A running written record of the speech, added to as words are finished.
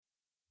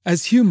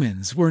As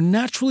humans, we're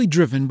naturally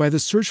driven by the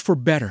search for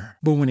better.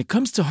 But when it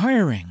comes to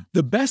hiring,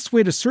 the best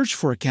way to search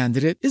for a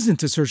candidate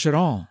isn't to search at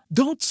all.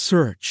 Don't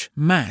search,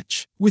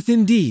 match with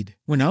Indeed.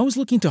 When I was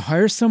looking to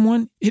hire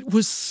someone, it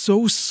was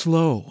so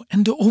slow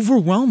and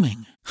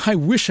overwhelming. I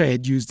wish I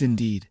had used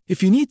Indeed.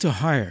 If you need to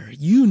hire,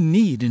 you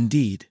need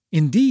Indeed.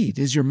 Indeed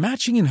is your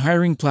matching and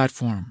hiring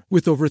platform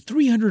with over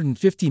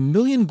 350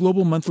 million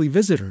global monthly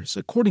visitors,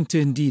 according to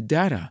Indeed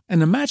data,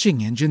 and a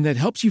matching engine that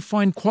helps you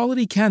find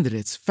quality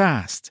candidates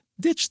fast.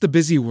 Ditch the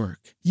busy work.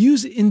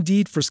 Use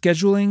Indeed for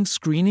scheduling,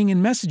 screening,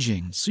 and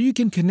messaging so you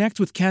can connect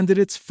with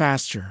candidates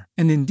faster.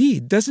 And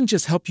Indeed doesn't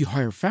just help you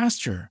hire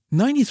faster.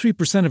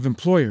 93% of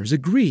employers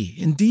agree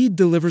Indeed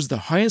delivers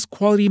the highest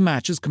quality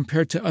matches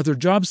compared to other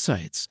job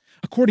sites,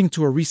 according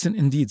to a recent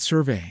Indeed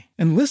survey.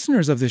 And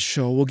listeners of this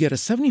show will get a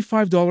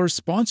 $75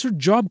 sponsored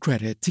job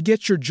credit to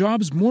get your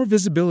jobs more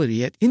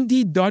visibility at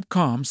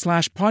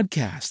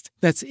Indeed.com/podcast.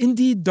 That's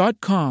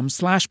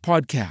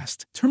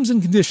Indeed.com/podcast. Terms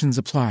and conditions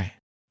apply.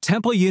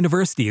 Temple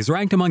University is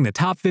ranked among the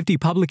top 50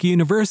 public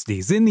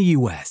universities in the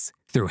U.S.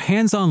 Through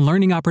hands-on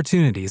learning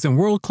opportunities and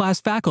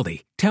world-class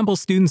faculty, Temple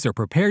students are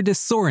prepared to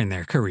soar in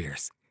their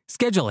careers.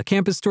 Schedule a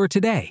campus tour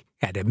today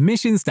at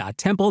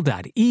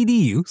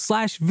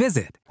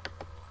admissions.temple.edu/visit.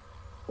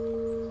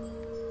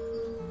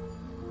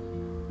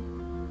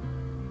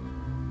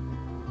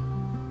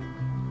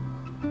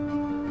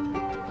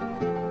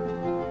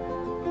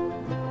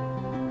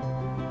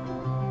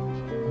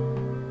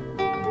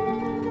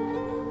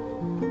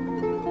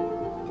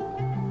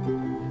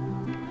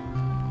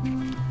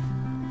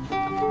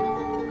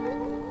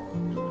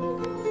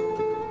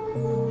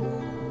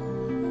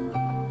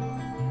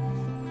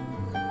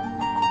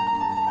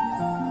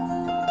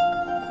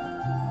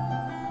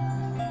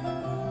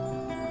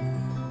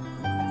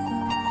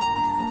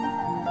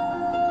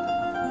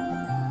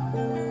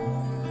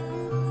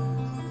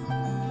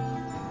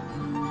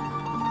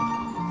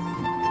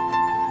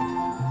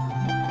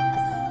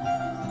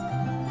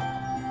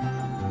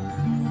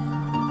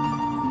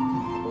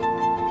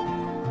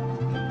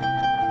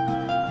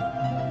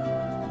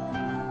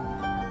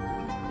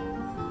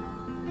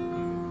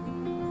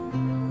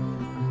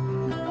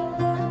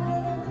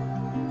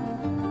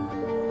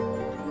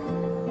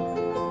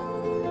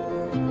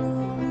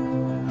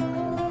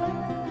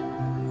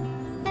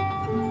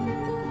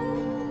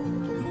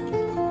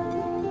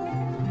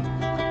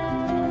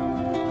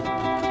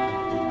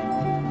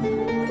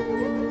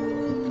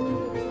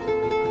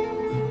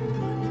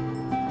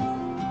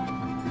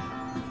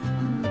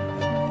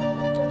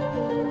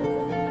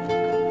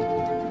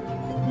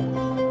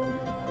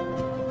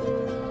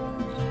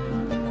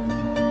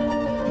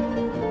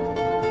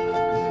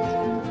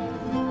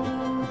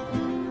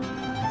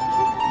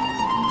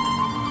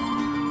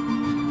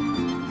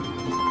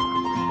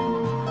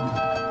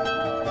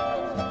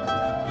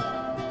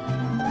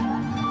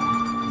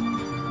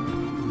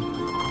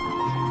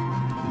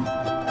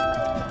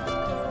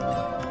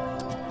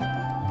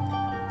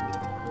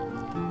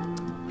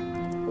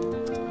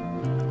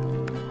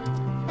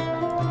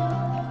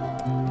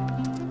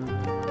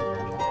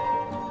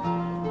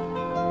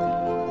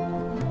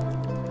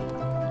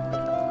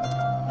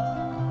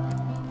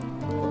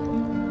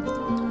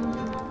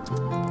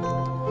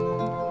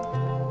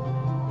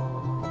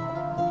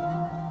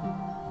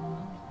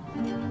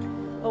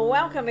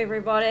 Welcome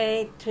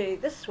everybody to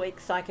this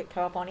week's Psychic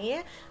Co-op on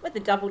Air with the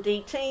Double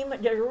D team.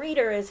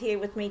 Drita is here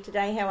with me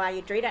today. How are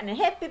you, Drita? And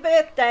happy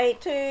birthday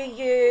to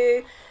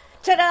you.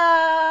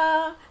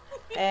 Ta-da!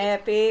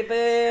 Happy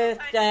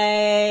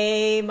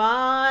birthday,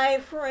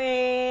 my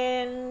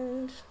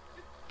friend.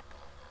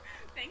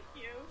 Thank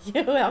you.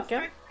 You're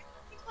welcome. It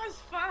was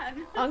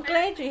fun. I'm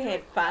glad you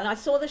had fun. I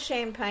saw the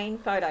champagne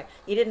photo.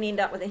 You didn't end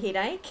up with a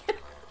headache?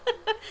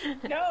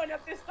 No,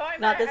 not this time.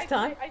 Not this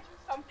time? I chose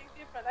something different.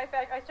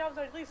 I chose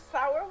a really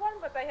sour one,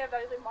 but I have a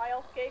really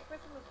mild cake with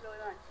it. It was really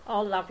nice.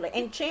 Oh, lovely.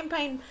 And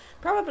champagne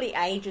probably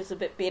ages a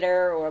bit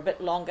better or a bit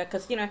longer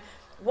because, you know,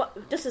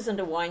 this isn't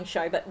a wine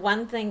show, but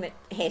one thing that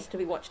has to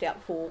be watched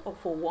out for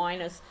wine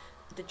is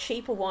the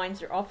cheaper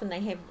wines are often, they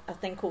have a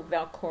thing called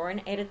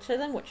Valcorin added to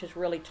them, which is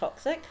really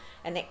toxic,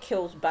 and that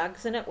kills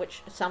bugs in it,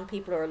 which some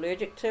people are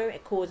allergic to.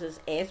 It causes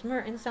asthma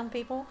in some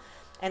people.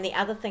 And the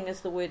other thing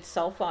is the word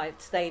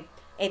sulfides. They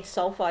add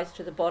sulfides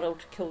to the bottle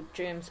to kill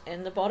germs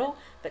in the bottle,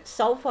 but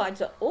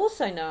sulfides are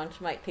also known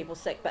to make people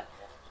sick, but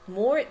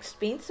more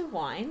expensive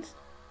wines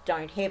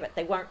don't have it.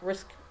 They won't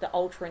risk the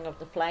altering of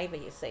the flavour,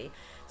 you see.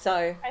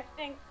 So I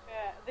think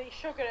the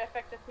sugar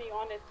affected me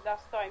on it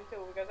last time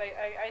too, because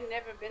I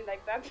never been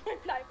like that.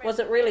 Was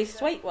it really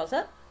sweet, was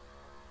it?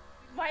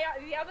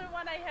 The other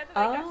one I had,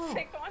 I got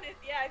sick on it.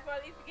 Yeah, it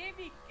gave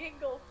me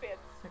giggle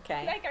fits.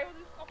 Okay. Like I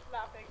wouldn't stop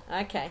laughing.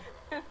 Okay.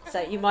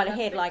 So you might have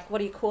had, like, what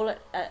do you call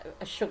it,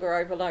 a sugar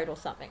overload or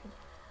something.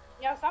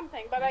 Yeah,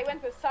 something. But I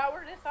went with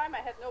sour this time. I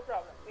had no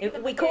problem.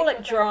 We call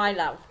it dry,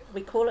 love.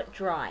 We call it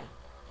dry.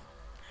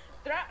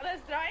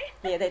 That's dry?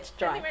 Yeah, that's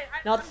dry. Anyway,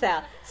 not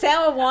sour.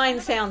 Sour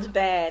wine sounds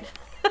bad.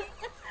 I'm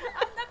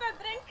not a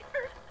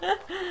drinker.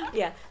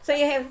 Yeah. So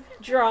you have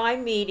dry,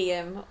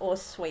 medium, or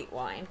sweet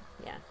wine.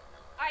 Yeah.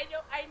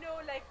 I know,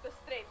 like the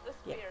straight, the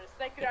squares,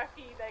 like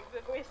Rafi, like the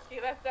whiskey.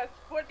 That's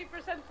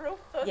 40% proof.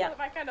 Those are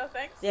my kind of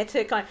things. That's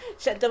her kind.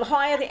 So the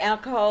higher the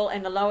alcohol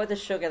and the lower the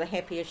sugar, the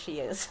happier she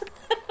is.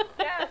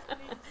 Yes,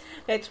 please.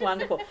 That's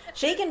wonderful.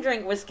 She can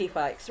drink whiskey,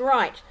 folks.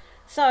 Right.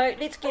 So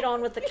let's get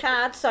on with the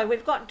cards. So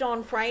we've got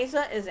Don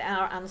Fraser is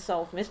our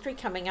unsolved mystery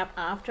coming up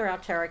after our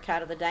tarot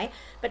card of the day.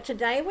 But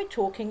today we're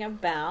talking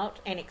about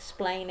and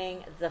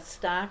explaining the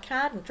star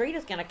card. And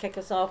Drita's going to kick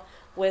us off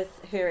with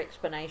her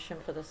explanation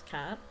for this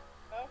card.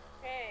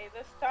 Okay,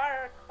 the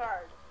star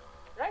card.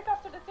 Right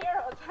after the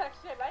tarot,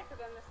 actually I like it.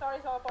 And the star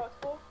is all about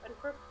hope and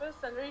purpose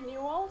and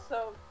renewal.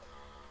 So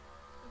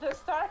the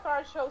star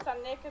card shows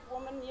a naked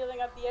woman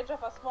kneeling at the edge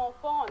of a small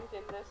pond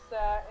in this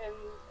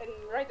in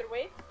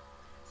Rider-Waite.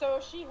 So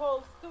she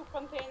holds two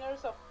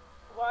containers of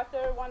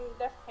water, one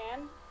left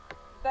hand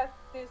that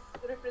is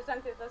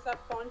represented the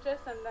subconscious,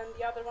 and then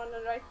the other one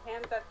on the right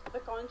hand that's the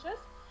conscious.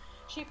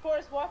 She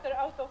pours water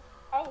out,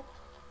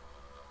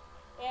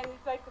 and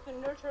it's like to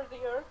nurture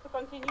the earth, to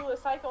continue a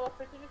cycle of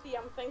fertility,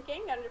 I'm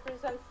thinking, and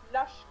represents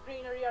lush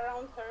greenery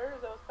around her.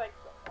 Those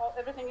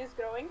everything is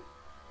growing.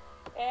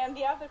 And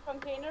the other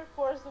container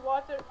pours the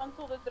water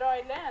onto the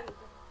dry land.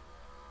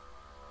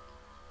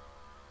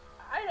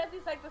 I read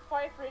these like the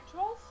 5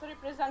 rituals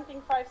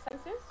representing 5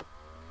 senses.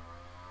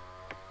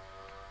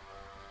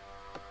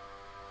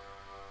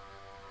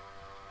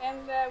 And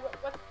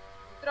what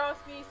draws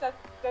me is that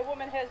the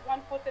woman has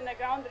one foot in the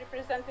ground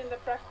representing the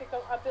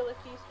practical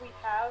abilities we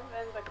have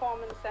and the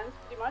common sense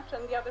pretty much,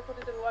 and the other foot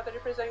is in water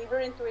representing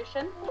her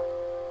intuition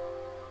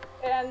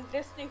and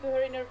listening to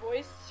her inner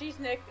voice. She's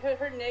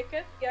her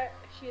naked. Yeah,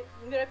 she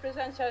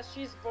represents as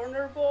she's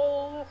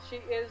vulnerable. She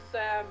is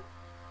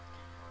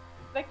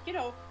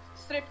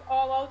stripped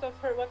all out of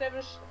her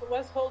whatever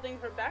was holding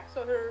her back,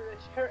 so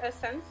her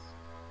essence.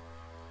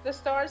 The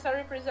stars are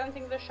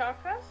representing the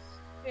chakras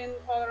in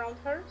all around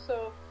her,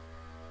 so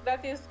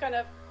that is kind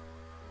of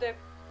the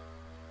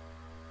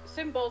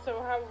symbols,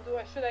 or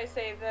should I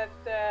say that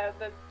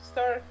the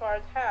star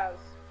card has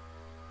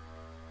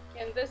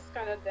in this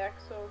kind of deck.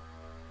 So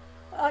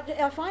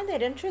I find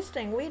that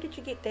interesting. Where did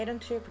you get that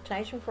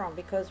interpretation from?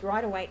 Because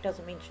Rider-Waite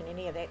doesn't mention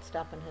any of that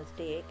stuff in his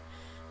deck,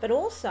 but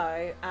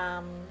also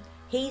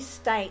he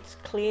states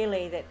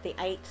clearly that the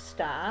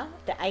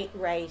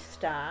 8-ray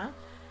star,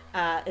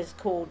 is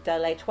called the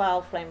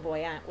L'Étoile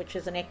Flamboyante, which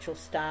is an actual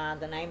star,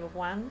 the name of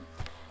one,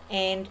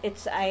 and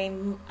it's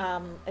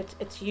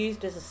it's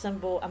used as a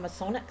symbol, a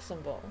Masonic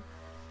symbol.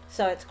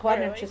 So it's quite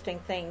an interesting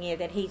thing,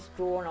 that he's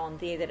drawn on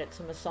there, that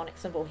it's a Masonic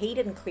symbol. He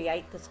didn't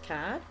create this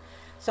card,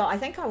 so I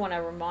think I want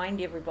to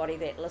remind everybody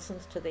that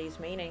listens to these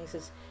meetings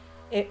is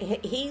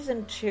he's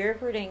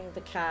interpreting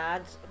the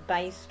cards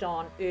based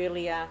on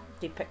earlier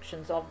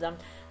depictions of them.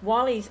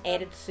 While he's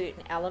added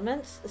certain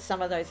elements,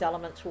 some of those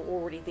elements were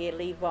already there.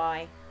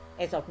 Levi,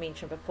 as I've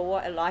mentioned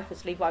before,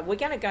 Eliphas Levi. We're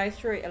going to go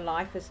through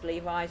Eliphas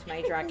Levi's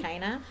Major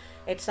Arcana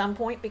at some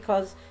point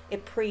because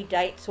it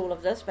predates all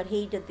of this, but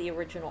he did the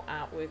original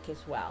artwork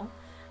as well.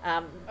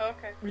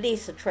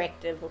 Less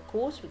attractive, of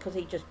course, because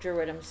he just drew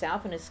it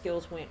himself and his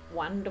skills weren't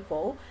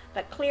wonderful,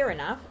 but clear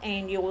enough,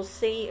 and you will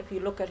see, if you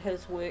look at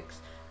his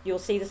works, you'll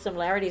see the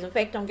similarities. In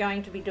fact, I'm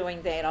going to be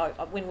doing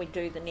that when we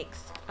do the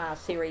next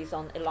series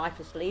on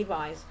Eliphas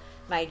Levi's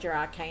Major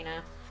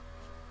Arcana.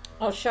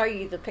 I'll show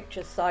you the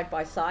pictures side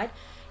by side.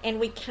 And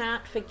we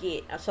can't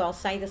forget, so I'll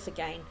say this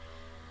again,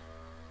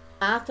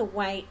 Arthur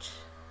Waite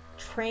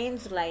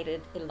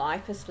translated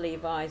Eliphas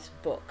Levi's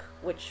book,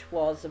 which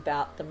was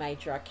about the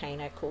Major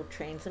Arcana, called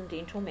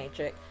Transcendental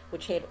Magic,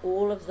 which had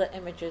all of the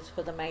images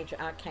for the Major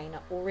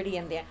Arcana already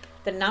in there.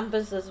 The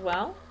numbers as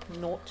well,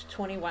 0 to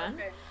 21.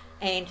 Okay.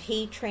 And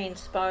he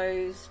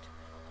transposed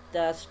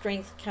the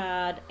Strength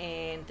card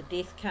and the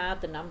Death card,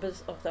 the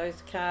numbers of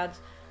those cards,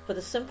 for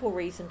the simple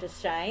reason to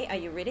say, are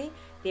you ready?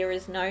 There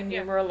is no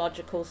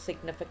numerological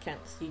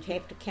significance. You'd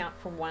have to count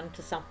from 1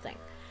 to something.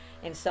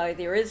 And so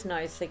there is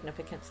no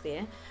significance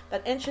there.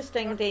 But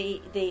interesting,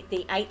 the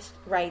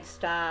 8-ray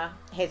star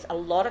has a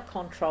lot of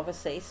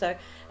controversy. So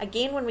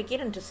again, when we get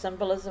into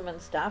symbolism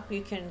and stuff,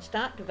 you can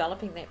start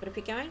developing that. But if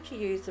you're going to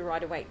use the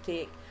Rider-Waite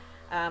deck,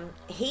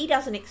 he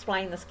doesn't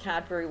explain this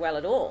card very well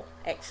at all,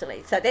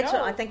 actually. So that's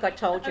what I think I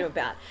told you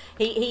about.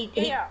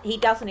 He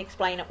doesn't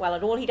explain it well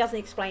at all. He doesn't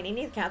explain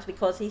any of the cards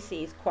because he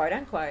says, quote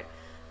unquote,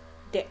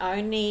 the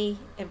only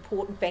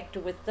important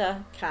factor with the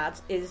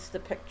cards is the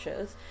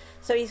pictures.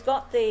 So he's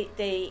got the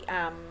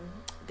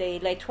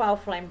L'Étoile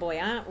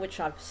Flamboyante, which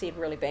I've said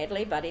really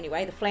badly, but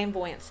anyway, the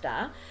flamboyant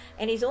star.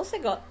 And he's also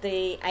got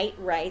the 8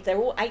 rays. They're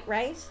all 8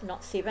 rays,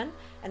 not 7.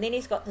 And then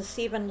he's got the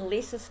 7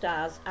 lesser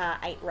stars are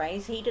 8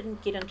 rays. He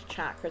didn't get into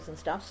chakras and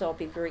stuff, so I'll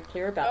be very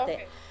clear about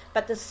that.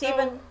 But the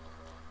 7...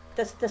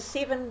 The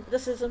 7,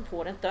 this is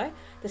important though,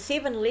 the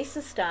 7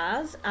 lesser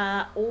stars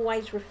are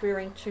always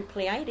referring to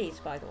Pleiades,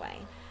 by the way.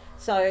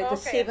 So the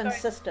 7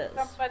 sisters.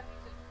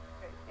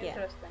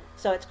 Interesting.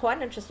 So it's quite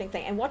an interesting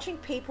thing. And watching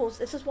people's,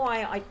 this is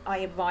why I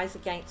advise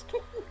against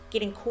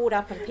getting caught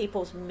up in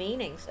people's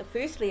meanings.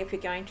 Firstly, if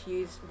you're going to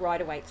use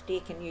Rider-Waite's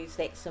deck and use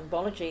that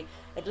symbology,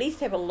 at least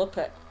have a look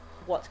at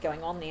what's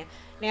going on there.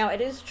 Now,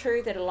 it is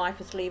true that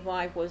Eliphas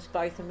Levi was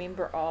both a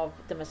member of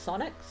the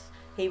Masonics.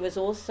 He was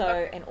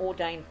also an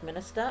ordained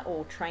minister,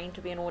 or trained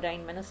to be an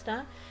ordained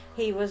minister.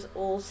 He was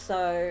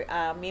also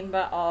a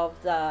member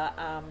of the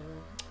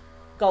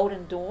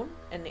Golden Dawn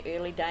in the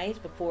early days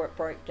before it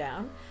broke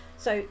down.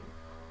 So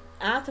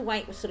Arthur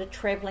Waite was sort of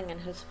travelling in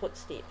his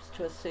footsteps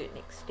to a certain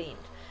extent.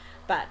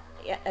 But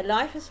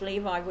Eliphas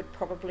Levi would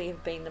probably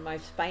have been the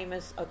most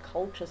famous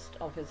occultist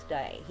of his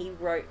day. He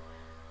wrote,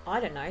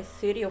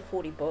 30 or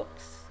 40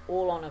 books,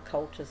 all on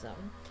occultism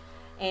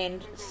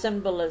and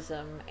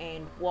symbolism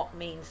and what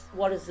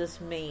does this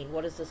mean?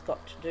 What has this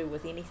got to do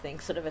with anything,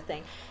 sort of a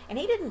thing. And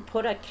he didn't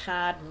put a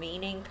card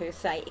meaning per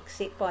se,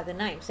 except by the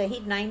name. So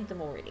he'd named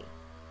them already,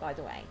 by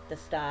the way, the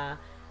star,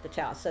 the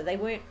tower. So they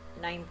weren't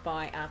named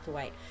by Arthur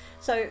Waite.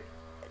 So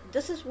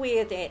this is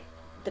where that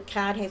the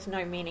card has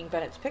no meaning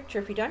but its picture.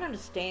 If you don't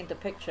understand the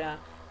picture,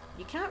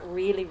 you can't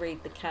really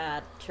read the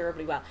card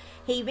terribly well.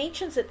 He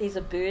mentions that there's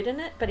a bird in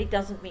it, but he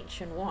doesn't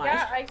mention why.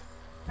 Yeah,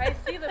 I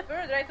see the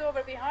bird right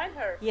over behind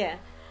her. Yeah,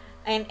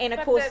 and of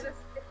course,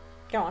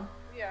 go on.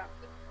 Yeah,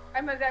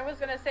 I was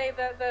going to say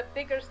that the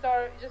bigger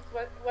star just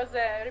was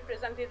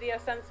represented the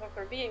essence of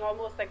her being,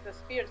 almost like the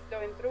spirits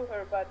going through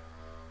her, but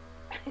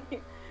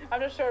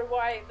I'm not sure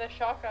why the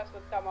chakras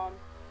would come on.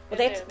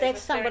 Well,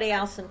 that's somebody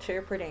else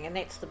interpreting, and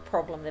that's the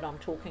problem that I'm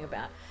talking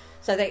about.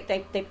 So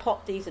they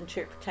pop these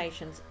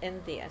interpretations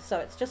in there. So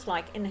it's just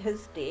like in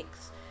his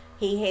decks,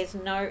 he has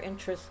no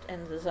interest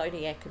in the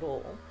zodiac at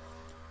all.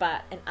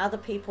 But in other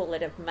people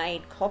that have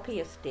made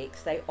copyist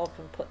decks, they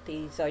often put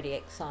the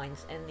zodiac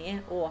signs in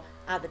there, or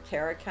other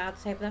tarot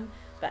cards have them.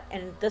 But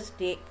in this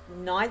deck,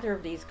 neither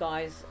of these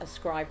guys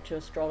ascribed to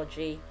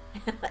astrology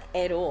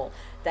at all.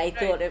 They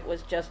thought it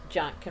was just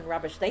junk and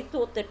rubbish. They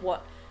thought that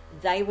what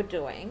they were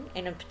doing,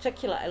 and in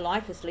particular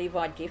Eliphas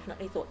Levi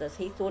definitely thought this,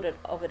 he thought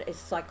of it as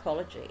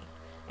psychology.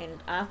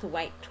 And Arthur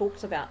Waite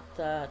talks about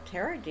the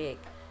tarot deck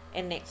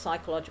in that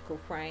psychological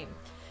frame.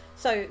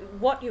 So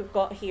what you've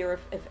got here,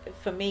 if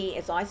for me,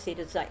 as I said,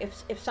 is that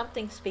if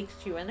something speaks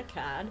to you in a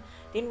card,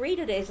 then read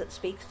it as it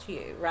speaks to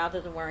you,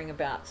 rather than worrying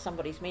about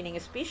somebody's meaning,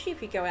 especially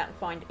if you go out and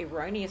find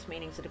erroneous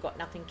meanings that have got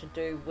nothing to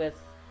do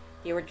with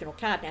the original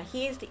card. Now,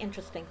 here's the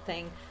interesting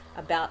thing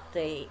about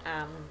the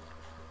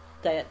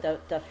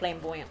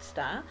flamboyant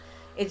star,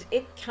 is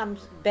it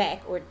comes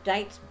back, or it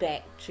dates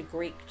back to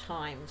Greek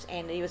times,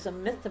 and there was a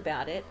myth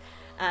about it,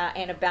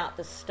 and about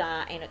the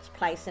star and its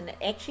place, and it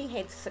actually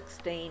had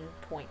 16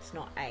 points,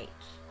 not 8.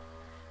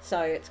 So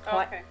it's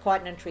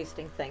quite an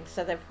interesting thing.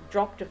 So they've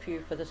dropped a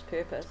few for this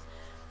purpose.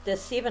 The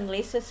 7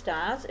 lesser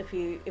stars, if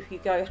you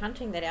go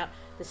hunting that out,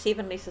 the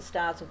 7 lesser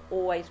stars have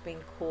always been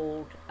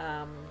called,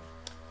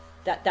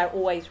 that they're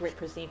always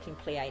representing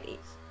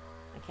Pleiades.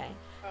 Okay.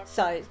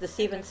 So the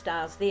 7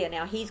 stars there,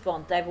 now he's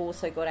gone, they've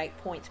also got 8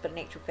 points, but in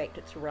actual fact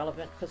it's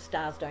irrelevant because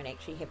stars don't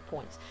actually have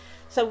points.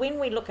 So when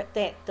we look at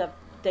that,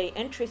 the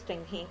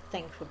interesting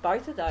thing for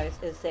both of those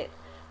is that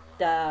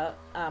the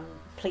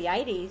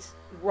Pleiades,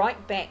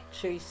 right back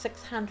to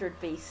 600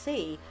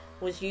 BC,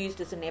 was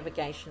used as a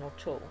navigational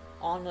tool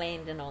on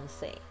land and on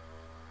sea.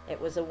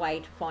 It was a way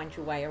to find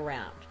your way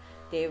around.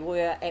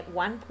 At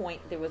one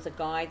point, there was a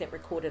guy that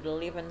recorded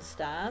 11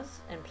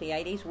 stars in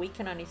Pleiades. We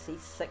can only see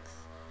 6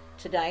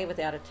 today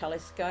without a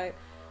telescope.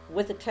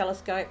 With a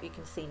telescope, you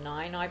can see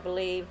 9, I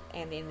believe,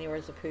 and then there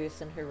was a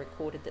person who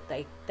recorded that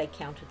they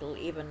counted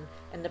 11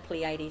 in the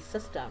Pleiades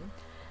system.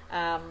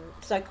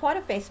 So quite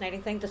a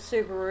fascinating thing. The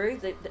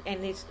Subaru,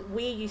 and there's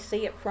where you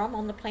see it from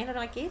on the planet,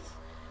 I guess,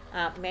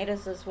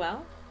 matters as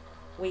well.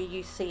 Where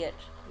you see it,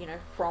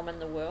 from in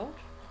the world,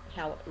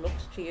 how it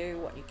looks to you,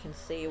 what you can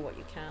see or what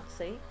you can't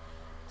see.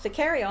 So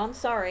carry on,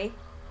 sorry.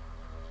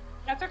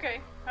 That's okay.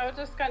 I was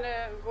just kind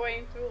of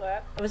going through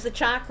that. It was the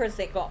chakras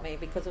that got me,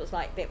 because it was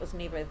like that was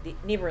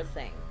never a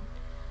thing.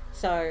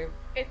 So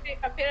it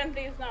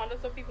apparently is now.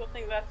 Lots of people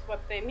think that's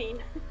what they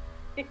mean.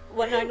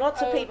 Well, no,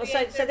 lots of people.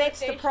 So that's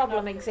the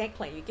problem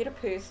exactly. You get a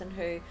person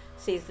who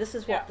says this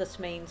is what this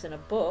means in a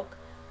book,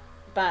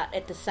 but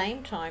at the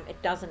same time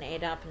it doesn't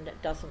add up and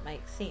it doesn't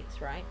make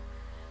sense, right?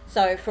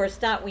 So for a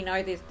start, we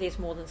know there's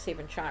more than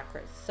 7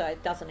 chakras, so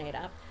it doesn't add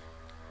up.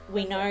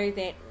 We know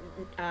that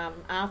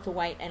Arthur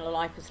Waite and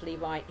Eliphas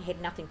Levi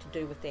had nothing to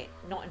do with that.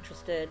 Not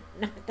interested.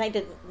 No, they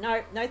didn't.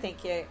 No,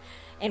 thank you.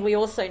 And we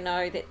also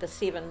know that the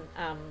 7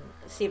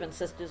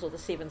 sisters, or the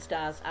 7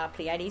 stars, are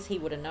Pleiades. He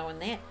would have known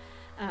that.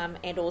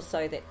 And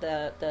also that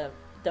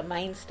the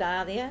main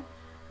star there,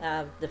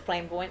 the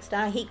flamboyant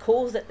star, he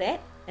calls it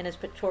that in his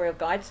pictorial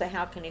guide. So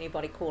how can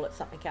anybody call it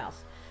something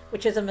else?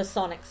 Which is a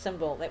Masonic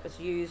symbol that was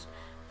used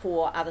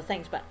for other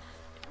things. But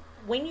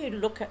when you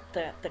look at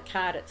the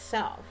card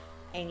itself,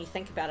 and you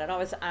think about it, I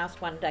was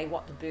asked one day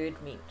what the bird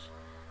meant.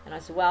 And I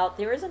said, well,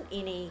 there isn't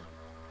any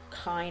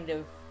kind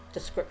of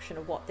description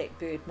of what that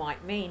bird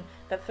might mean.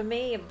 But for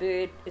me, a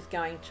bird is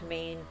going to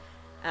mean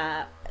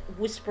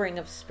whispering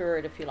of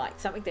spirit, if you like,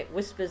 something that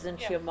whispers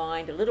into your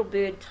mind. A little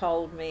bird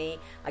told me,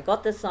 I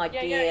got this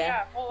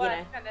idea, all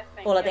that kind of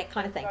thing. all of that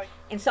kind of thing.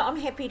 And so I'm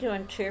happy to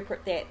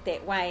interpret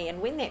that way.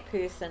 And when that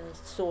person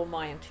saw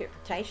my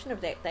interpretation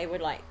of that, they were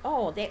like,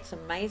 oh, that's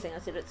amazing. I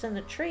said, it's in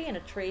the tree, and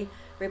a tree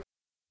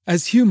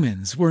As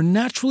humans, we're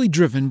naturally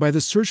driven by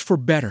the search for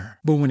better.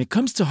 But when it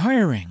comes to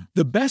hiring,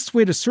 the best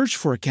way to search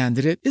for a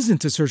candidate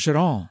isn't to search at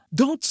all.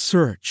 Don't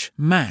search,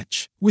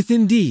 match with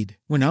Indeed.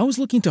 When I was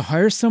looking to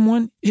hire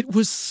someone, it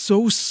was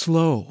so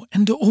slow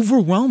and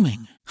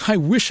overwhelming. I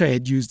wish I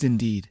had used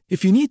Indeed.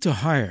 If you need to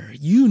hire,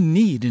 you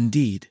need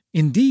Indeed.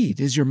 Indeed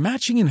is your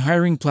matching and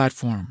hiring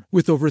platform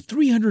with over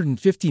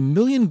 350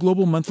 million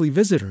global monthly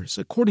visitors,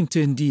 according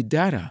to Indeed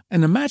data,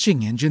 and a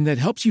matching engine that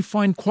helps you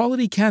find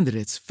quality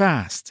candidates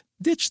fast.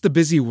 Ditch the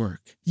busy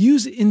work.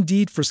 Use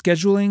Indeed for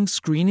scheduling,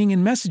 screening,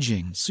 and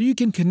messaging so you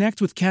can connect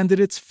with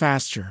candidates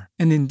faster.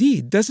 And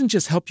Indeed doesn't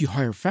just help you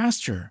hire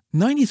faster.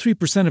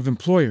 93% of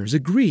employers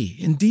agree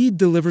Indeed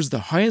delivers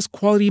the highest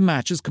quality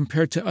matches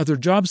compared to other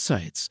job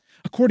sites,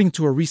 according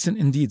to a recent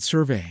Indeed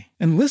survey.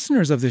 And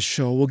listeners of this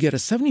show will get a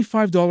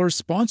 $75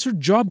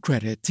 sponsored job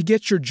credit to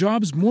get your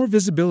jobs more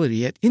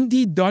visibility at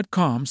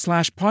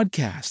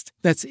Indeed.com/podcast.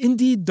 That's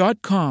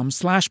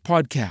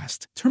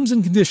Indeed.com/podcast. Terms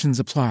and conditions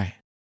apply.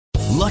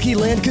 Lucky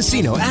Land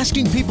Casino,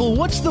 asking people,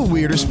 what's the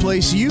weirdest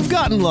place you've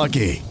gotten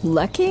lucky?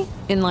 Lucky?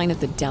 In line at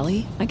the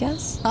deli, I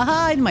guess?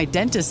 Aha, in my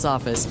dentist's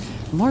office.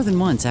 More than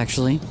once,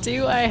 actually.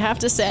 Do I have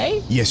to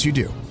say? Yes, you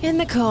do. In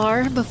the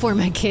car before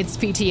my kids'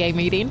 PTA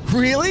meeting.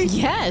 Really?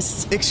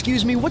 Yes.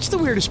 Excuse me, what's the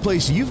weirdest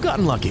place you've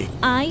gotten lucky?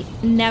 I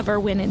never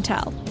win and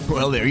tell.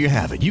 Well, there you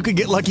have it. You can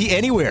get lucky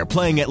anywhere,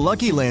 playing at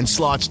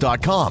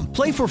LuckyLandSlots.com.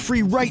 Play for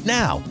free right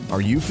now. Are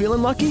you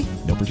feeling lucky?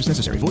 No purchase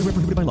necessary. Void where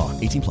prohibited by law.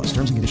 18+.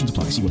 Terms and conditions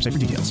apply. See website for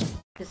details. It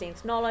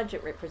represents knowledge,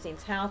 it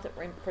represents health, it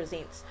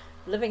represents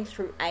living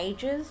through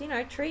ages. You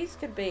know, trees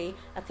could be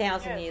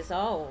 1,000 years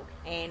old,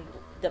 and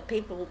the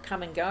people will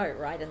come and go,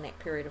 right, in that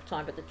period of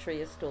time, but the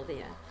tree is still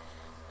there.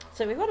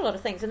 So we've got a lot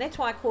of things, and that's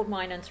why I called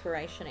mine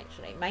inspiration,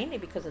 actually, mainly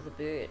because of the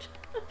bird.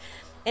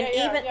 And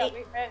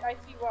I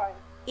see why.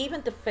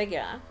 Even the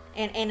figure,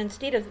 and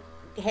instead of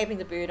having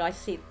the bird, I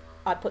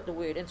put the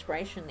word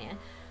inspiration there.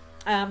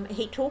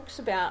 He talks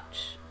about,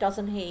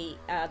 doesn't he,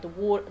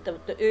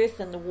 the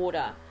earth and the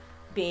water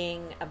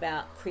being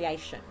about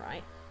creation,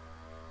 right?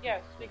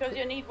 Yes, because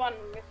you need one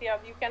with the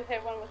other. You can't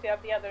have one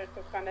without the other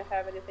to kind of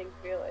have anything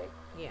really.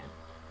 Yeah.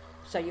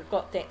 So you've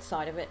got that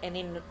side of it, and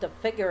then the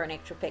figure, in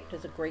actual fact,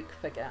 is a Greek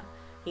figure.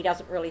 He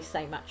doesn't really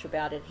say much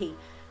about it. He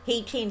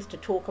tends to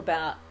talk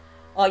about,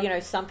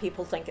 some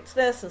people think it's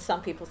this and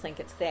some people think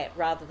it's that,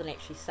 rather than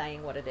actually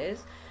saying what it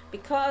is.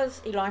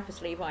 Because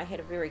Eliphas Levi had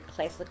a very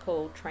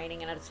classical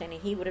training and understanding,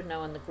 he would have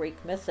known the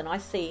Greek myths, and I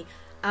see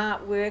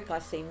artwork, I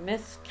see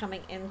myths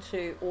coming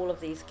into all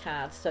of these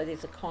cards, so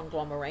there's a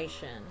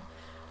conglomeration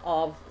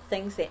of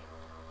things that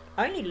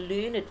only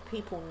learned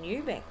people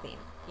knew back then.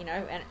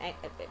 And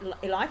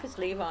Eliphas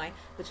Levi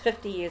was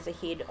 50 years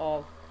ahead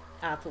of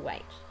Arthur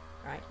Waite,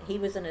 right? He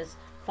was in his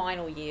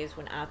final years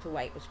when Arthur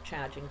Waite was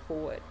charging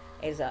forward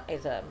as a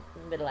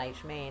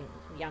middle-aged man,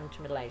 young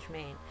to middle-aged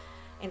man.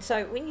 And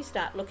so when you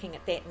start looking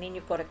at that, and then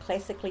you've got a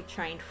classically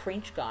trained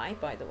French guy,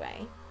 by the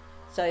way,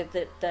 so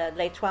the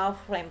L'Étoile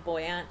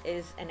Flamboyant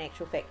is in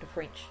actual fact a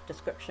French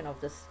description of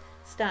this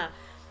star.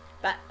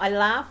 But I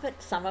laugh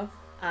at some of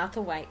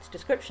Arthur Waite's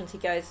descriptions. He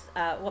goes,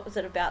 what was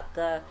it about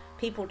the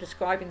people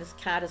describing this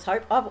card as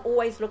hope? I've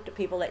always looked at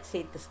people that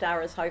said the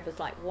star is hope as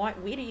like, where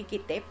do you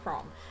get that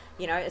from?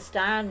 A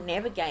star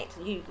navigates.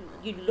 You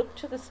look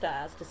to the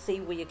stars to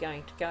see where you're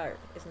going to go.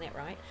 Isn't that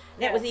right?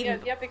 And that was even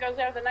because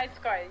they're the night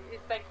sky.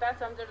 It's like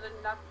that's under the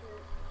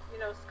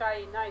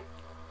sky night.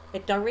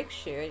 It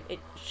directs you. It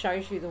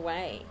shows you the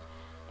way,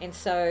 and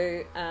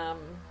so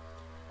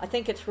I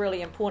think it's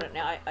really important.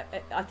 Now,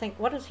 I think,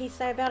 what does he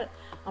say about it?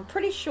 I'm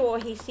pretty sure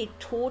he said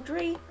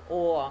tawdry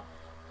or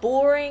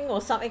boring or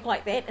something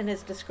like that in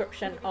his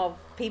description of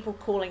people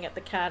calling it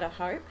the card of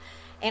hope,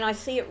 and I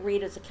see it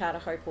read as a card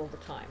of hope all the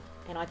time.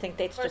 And I think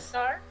that's just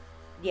star?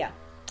 Yeah,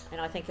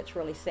 and I think it's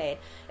really sad.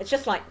 It's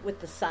just like with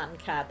the sun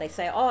card. They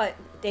say, oh,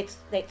 that's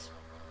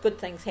good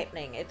things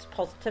happening. It's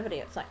positivity.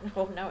 It's like,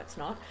 no, it's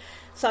not.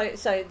 So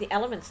the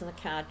elements in the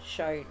card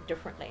show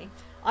differently.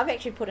 I've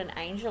actually put an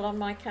angel on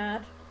my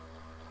card.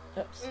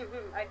 Oops.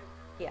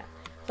 Yeah.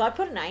 So I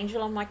put an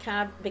angel on my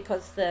card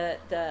because the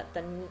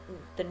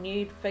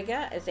nude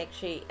figure is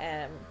actually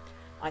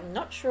I'm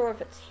not sure if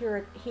it's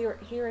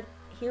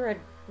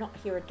not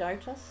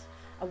Herodotus,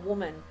 a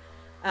woman.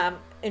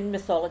 In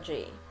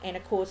mythology, and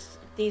of course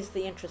there's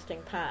the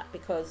interesting part,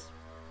 because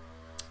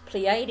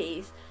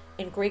Pleiades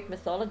in Greek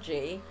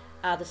mythology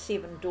are the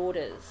 7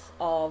 daughters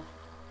of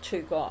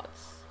 2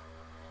 gods,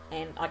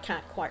 and I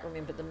can't quite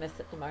remember the myth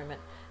at the moment,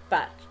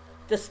 but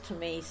this to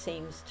me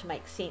seems to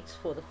make sense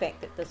for the fact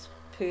that this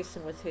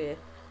person with her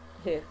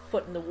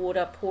foot in the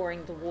water,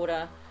 pouring the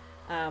water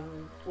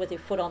with her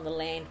foot on the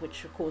land,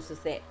 which of course is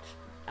that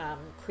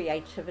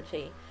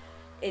creativity.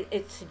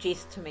 It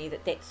suggests to me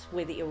that that's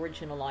where the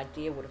original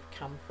idea would have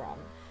come from.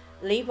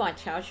 Levi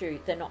tells you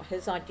they're not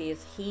his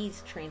ideas.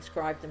 He's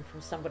transcribed them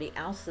from somebody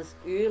else's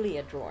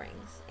earlier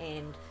drawings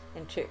and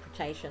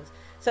interpretations.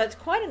 So it's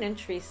quite an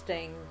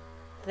interesting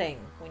thing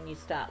when you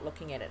start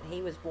looking at it.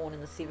 He was born in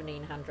the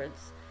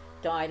 1700s,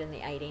 died in the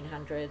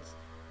 1800s.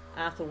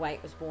 Arthur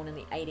Waite was born in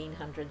the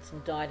 1800s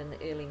and died in the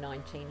early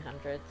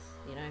 1900s,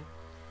 you know.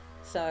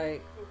 So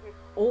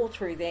all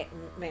through that,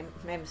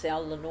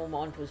 Mademoiselle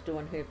Lenormand was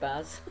doing her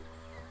buzz.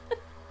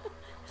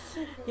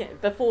 Yeah,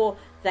 before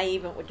they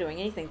even were doing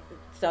anything.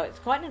 So it's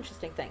quite an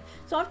interesting thing.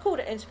 So I've called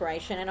it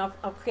inspiration, and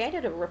I've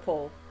created a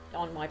ripple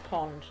on my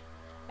pond.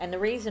 And the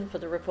reason for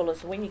the ripple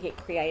is when you get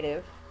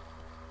creative,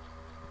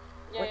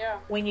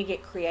 when you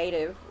get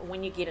creative,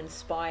 when you get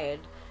inspired,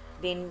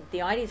 then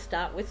the ideas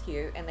start with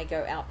you and they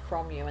go out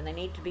from you, and they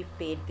need to be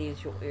fed.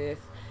 There's your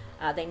earth.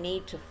 They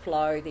need to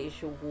flow.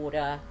 There's your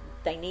water.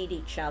 They need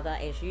each other,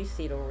 as you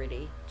said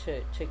already,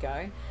 to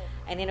go.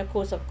 And then, of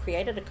course, I've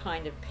created a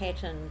kind of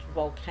patterned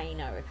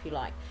volcano, if you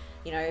like.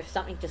 You know, if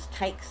something just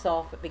takes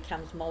off, it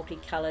becomes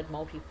multicoloured,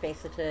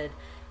 multifaceted.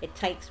 It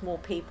takes more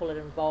people, it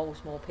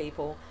involves more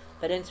people.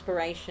 But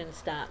inspiration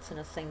starts in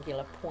a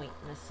singular point,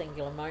 in a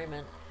singular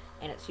moment.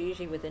 And it's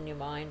usually within your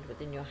mind,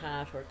 within your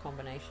heart, or a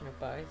combination of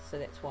both. So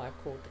that's why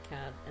I've called the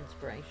card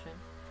inspiration.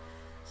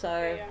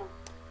 So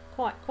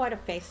quite a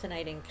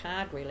fascinating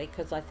card, really,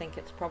 because I think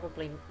it's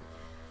probably...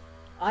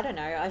 I don't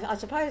know. I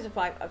suppose if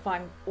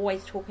I'm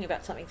always talking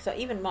about something, so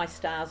even my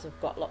stars have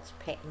got lots of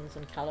patterns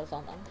and colours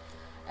on them.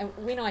 And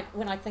when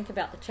I think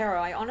about the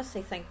tarot, I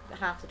honestly think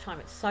half the time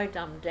it's so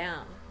dumbed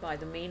down by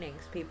the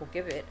meanings people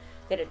give it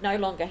that it no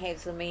longer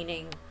has the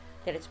meaning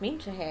that it's meant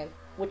to have,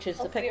 which is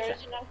the picture. The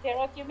original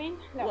tarot, you mean?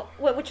 No.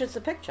 Well, which is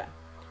the picture.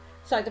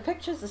 So the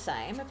picture's the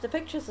same. If the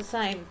picture's the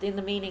same, then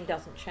the meaning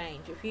doesn't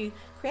change. If you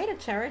create a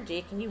tarot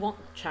deck and you want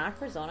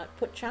chakras on it,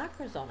 put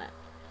chakras on it.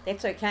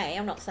 That's okay.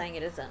 I'm not saying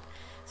it isn't.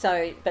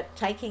 So, but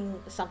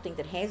taking something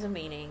that has a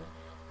meaning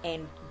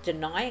and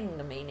denying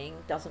the meaning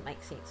doesn't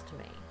make sense to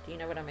me. Do you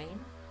know what I mean?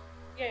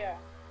 Yeah.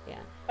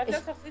 But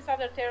It's- lots of these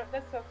other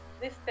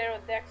these tarot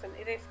decks and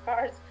it is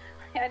cards,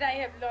 and I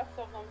have lots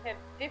of them have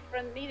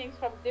different meanings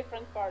from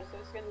different cards, so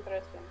it's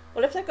interesting.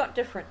 Well, if they've got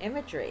different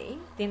imagery,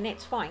 then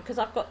that's fine, because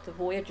I've got the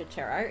Voyager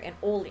Tarot and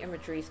all the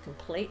imagery is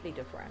completely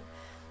different.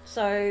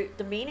 So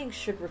the meaning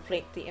should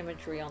reflect the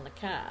imagery on the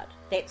card.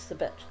 That's the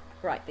bit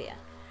right there.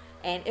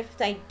 And if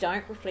they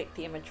don't reflect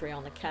the imagery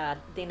on the card,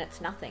 then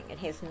it's nothing. It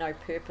has no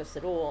purpose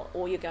at all.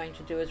 All you're going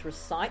to do is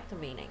recite the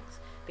meanings,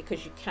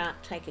 because you can't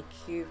take a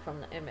cue from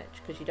the image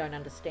because you don't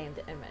understand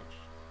the image.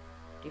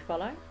 Do you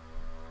follow?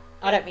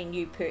 I don't mean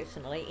you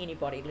personally,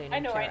 anybody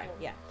learning tarot. I know.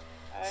 Yeah.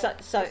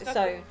 It's So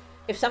not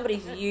if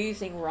somebody's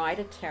using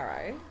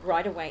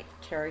Rider-Waite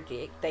Tarot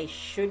deck, they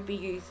should be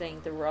using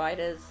the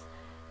Rider's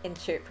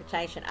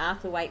interpretation,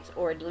 Arthur Waite's,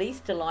 or at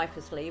least A Life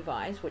as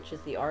Levi's, which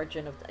is the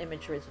origin of the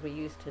imagery as we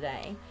use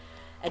today.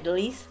 At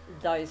least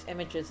those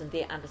images and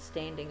their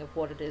understanding of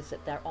what it is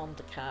that they're on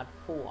the card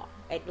for.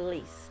 At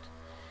least.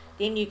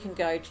 Then you can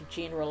go to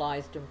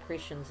generalized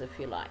impressions, if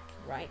you like,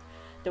 right?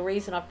 The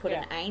reason I've put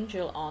an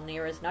angel on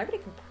there is nobody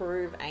can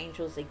prove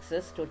angels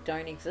exist or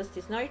don't exist.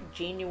 There's no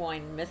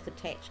genuine myth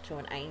attached to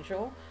an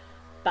angel,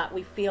 but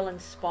we feel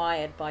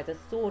inspired by the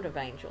thought of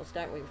angels,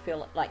 don't we? We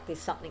feel like there's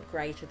something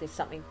greater, there's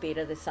something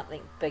better, there's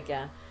something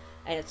bigger,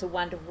 and it's a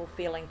wonderful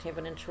feeling to have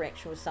an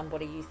interaction with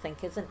somebody you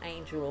think is an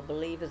angel or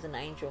believe is an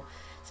angel.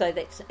 So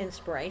that's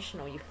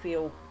inspirational. You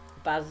feel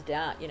buzzed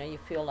out, you know, you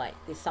feel like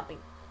there's something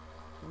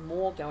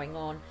more going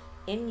on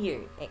in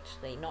you,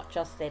 actually, not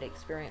just that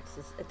experience.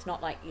 It's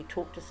not like you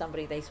talk to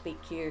somebody, they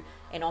speak to you,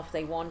 and off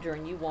they wander,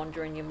 and you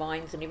wander in your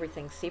minds, and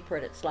everything's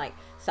separate. It's like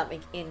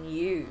something in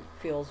you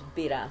feels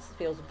better,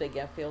 feels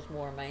bigger, feels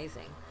more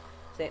amazing.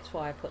 So that's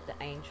why I put the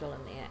angel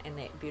in there, and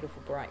that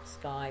beautiful bright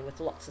sky with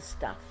lots of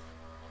stuff.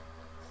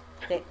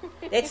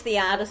 That's the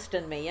artist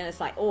in me, and it's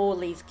like all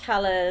these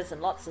colours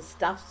and lots of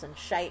stuffs and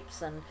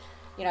shapes, and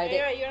you know.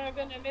 You're not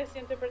going to miss the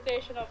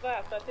interpretation of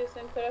that, but it's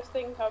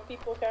interesting how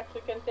people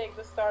actually can take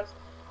the stars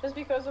just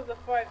because of the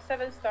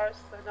 7 stars,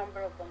 the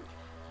number of them.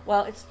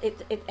 Well,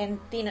 and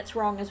then it's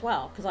wrong as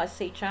well, because I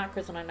see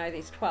chakras and I know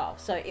there's 12.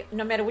 So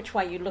no matter which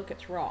way you look,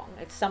 it's wrong.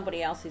 It's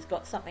somebody else who's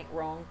got something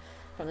wrong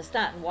from the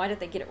start. And why did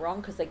they get it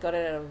wrong? Because they got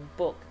it out of a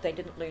book. They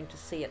didn't learn to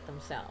see it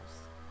themselves.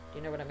 Do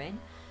you know what I mean?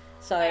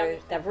 So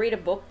they've read a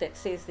book that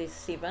says there's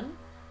 7,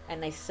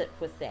 and they sit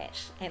with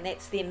that. And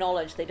that's their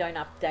knowledge. They don't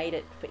update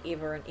it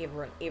forever and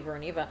ever and ever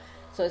and ever.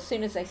 So as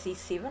soon as they see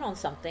 7 on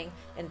something,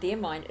 in their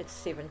mind it's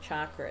 7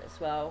 chakras.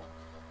 Well,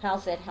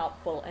 how's that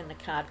helpful in the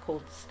card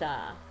called the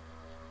Star?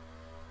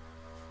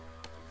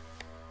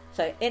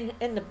 So in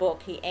the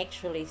book, he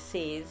actually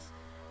says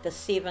the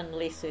 7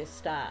 lesser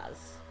stars.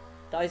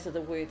 Those are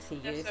the words he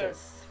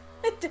uses.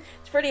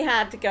 It's pretty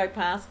hard to go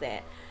past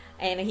that.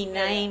 And he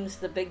names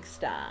the big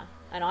star.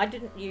 And I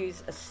didn't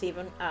use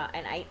an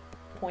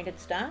 8-pointed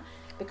star,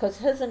 because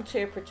his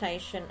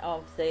interpretation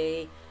of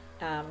the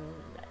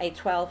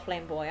A12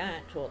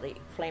 flamboyant, or the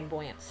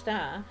flamboyant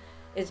star,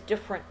 is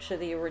different to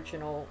the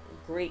original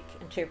Greek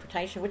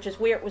interpretation, which is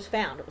where it was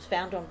found. It was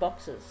found on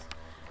boxes.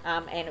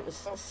 and it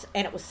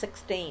was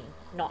 16,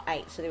 not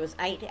 8. So there was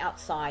 8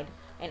 outside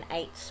and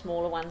 8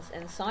 smaller ones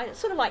inside. It's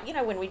sort of like,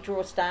 when we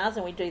draw stars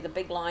and we do the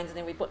big lines and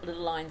then we put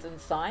little lines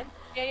inside.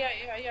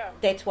 Yeah.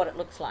 That's what it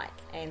looks like.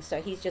 And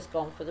so he's just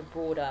gone for the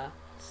broader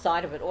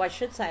side of it. Or I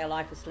should say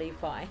Eliphas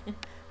Levi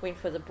went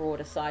for the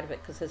broader side of it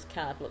because his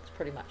card looks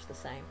pretty much the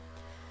same.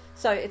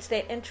 So it's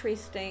that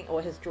interesting,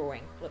 or his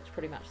drawing looks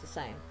pretty much the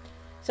same.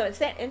 So it's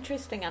that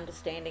interesting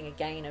understanding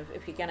again of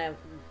if you're going to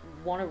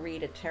want to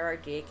read a tarot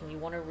deck and you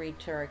want to read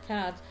tarot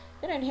cards,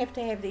 they don't have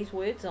to have these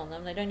words on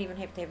them. They don't even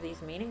have to have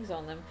these meanings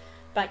on them.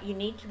 But you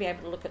need to be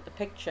able to look at the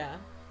picture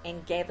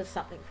and gather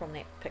something from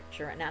that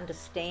picture and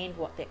understand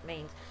what that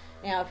means.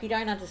 Now, if you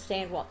don't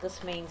understand what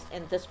this means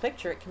in this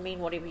picture, it can mean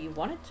whatever you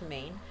want it to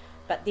mean.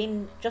 But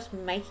then just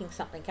making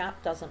something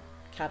up doesn't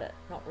cut it,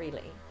 not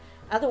really.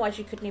 Otherwise,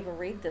 you could never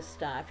read this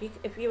star.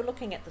 If you're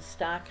looking at the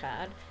star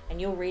card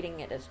and you're reading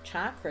it as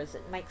chakras,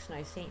 it makes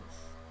no sense,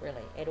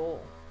 really, at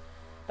all.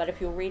 But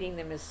if you're reading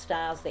them as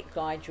stars that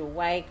guide your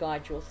way,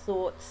 guide your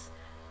thoughts,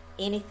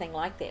 anything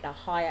like that, a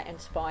higher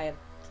inspired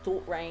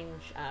thought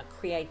range,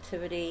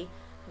 creativity,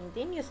 and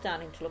then you're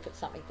starting to look at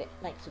something that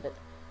makes a bit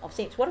of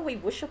sense. What do we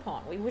wish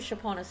upon? We wish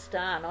upon a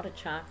star, not a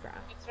chakra.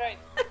 That's right.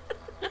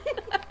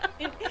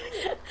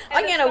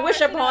 I'm going to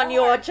wish upon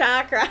your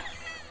chakra.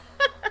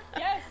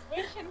 Yes,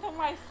 wish into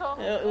my soul.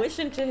 Wish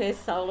into her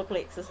solar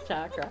plexus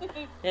chakra.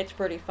 That's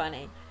pretty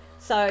funny.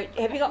 So,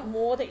 have you got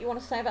more that you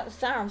want to say about the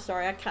star? I'm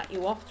sorry, I cut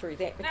you off through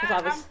that because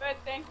I'm good,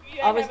 thank you.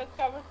 I have it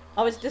covered.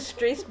 I was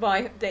distressed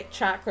by that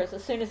chakras.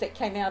 As soon as it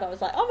came out, I was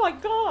like, "Oh my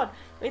God,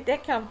 where'd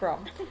that come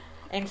from?"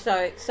 And so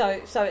it's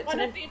one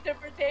of the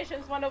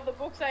interpretations. One of the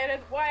books I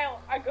read a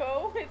while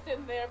ago. It's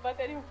in there, but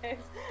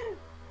anyways,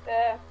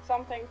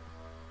 something.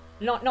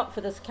 Not for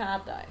this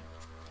card though.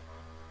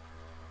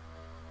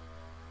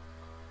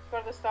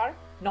 For the star?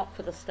 Not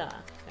for the star.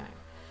 No.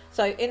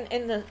 So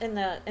in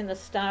the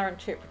star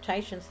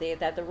interpretations they're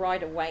the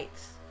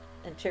Rider-Waite's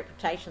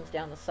interpretations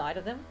down the side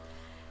of them,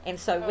 and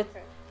so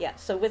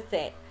with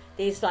that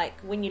there's like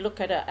when you look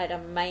at a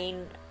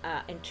main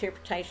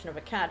interpretation of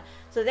a card.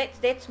 So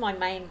that's my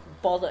main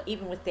bother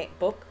even with that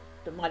book,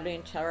 my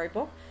Learn Tarot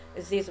book,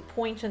 is there's a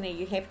point in there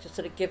you have to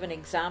sort of give an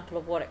example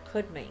of what it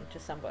could mean to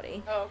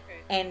somebody. Oh,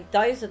 okay. And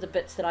those are the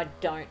bits that I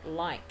don't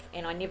like,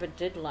 and I never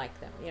did like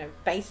them.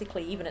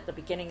 Basically, even at the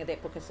beginning of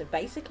that book, I said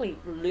basically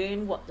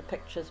learn what the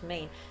pictures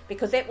mean,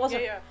 because that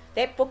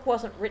book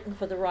wasn't written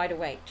for the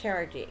Rider-Waite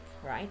tarot deck,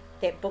 right?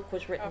 That book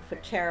was written for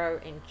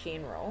tarot in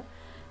general.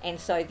 And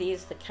so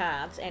there's the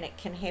cards, and it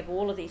can have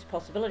all of these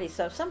possibilities.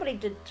 So if somebody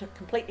did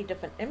completely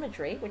different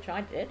imagery, which I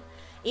did,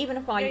 even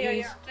if I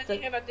used... Then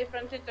you have a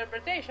different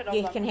interpretation of it.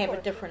 You can have a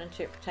different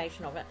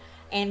interpretation of it.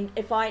 And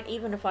if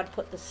I'd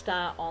put the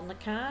star on the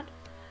card,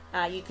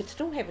 you could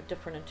still have a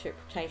different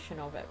interpretation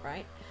of it,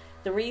 right?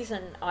 The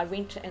reason I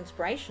went to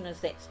inspiration is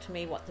that's to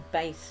me what the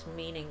base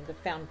meaning, the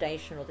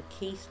foundation or the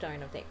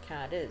keystone of that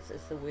card is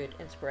the word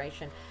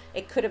inspiration.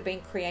 It could have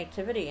been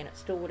creativity, and it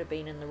still would have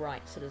been in the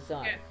right sort of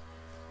zone. Yeah.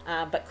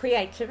 But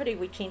creativity,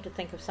 we tend to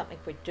think of something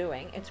we're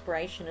doing.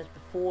 Inspiration is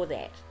before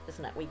that,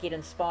 isn't it? We get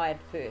inspired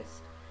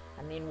first,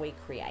 and then we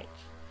create.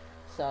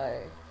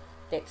 So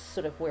that's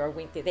sort of where I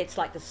went there. That's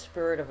like the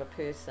spirit of a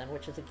person,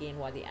 which is again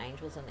why the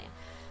angel's in there.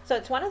 So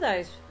it's one of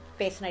those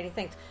fascinating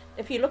things.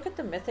 If you look at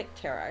the Mythic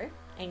Tarot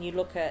and you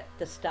look at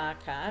the star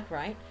card,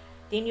 right,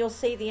 then you'll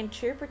see the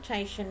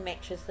interpretation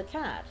matches the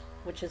card,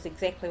 which is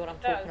exactly what I'm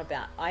talking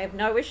about. I have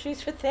no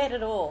issues with that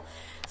at all.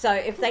 So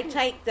if they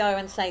take, though,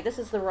 and say, this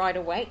is the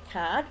Rider-Waite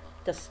card,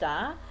 the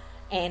star,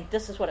 and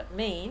this is what it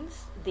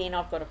means, then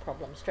I've got a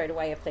problem straight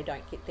away if they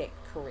don't get that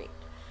correct.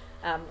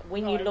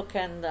 When you look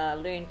in the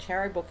Learn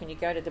Tarot book and you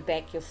go to the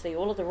back, you'll see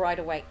all of the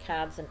Rider-Waite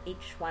cards, and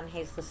each one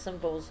has the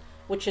symbols,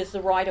 which is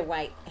the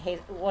Rider-Waite, has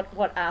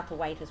what Arthur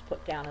Waite has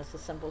put down as the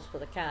symbols for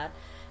the card.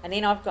 And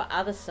then I've got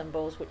other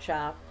symbols which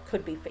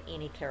could be for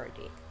any tarot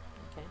deck.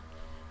 Okay?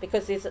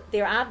 Because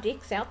there are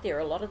decks out there,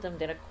 a lot of them,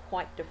 that are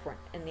quite different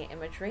in their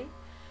imagery.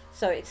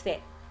 So it's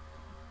that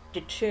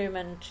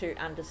determined to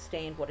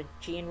understand what a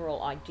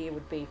general idea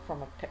would be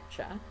from a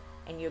picture,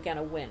 and you're going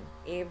to win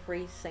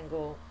every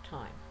single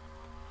time.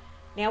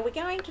 Now we're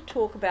going to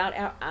talk about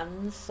our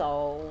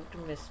unsolved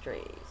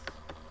mysteries.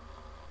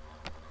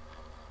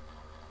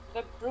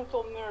 The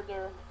brutal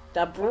murder.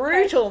 The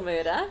brutal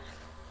murder.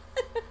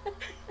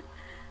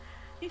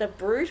 The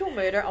brutal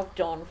murder of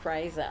Don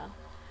Fraser.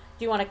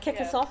 Do you want to kick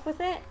us off with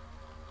that?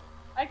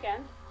 I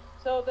can.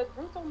 So, The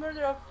Brutal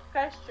Murder of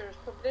Christchurch,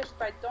 published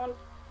by Don...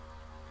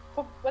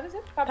 What is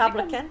it?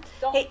 Publican.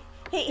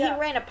 He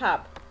ran a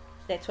pub.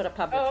 That's what a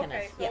publican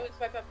is. So it's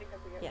by Publican.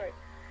 Right.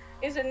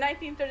 Is in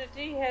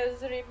 1933,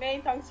 has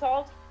remained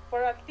unsolved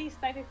for at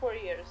least 94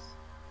 years.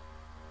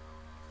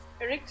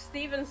 Rick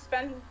Stevens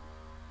spent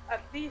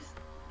at least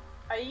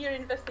a year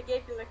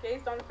investigating the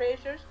case. Don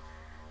Fraser's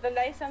the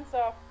license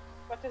of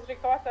what is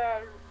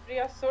Ricotta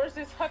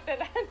Resources Hotel.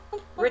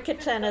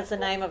 Riccarton is the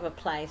name of a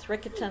place.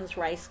 Riccarton's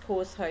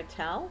Racecourse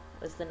Hotel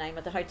is the name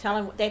of the hotel,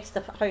 and that's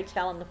the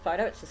hotel in the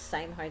photo. It's the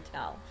same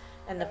hotel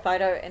in the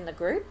photo in the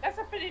group. That's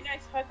a pretty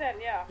nice hotel,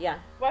 yeah. Yeah.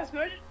 Was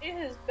murdered in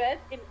his bed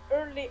in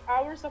early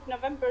hours of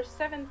November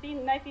 17,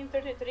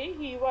 1933.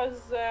 He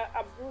was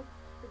a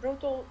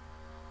brutal...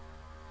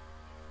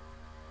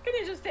 Can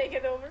you just take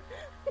it over?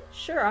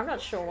 Sure, I'm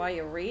not sure why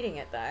you're reading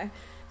it though.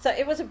 So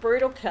it was a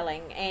brutal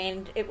killing,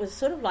 and it was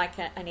sort of like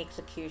an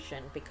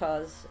execution,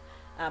 because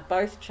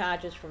both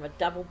charges from a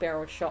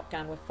double-barreled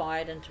shotgun were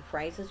fired into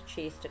Fraser's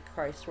chest at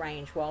close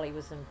range while he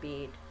was in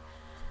bed.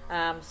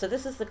 So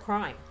this is the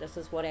crime. This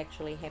is what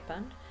actually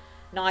happened.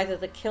 Neither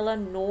the killer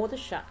nor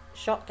the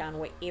shotgun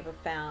were ever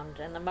found,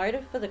 and the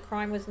motive for the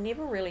crime was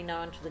never really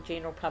known to the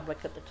general public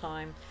at the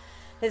time.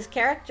 His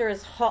character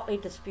is hotly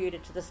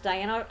disputed to this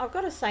day, and I've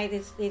got to say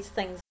there's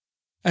things.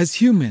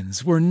 As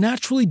humans, we're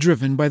naturally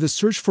driven by the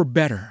search for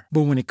better.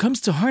 But when it comes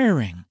to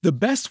hiring, the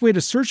best way to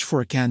search for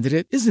a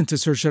candidate isn't to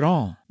search at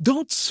all.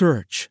 Don't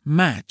search,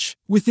 match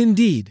with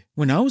Indeed.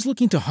 When I was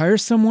looking to hire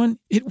someone,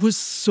 it was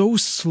so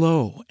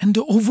slow and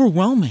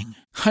overwhelming.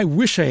 I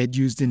wish I had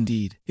used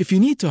Indeed. If you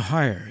need to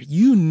hire,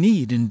 you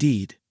need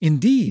Indeed.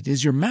 Indeed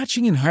is your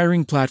matching and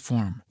hiring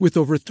platform with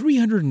over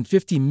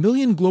 350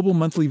 million global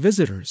monthly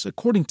visitors,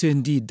 according to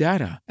Indeed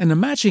data, and a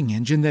matching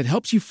engine that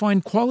helps you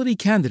find quality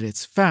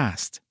candidates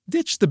fast.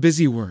 Ditch the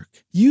busy work.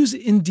 Use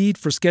Indeed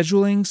for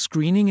scheduling,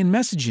 screening, and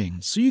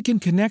messaging so you can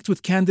connect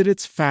with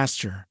candidates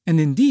faster.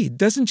 And Indeed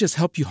doesn't just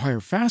help you hire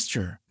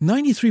faster.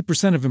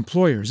 93% of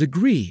employers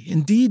agree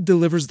Indeed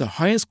delivers the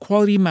highest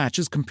quality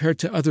matches compared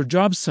to other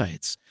job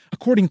sites,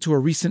 according to a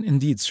recent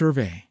Indeed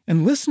survey.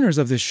 And listeners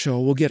of this show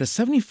will get a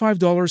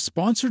 $75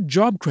 sponsored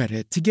job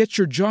credit to get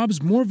your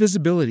jobs more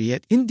visibility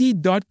at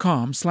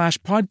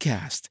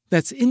Indeed.com/podcast.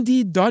 That's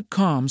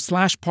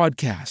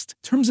Indeed.com/podcast.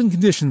 Terms and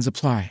conditions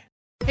apply.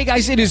 Hey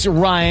guys, it is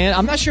Ryan.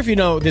 I'm not sure if you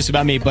know this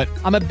about me, but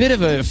I'm a bit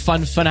of a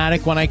fun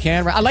fanatic when I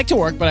can. I like to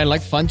work, but I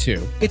like fun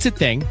too. It's a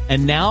thing.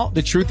 And now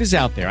the truth is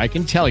out there. I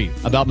can tell you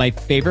about my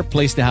favorite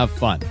place to have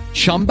fun.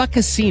 Chumba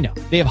Casino.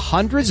 They have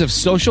hundreds of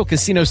social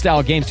casino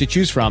style games to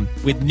choose from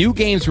with new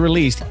games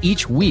released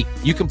each week.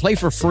 You can play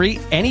for free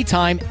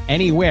anytime,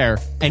 anywhere.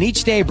 And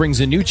each day brings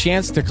a new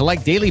chance to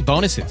collect daily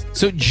bonuses.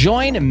 So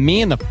join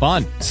me in the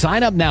fun.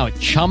 Sign up now at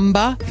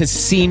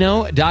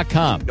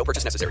ChumbaCasino.com. No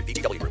purchase necessary.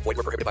 VGW Group. Void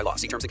where prohibited by law.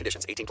 See terms and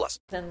conditions. 18+.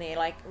 In there,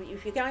 like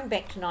if you're going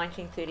back to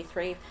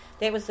 1933,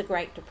 that was the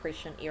Great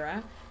Depression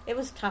era. It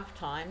was tough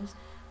times.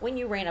 When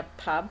you ran a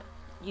pub,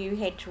 you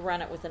had to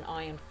run it with an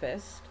iron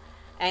fist,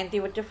 and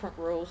there were different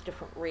rules,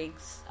 different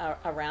regs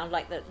around.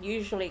 Like that,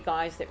 usually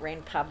guys that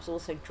ran pubs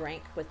also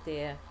drank with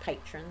their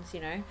patrons,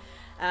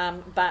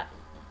 but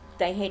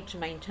they had to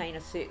maintain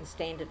a certain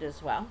standard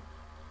as well.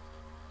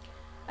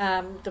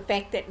 The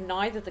fact that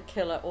neither the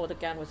killer or the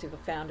gun was ever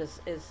found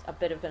is a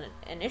bit of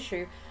an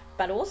issue,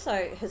 but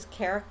also his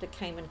character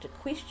came into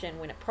question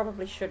when it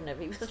probably shouldn't have.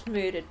 He was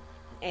murdered,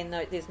 and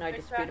there's no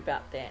dispute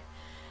about that.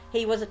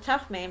 He was a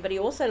tough man, but he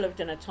also lived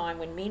in a time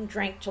when men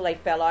drank till they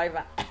fell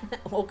over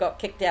or got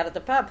kicked out of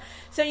the pub.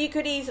 So you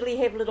could easily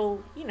have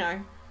little,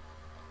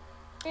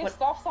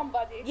 pissed off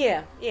somebody.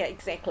 Yeah,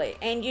 exactly.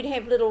 And you'd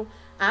have little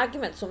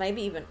arguments or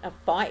maybe even a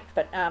fight,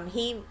 but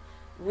he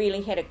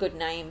really had a good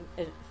name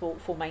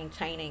for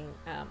maintaining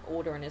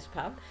order in his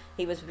pub.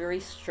 He was very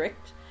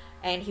strict,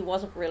 and he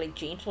wasn't really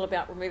gentle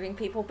about removing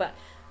people. But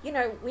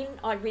when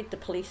I read the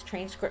police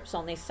transcripts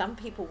on there, some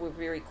people were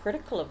very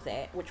critical of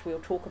that, which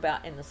we'll talk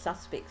about in the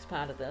suspects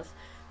part of this.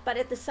 But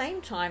at the same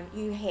time,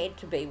 you had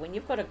to be, when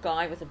you've got a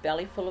guy with a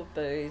belly full of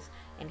booze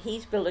and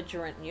he's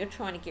belligerent and you're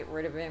trying to get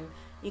rid of him,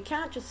 you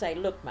can't just say,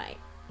 look mate.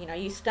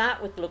 You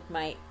start with look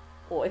mate,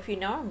 or if you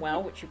know him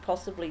well, which you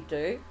possibly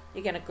do,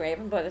 you're going to grab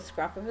him by the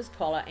scruff of his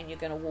collar and you're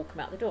going to walk him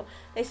out the door.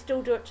 They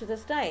still do it to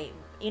this day.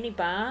 Any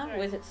bar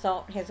with its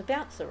salt has a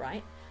bouncer,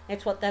 right?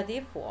 That's what they're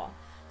there for.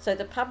 So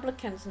the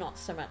publican's not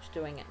so much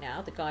doing it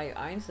now. The guy who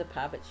owns the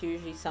pub, it's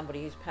usually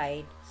somebody who's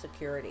paid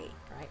security,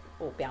 right?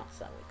 Or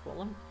bouncer, we call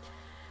them.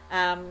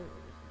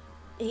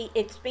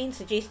 It's been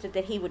suggested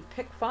that he would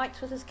pick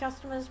fights with his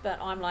customers, but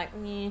I'm like,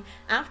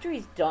 after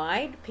he's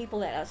died, people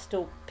that are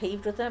still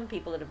peeved with him,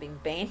 people that have been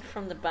banned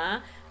from the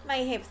bar,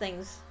 may have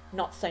things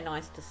not so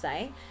nice to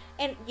say.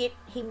 And yet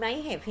he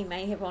may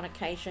have on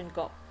occasion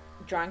got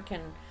drunk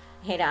and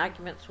had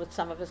arguments with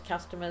some of his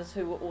customers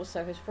who were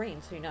also his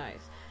friends, who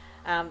knows.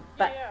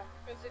 But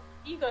because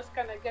egos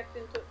kind of get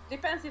into,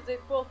 depends if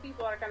both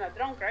people are kind of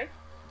drunk, right?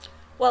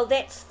 Well,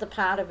 that's the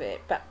part of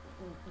it, but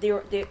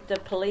the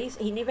police,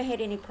 he never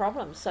had any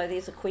problems, so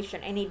there's a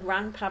question, and he'd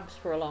run pubs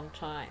for a long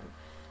time,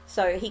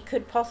 so he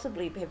could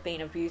possibly have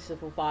been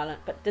abusive or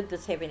violent, but did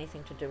this have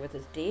anything to do with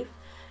his death?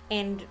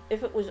 And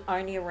if it was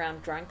only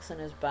around drunks in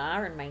his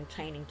bar and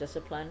maintaining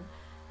discipline,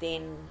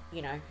 then,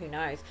 who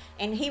knows.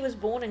 And he was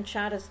born in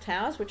Charters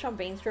Towers, which I've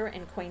been through,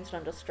 in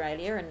Queensland,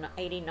 Australia, in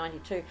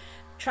 1892.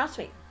 Trust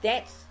me,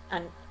 that's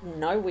a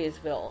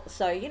nowheresville.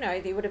 So,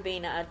 there would have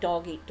been a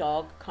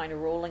dog-eat-dog kind of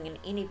ruling in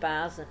any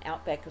bars in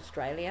outback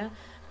Australia.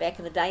 Back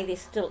in the day, there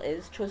still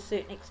is to a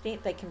certain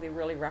extent. They can be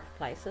really rough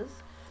places.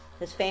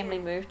 His family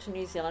moved to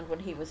New Zealand when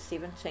he was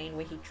 17,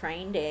 where he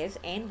trained as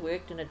and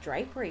worked in a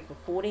drapery for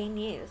 14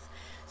 years.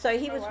 So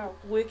he was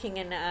working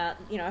in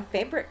a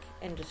fabric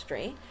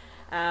industry,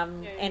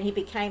 and he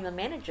became a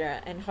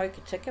manager in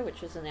Hokitika,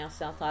 which is in our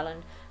South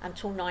Island,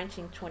 until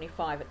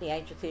 1925 at the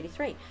age of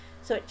 33.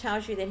 So it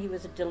tells you that he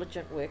was a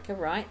diligent worker,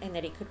 right, and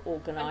that he could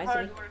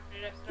organise.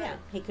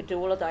 He could do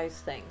all of those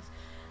things.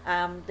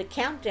 The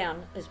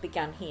countdown has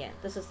begun here.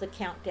 This is the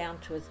countdown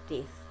to his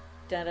death.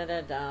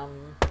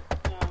 Da-da-da-dum.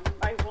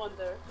 I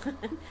wonder.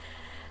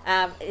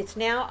 It's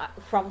now,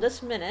 from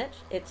this minute,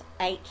 it's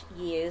 8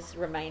 years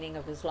remaining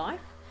of his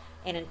life.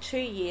 And in 2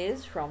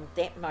 years from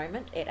that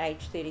moment, at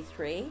age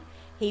 33,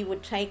 he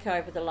would take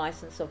over the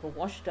license of a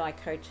Washdyke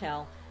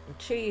Hotel. And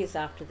 2 years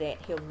after that,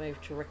 he'll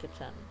move to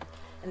Riccarton.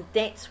 And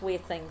that's where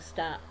things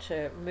start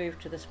to move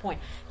to this point.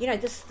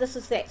 This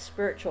is that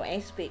spiritual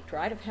aspect,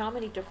 right, of how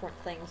many different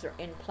things are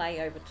in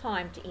play over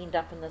time to end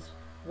up in this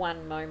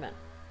one moment,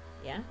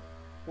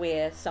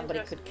 where somebody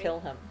could kill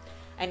him.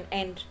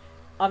 And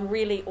I'm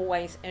really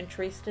always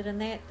interested in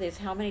that. There's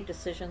how many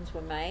decisions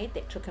were made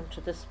that took him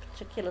to this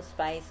particular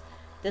space,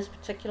 this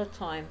particular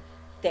time,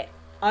 that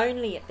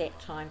only at that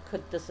time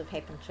could this have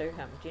happened to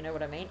him. Do you know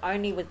what I mean?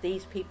 Only with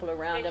these people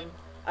around him,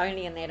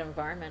 only in that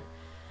environment.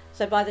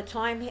 So by the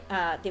time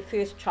their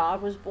first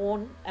child was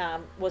born,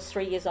 was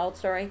 3 years old,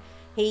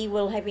 he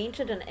will have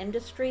entered an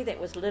industry that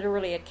was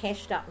literally a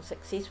cashed up and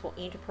successful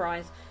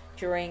enterprise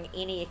during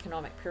any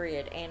economic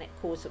period. And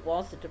of course it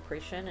was the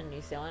Depression in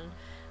New Zealand.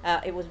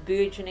 It was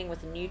burgeoning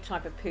with a new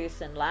type of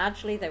person.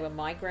 Largely they were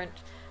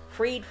migrant,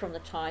 freed from the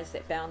ties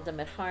that bound them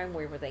at home,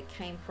 wherever they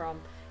came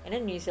from. And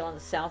in New Zealand,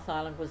 the South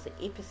Island was the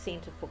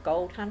epicenter for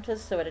gold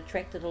hunters, so it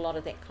attracted a lot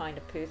of that kind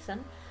of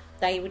person.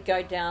 They would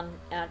go down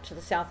to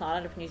the South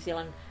Island of New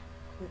Zealand,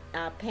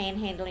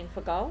 panhandling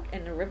for gold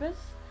in the rivers,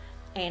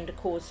 and of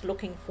course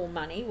looking for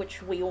money,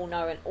 which we all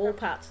know in all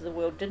parts of the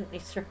world didn't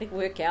necessarily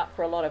work out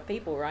for a lot of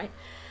people, right?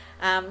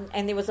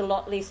 And there was a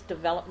lot less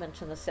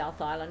development in the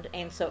South Island,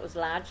 and so it was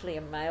largely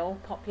a male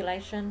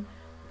population.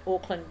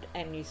 Auckland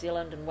and New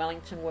Zealand and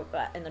Wellington were,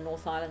 in the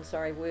North Island,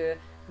 were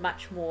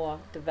much more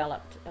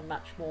developed and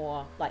much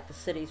more like the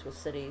cities were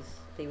cities.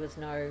 There was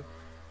no,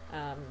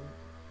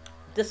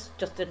 this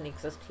just didn't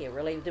exist here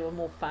really. There were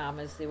more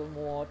farmers, there were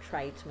more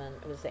tradesmen.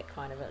 It was that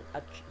kind of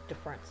a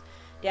difference.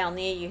 Down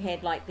there you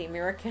had like the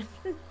American,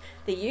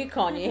 the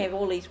Yukon, you have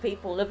all these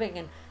people living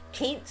in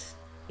tents,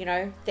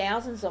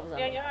 thousands of them.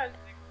 Yeah,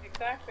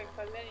 exactly,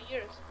 for many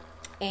years.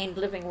 And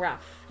living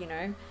rough,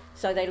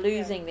 so they're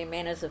losing their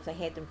manners if they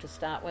had them to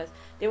start with.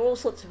 There were all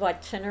sorts of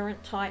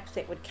itinerant types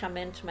that would come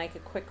in to make a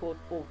quick or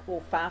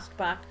fast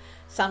buck.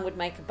 Some would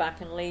make a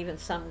buck and leave, and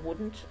some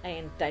wouldn't,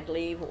 and they'd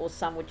leave, or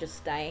some would just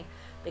stay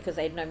because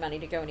they had no money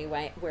to go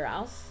anywhere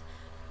else.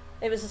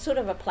 It was a sort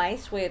of a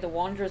place where the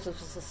wanderers of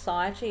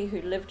society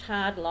who lived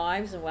hard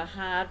lives and were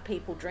hard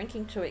people,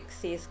 drinking to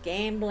excess,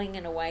 gambling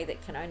in a way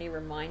that can only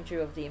remind you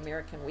of the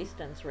American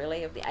Westerns,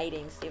 really, of the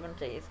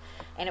 1870s.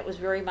 And it was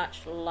very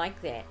much like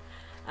that.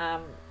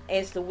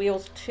 As the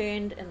wheels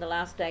turned in the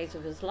last days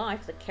of his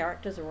life, the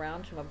characters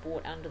around him are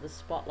brought under the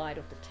spotlight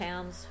of the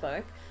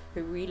townsfolk,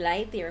 who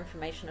relayed their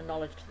information and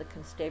knowledge to the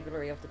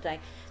constabulary of the day.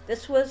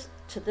 This was,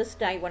 to this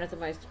day, one of the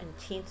most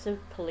intensive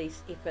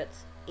police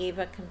efforts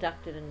ever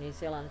conducted in New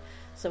Zealand.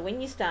 So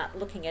when you start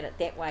looking at it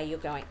that way, you're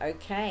going,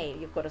 okay,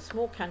 you've got a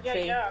small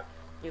country,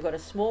 you've got a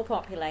small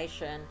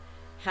population,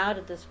 how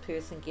did this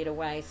person get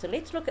away? So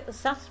let's look at the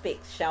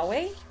suspects, shall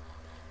we?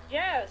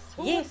 Yes,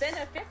 who would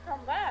benefit from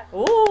that?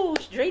 Oh,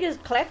 Rita's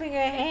clapping her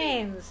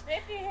hands.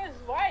 Maybe his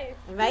wife.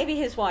 Maybe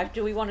his wife.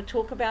 Do we want to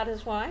talk about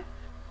his wife?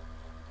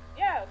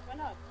 Yes, why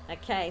not?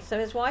 Okay, so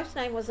his wife's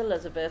name was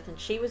Elizabeth, and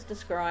she was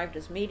described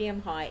as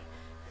medium height,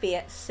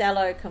 fair,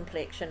 sallow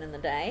complexion in the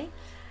day,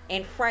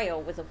 and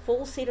frail with a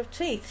full set of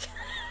teeth.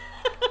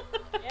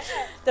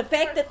 The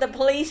fact that the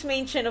police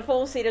mention a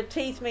full set of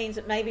teeth means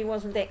it maybe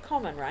wasn't that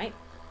common, right?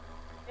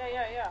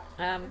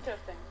 Yeah.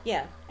 Interesting.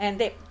 Yeah, and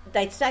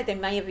they'd say they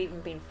may have even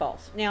been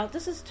false. Now,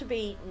 this is to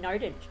be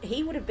noted.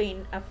 He would have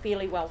been a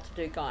fairly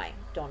well-to-do guy,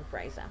 Don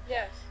Fraser.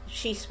 Yes.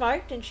 She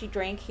smoked and she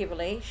drank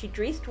heavily. She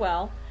dressed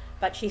well,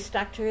 but she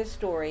stuck to her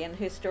story, and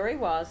her story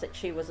was that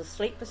she was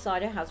asleep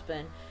beside her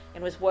husband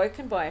and was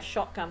woken by a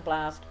shotgun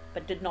blast,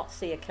 but did not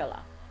see a killer.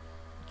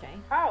 Okay.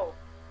 How?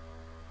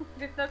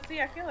 Did not see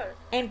a killer.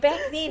 And back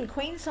then,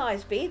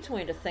 queen-size beds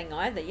weren't a thing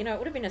either. It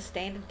would have been a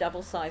standard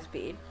double-sized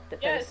bed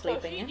that they were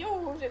sleeping in. Yes, so she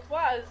knew who it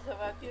was,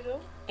 but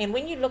And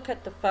when you look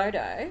at the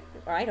photo,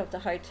 right, of the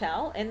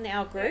hotel in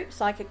our group,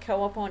 Psychic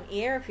Co-op on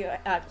Air, if you're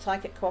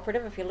Psychic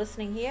Cooperative, if you're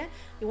listening here,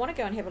 you want to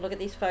go and have a look at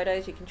these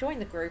photos, you can join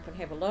the group and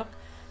have a look.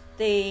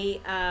 The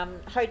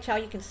hotel,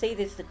 you can see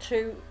there's the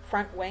two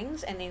front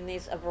wings, and then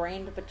there's a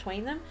veranda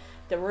between them.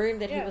 The room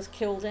that he was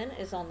killed in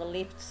is on the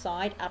left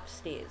side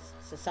upstairs.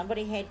 So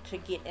somebody had to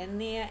get in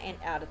there and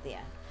out of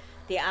there.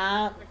 There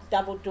are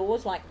double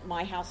doors, like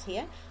my house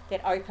here,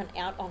 that open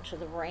out onto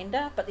the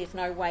veranda, but there's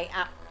no way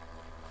up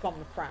from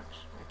the front,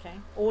 okay?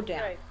 Or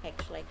down,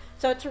 actually.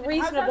 So it's a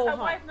reasonable height. How does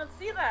the wife not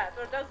see that,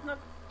 or does not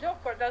joke,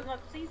 or does not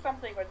see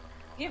something, or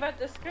give a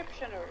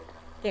description, or...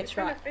 That's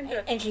right.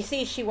 And she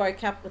says she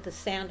woke up with the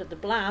sound of the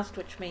blast,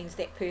 which means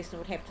that person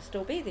would have to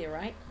still be there,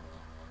 right?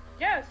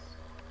 Yes,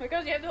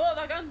 because you have to hold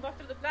a gun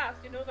after the blast,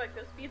 like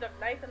the speed of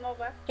light and all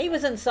that. He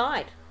was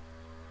inside.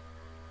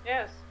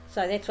 Yes.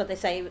 So that's what they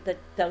say,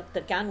 that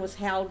the gun was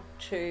held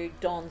to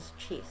Don's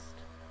chest.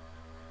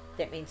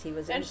 That means he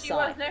was inside. And she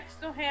was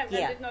next to him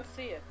and did not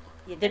see it.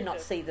 You did not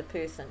see the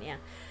person, yeah.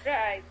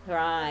 Right.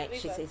 Right,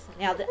 she says.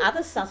 Now, the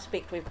other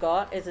suspect we've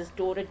got is his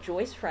daughter,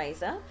 Joyce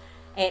Fraser.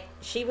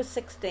 She was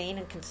 16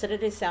 and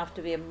considered herself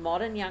to be a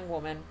modern young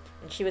woman,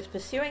 and she was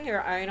pursuing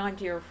her own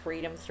idea of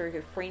freedom through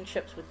her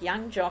friendships with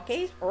young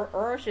jockeys,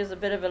 or she was a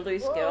bit of a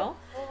loose girl,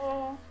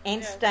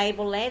 and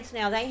stable lads.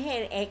 Now, they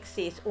had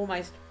access,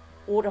 almost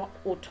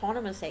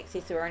autonomous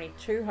access. There were only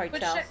 2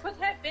 hotels. Which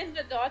could have been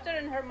the daughter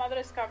and her mother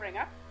is covering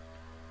up.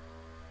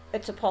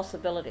 It's a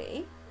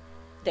possibility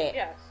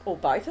that, or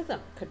both of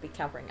them could be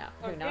covering up.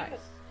 Who knows?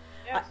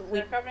 Yes,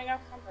 they're covering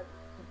up somebody.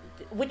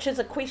 Which is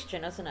a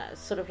question, isn't it?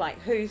 It's sort of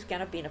like, who's going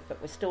to benefit?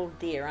 We're still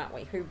there, aren't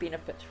we? Who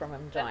benefits from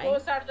him dying?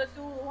 Those are the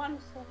 2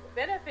 ones who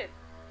benefit,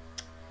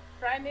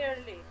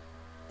 primarily.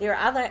 There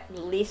are other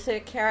lesser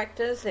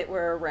characters that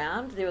were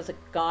around. There was a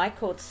guy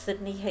called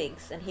Sidney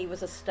Higgs, and he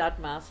was a stud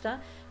master.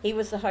 He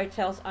was the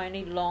hotel's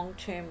only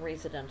long-term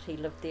resident. He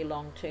lived there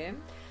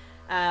long-term.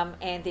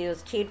 And there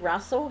was Ted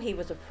Russell. He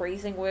was a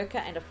freezing worker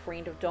and a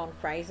friend of Don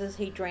Fraser's.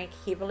 He drank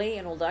heavily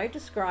and, although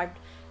described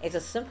as a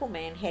simple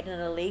man, had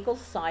an illegal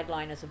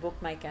sideline as a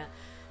bookmaker.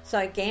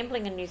 So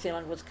gambling in New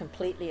Zealand was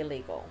completely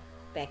illegal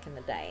back in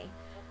the day.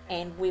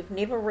 And we've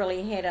never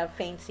really had a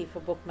fancy for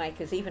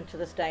bookmakers. Even to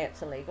this day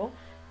it's illegal.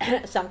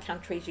 Some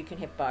countries you can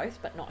have both,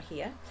 but not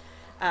here.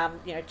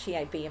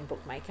 TAB and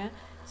bookmaker.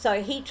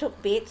 So he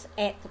took bets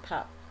at the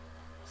pub.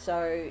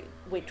 So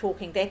we're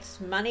talking, that's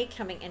money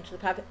coming into the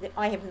pub.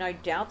 I have no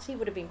doubts he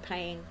would have been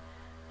paying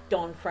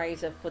Don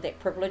Fraser for that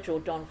privilege, or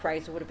Don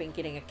Fraser would have been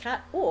getting a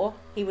cut, or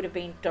he would have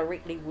been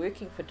directly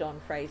working for Don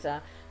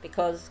Fraser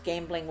because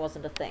gambling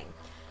wasn't a thing.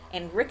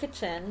 And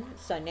Riccarton,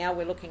 so now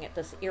we're looking at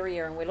this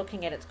area and we're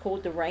looking at, it's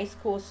called the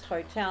Racecourse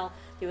Hotel.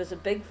 There was a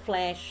big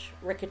flash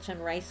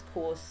Riccarton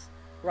Racecourse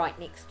right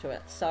next to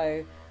it.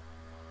 So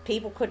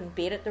people couldn't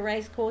bet at the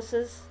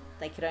racecourses,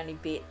 they could only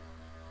bet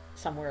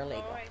somewhere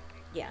illegal.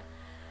 Yeah.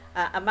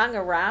 Among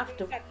a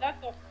raft of...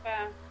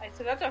 It's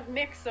a lot of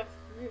mix of...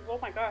 Oh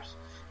my gosh.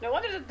 No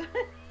wonder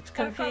it's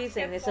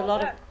confusing. There's a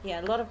lot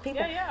of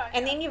people.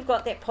 And then you've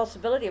got that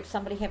possibility of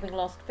somebody having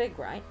lost big,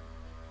 right?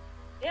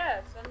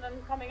 Yes, and then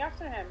coming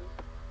after him.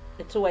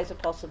 It's always a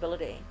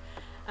possibility.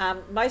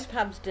 Most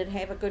pubs did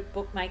have a good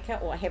bookmaker,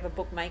 or have a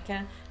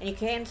bookmaker, and you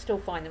can still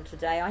find them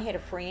today. I had a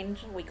friend,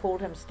 we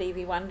called him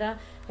Stevie Wonder.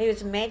 He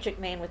was a magic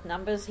man with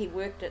numbers. He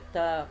worked at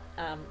the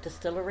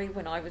distillery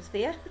when I was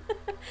there.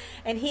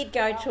 And he'd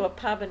go to a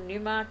pub in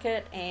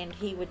Newmarket and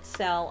he would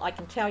sell, I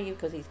can tell you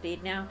because he's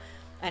dead now,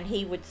 and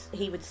he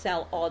would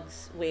sell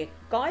odds where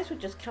guys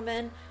would just come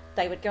in,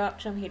 they would go up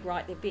to him, he'd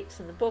write their bets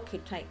in the book,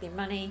 he'd take their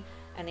money,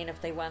 and then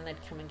if they won, they'd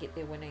come and get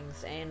their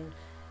winnings. And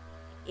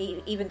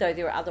even though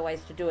there were other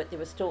ways to do it, there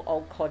were still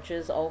old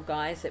codgers, old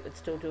guys that would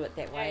still do it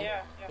that way.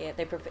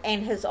 They prefer,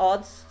 and his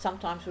odds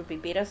sometimes would be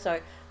better, so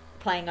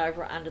playing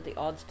over or under the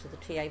odds to the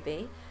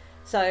TAB.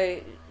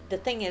 So the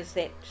thing is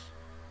that,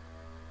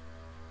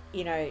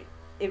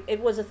 it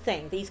was a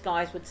thing. These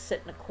guys would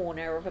sit in a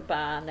corner of a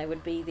bar and they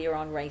would be there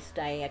on race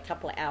day a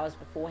couple of hours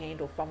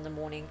beforehand or from the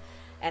morning,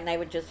 and they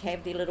would just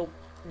have their little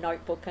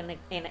notebook and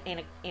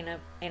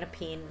a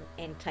pen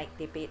and take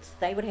their bets.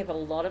 They would have a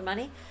lot of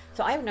money,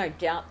 so I have no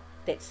doubt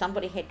that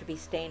somebody had to be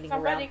standing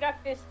around. Somebody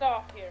got pissed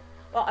off here.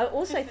 Well, I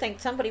also think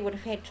somebody would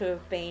have had to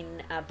have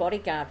been a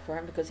bodyguard for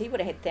him, because he would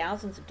have had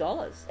thousands of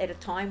dollars at a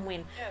time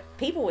when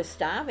people were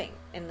starving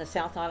in the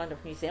South Island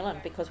of New Zealand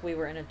because we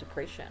were in a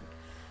depression.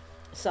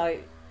 So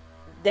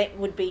that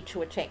would be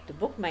to attack the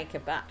bookmaker.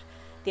 But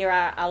there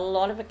are a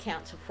lot of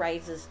accounts of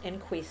Fraser's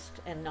inquest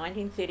in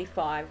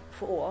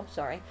 1934,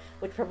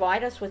 which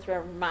provide us with a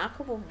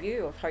remarkable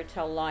view of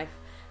hotel life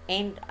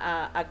and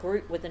a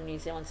group within New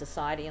Zealand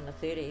society in the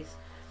 30s.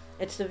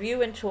 It's the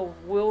view into a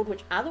world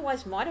which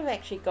otherwise might have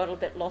actually got a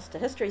bit lost to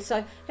history.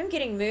 So him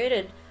getting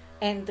murdered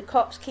and the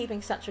cops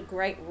keeping such a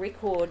great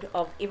record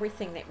of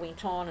everything that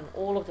went on and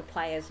all of the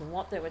players and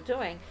what they were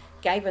doing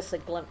gave us a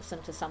glimpse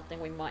into something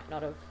we might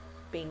not have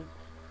been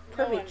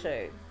privy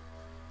to.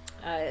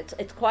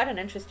 It's quite an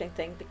interesting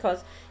thing,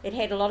 because it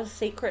had a lot of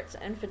secrets,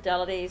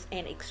 infidelities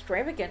and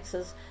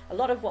extravagances, a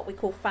lot of what we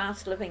call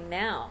fast living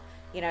now,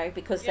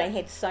 because they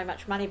had so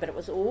much money, but it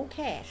was all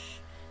cash.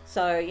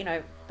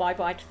 So,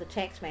 bye-bye to the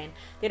tax man.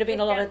 There'd have been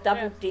a lot of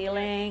double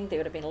dealing, there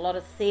would have been a lot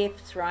of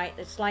thefts, right?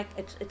 It's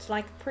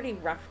like pretty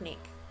roughneck.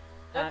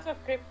 Lots of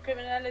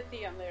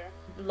criminality on there.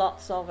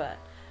 Lots of it.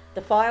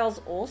 The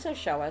files also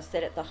show us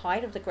that at the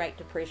height of the Great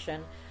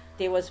Depression,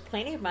 there was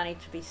plenty of money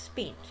to be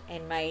spent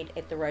and made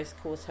at the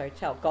Racecourse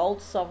Hotel.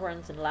 Gold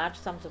sovereigns and large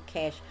sums of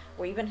cash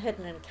were even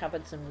hidden in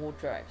cupboards and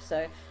wardrobes. So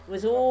it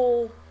was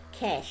all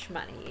cash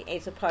money,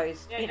 as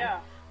opposed,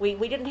 we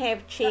didn't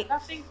have checks.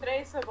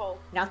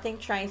 Nothing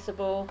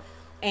traceable.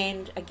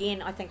 And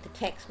again, I think the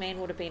tax man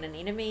would have been an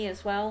enemy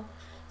as well.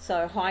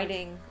 So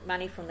hiding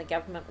money from the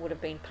government would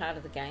have been part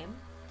of the game.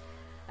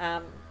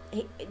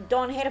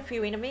 Don had a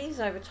few enemies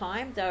over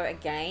time, though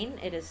again,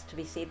 it is to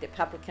be said that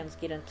publicans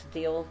get to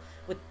deal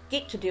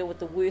with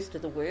the worst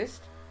of the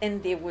worst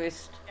in their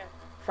worst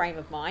frame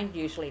of mind,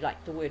 usually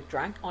like the word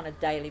drunk, on a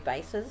daily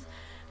basis.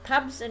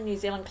 Pubs in New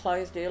Zealand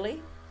closed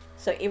early,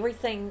 so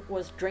everything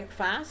was drink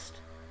fast,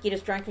 get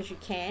as drunk as you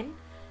can,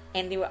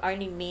 and there were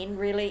only men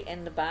really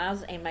in the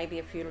bars and maybe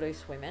a few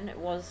loose women. It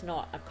was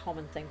not a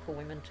common thing for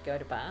women to go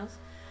to bars.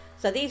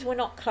 So these were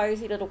not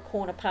cosy little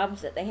corner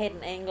pubs that they had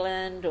in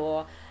England,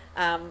 or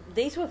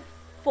these were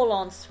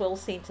full-on swill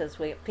centres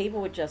where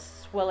people were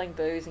just swilling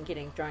booze and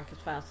getting drunk as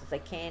fast as they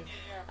can.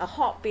 A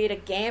hotbed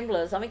of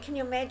gamblers. I mean, can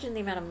you imagine the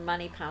amount of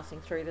money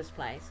passing through this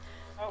place?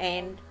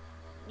 And,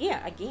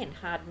 again,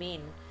 hard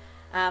men.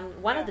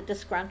 One of the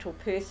disgruntled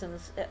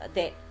persons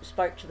that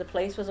spoke to the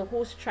police was a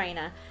horse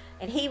trainer,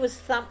 and he was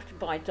thumped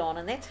by Don,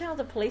 and that's how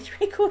the police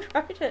record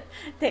wrote it,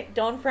 that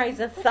Don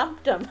Fraser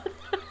thumped him.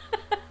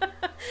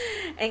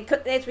 And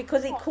that's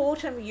because he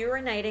caught him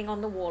urinating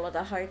on the wall of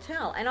the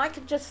hotel. And I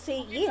could just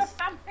see, yes.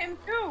 Thump him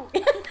too.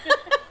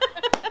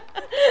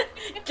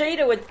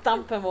 Gita would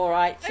thump him, all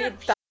right.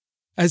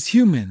 As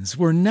humans,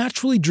 we're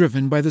naturally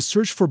driven by the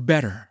search for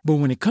better. But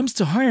when it comes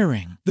to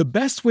hiring, the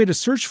best way to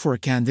search for a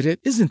candidate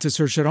isn't to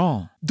search at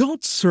all.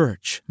 Don't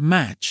search,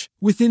 match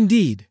with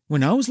Indeed.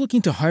 When I was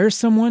looking to hire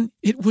someone,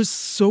 it was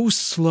so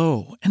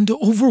slow and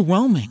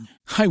overwhelming.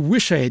 I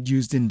wish I had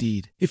used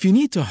Indeed. If you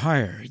need to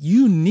hire,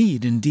 you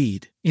need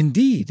Indeed.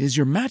 Indeed is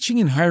your matching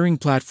and hiring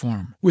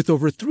platform with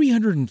over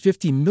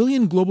 350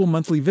 million global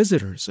monthly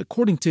visitors,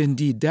 according to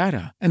Indeed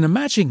data, and a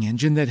matching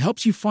engine that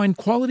helps you find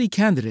quality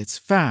candidates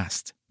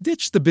fast.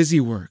 Ditch the busy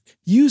work.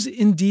 Use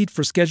Indeed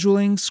for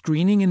scheduling,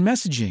 screening, and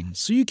messaging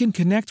so you can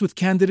connect with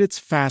candidates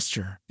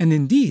faster. And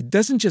Indeed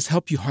doesn't just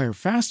help you hire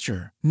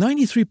faster.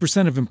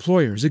 93% of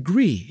employers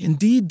agree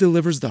Indeed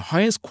delivers the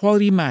highest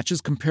quality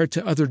matches compared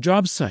to other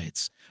job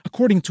sites,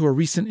 according to a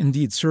recent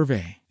Indeed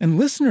survey. And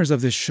listeners of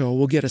this show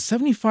will get a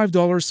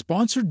 $75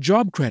 sponsored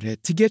job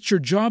credit to get your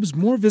jobs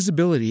more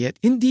visibility at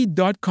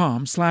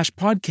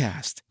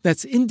Indeed.com/podcast.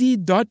 That's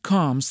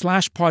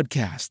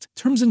Indeed.com/podcast.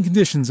 Terms and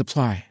conditions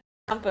apply.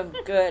 Him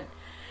good.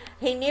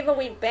 He never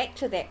went back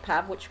to that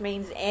pub, which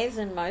means, as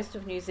in most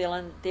of New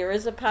Zealand, there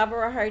is a pub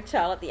or a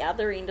hotel at the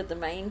other end of the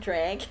main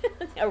drag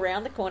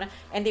around the corner,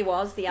 and there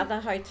was the other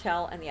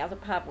hotel, and the other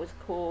pub was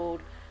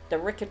called the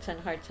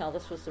Riccarton Hotel.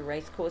 This was the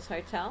Racecourse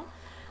Hotel.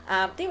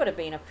 There would have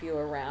been a few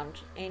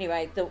around.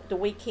 Anyway, the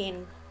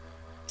weekend,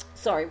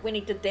 when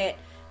he did that,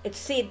 it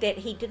said that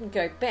he didn't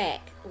go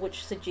back,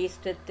 which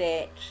suggested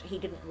that he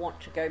didn't want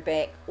to go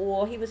back,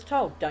 or he was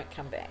told, don't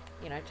come back,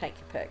 take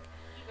your pick.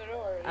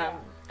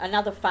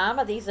 Another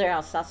farmer, these are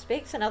our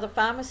suspects, another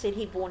farmer said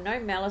he bore no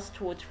malice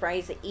towards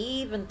Fraser,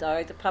 even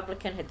though the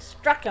publican had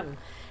struck him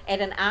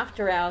at an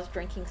after-hours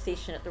drinking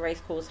session at the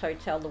Racecourse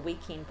Hotel the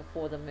weekend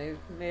before the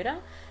murder.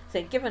 So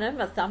he'd given him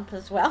a thump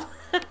as well.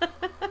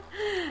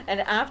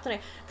 And afternoon,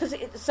 because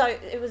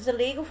it was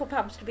illegal for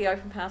pubs to be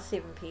open past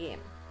 7 p.m.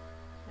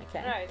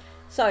 Okay. Right.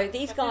 So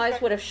these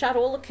guys would have shut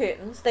all the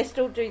curtains. They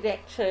still do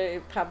that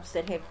to pubs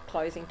that have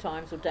closing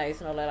times or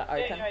days not allowed to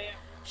open.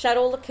 Shut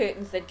all the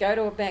curtains, they'd go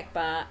to a back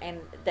bar,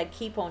 and they'd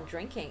keep on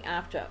drinking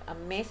after a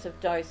massive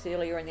dose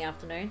earlier in the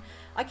afternoon.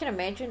 I can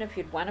imagine if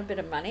you'd won a bit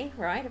of money,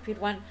 right? If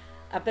you'd won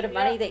a bit of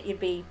money, that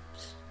you'd be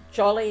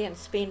jolly and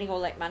spending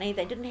all that money.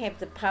 They didn't have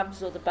the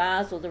pubs or the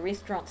bars or the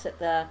restaurants at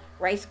the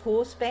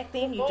racecourse back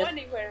then.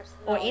 Anywhere.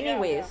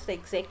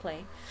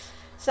 Exactly.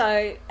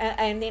 So,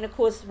 and then of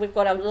course we've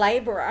got a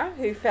labourer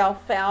who fell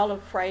foul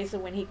of Fraser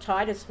when he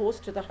tied his horse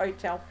to the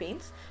hotel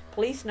fence.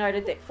 Police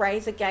noted that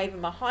Fraser gave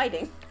him a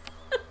hiding.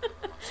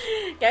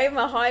 Gave him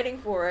a hiding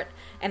for it,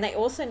 and they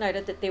also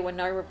noted that there were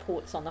no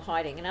reports on the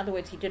hiding. In other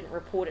words, he didn't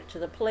report it to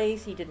the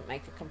police, he didn't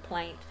make a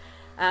complaint,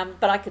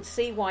 but I could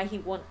see why he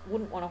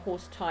wouldn't want a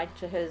horse tied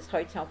to his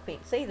hotel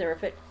fence either.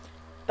 If it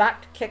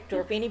bucked, kicked,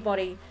 or if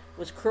anybody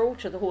was cruel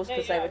to the horse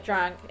because they were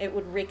drunk, it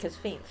would wreck his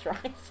fence,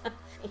 right? So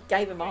he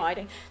gave him a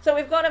hiding. So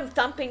we've got him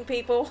thumping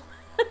people.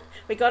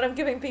 We got him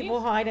giving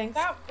people hidings.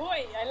 Tough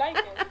boy, I like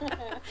it.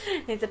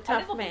 He's a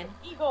tough man.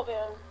 Ego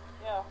there,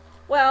 yeah.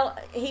 Well,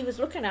 he was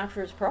looking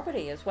after his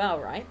property as well,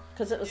 right?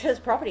 Because it was his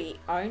property, he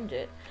owned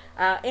it.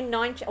 He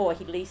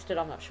leased it,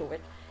 I'm not sure which.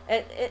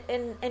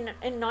 In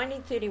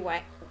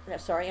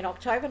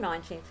October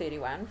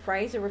 1931,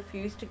 Fraser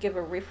refused to give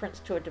a reference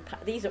to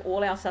these are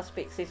all our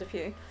suspects, there's a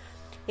few.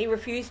 He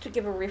refused to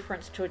give a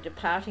reference to a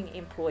departing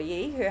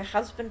employee. Her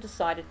husband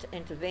decided to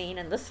intervene,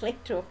 and this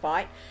led to a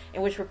fight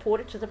and was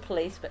reported to the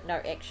police, but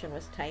no action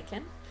was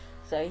taken.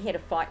 So he had a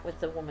fight with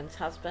the woman's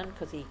husband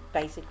because he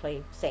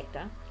basically sacked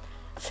her.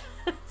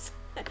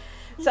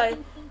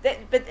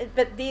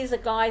 But there's a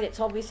guy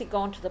that's obviously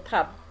gone to the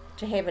pub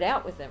to have it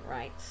out with him,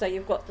 right? So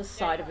you've got this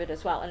side of it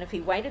as well. And if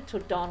he waited till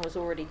Don was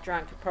already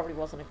drunk, it probably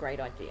wasn't a great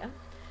idea.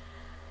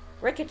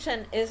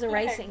 Riccarton is a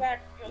racing.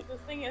 Exactly. The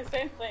thing is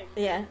same thing.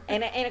 Yeah,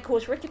 and of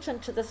course Riccarton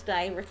to this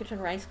day,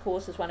 Riccarton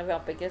Racecourse is one of our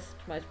biggest,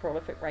 most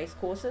prolific race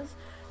courses.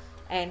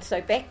 And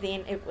so back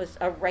then it was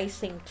a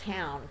racing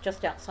town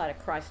just outside of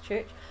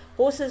Christchurch.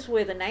 Horses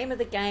were the name of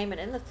the game,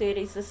 and in the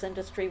 30s this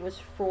industry was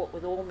fraught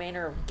with all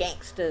manner of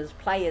gangsters,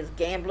 players,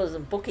 gamblers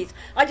and bookies.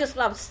 I just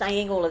love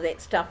saying all of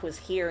that stuff was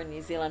here in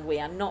New Zealand. We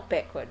are not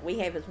backward. We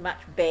have as much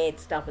bad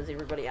stuff as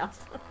everybody else.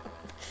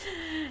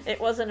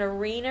 It was an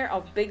arena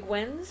of big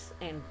wins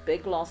and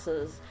big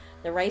losses.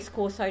 The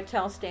Racecourse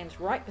Hotel stands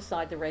right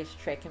beside the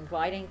racetrack,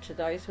 inviting to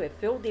those who have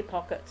filled their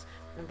pockets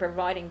and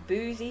providing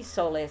boozy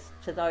solace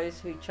to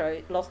those who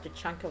lost a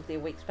chunk of their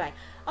week's pay.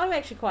 I'm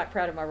actually quite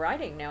proud of my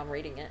writing now I'm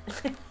reading it.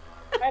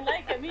 I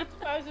like it. Me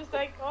too. I was just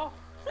like, oh.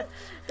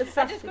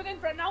 I just couldn't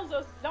pronounce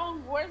those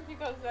long words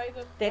because I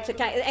just... That's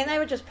okay. And they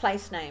were just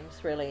place names,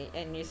 really,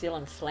 in New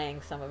Zealand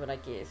slang, some of it, I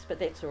guess. But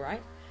that's all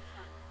right.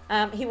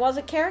 He was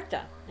a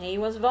character. He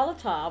was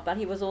volatile, but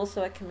he was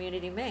also a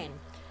community man.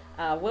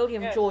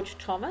 William George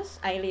Thomas,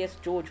 alias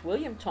George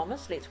William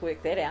Thomas. Let's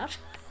work that out.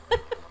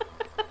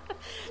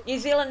 New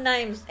Zealand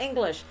names,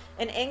 English.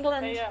 In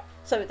England,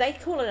 so they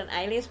call it an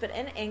alias, but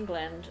in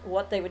England,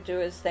 what they would do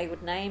is they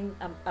would name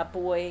a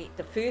boy,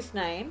 the first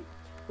name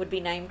would be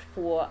named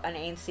for an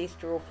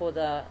ancestor or for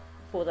the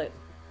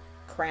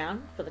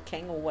crown, for the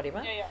king or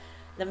whatever.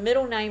 The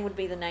middle name would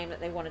be the name that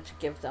they wanted to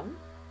give them.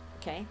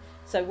 Okay,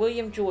 so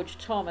William George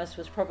Thomas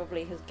was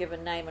probably his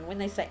given name, and when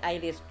they say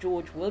alias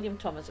George William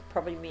Thomas, it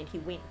probably meant he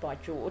went by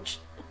George.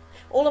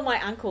 All of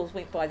my uncles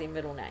went by their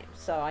middle names,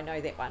 so I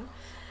know that one.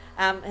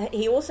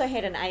 He also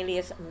had an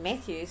alias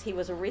Matthews. He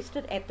was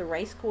arrested at the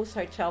Racecourse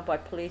Hotel by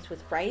police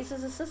with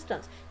Fraser's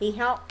assistance. He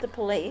helped the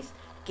police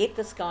get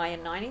this guy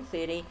in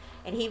 1930,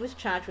 and he was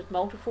charged with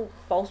multiple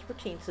false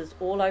pretenses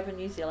all over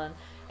New Zealand,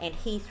 and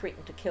he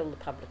threatened to kill the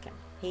publican.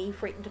 He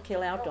threatened to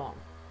kill our Don.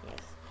 Yes.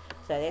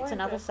 So that's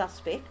another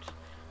suspect.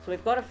 So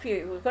we've got a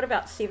few. We've got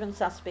about 7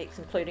 suspects,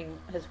 including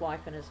his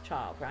wife and his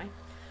child, right?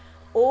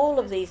 All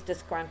of these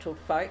disgruntled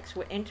folks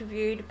were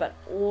interviewed, but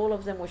all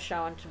of them were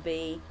shown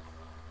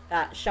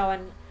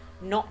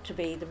not to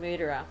be the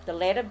murderer, the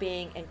latter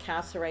being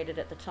incarcerated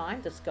at the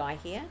time, this guy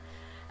here.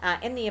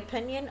 In the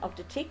opinion of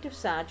Detective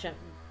Sergeant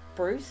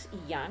Bruce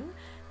Young,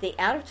 the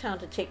out-of-town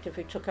detective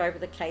who took over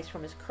the case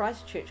from his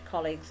Christchurch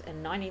colleagues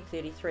in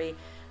 1933,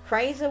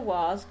 Fraser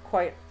was,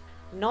 quote,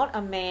 not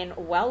a man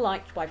well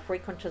liked by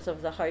frequenters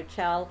of the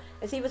hotel,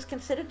 as he was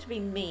considered to be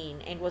mean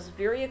and was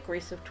very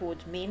aggressive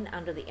towards men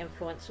under the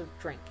influence of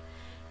drink.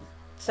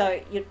 So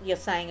you're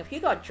saying if you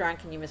got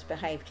drunk and you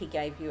misbehaved, he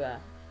gave you a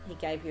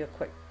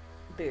quick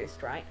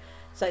burst, right?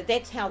 So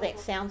that's how that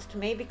sounds to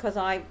me, because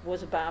I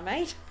was a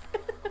barmaid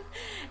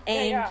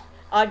and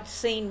I'd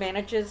seen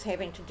managers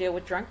having to deal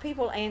with drunk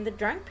people, and the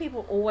drunk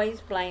people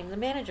always blame the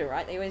manager,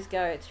 right? They always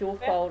go, it's your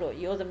fault, or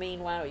you're the mean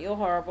one, or you're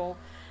horrible.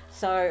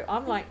 So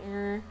I'm like,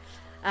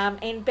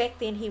 and back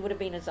then he would have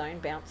been his own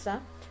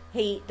bouncer.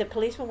 The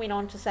policeman went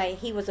on to say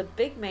he was a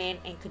big man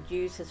and could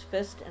use his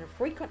fist, and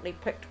frequently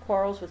picked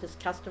quarrels with his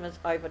customers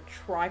over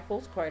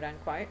trifles, quote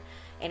unquote,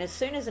 and as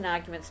soon as an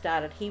argument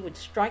started, he would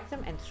strike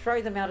them and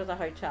throw them out of the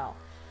hotel.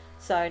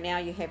 So now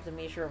you have the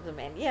measure of the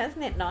man. Yeah,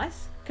 isn't that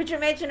nice? Could you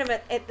imagine him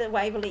at the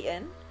Waverley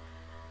Inn?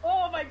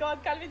 Oh my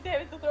God, Calvin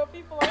David to throw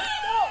people out.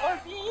 No, or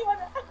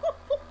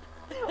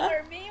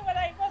me when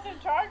I was in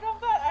charge of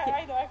that.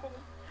 I know I couldn't.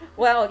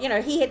 Well,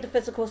 he had the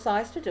physical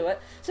size to do it.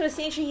 So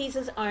essentially he's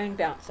his own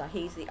bouncer.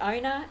 He's the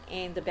owner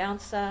and the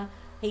bouncer.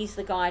 He's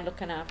the guy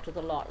looking after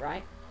the lot,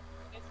 right?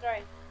 That's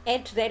right.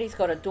 Add to that, he's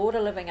got a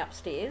daughter living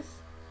upstairs,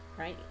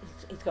 right?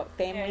 He's got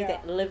family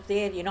that live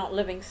there. You're not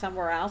living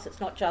somewhere else. It's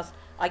not just,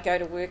 I go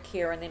to work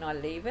here and then I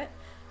leave it.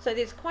 So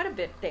there's quite a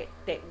bit that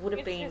would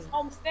have been... It's his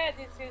homestead,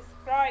 it's his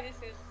pride, it's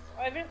his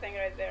everything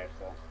right there.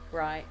 So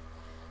right.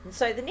 And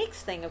so the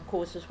next thing, of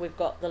course, is we've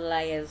got the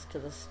layers to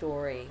the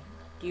story.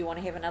 Do you want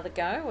to have another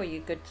go, or are you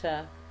good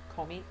to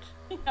comment?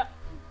 Yeah.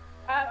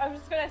 I was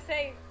just going to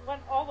say, when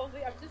all of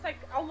the... I'm just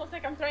almost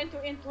like I'm trying to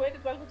intuit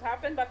what would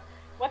happen, but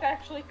what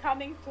actually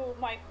coming to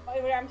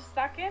where I'm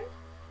stuck in,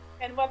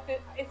 and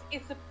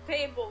it's a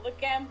table, the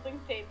gambling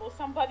table.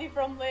 Somebody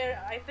from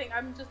there, I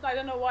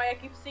don't know why I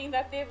keep seeing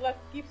that table that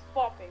keeps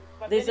popping.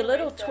 But there's a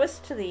little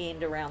twist to the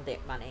end around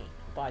that money,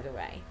 by the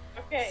way.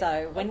 Okay.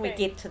 So when we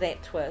get to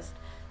that twist,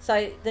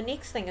 so the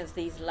next thing is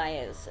these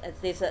layers.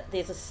 There's a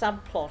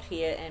subplot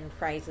here in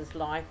Fraser's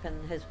life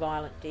and his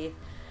violent death,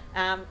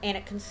 and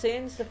it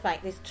concerns the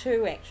fact there's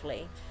 2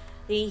 actually.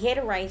 He had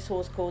a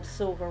racehorse called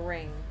Silver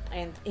Ring,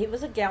 and he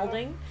was a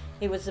gelding.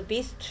 He was the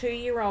best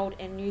 2-year-old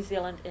in New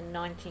Zealand in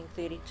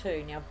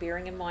 1932. Now,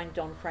 bearing in mind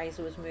Don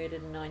Fraser was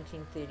murdered in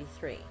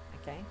 1933,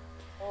 okay?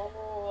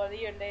 Oh, a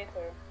year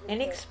later.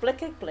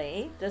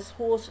 Inexplicably, this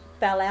horse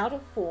fell out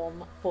of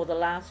form for the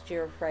last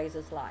year of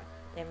Fraser's life.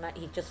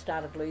 He just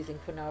started losing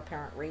for no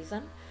apparent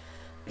reason.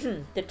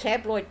 The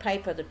tabloid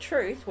paper The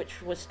Truth,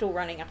 which was still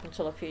running up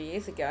until a few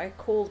years ago,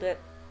 called it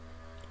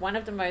one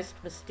of the most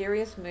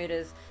mysterious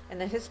murders in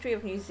the history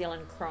of New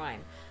Zealand crime,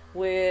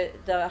 were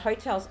the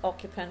hotel's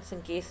occupants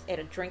and guests at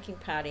a drinking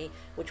party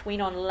which went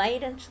on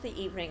late into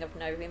the evening of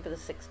November the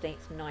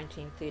 16th,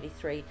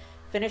 1933,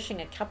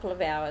 finishing a couple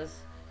of hours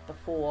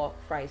before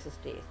Fraser's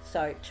death.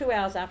 So 2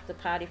 hours after the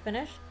party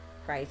finished,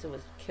 Fraser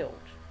was killed.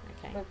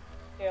 Okay. But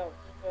still,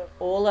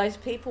 All those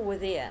people were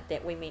there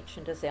that we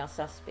mentioned as our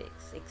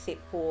suspects,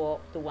 except for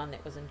the one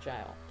that was in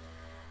jail.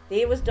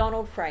 There was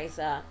Donald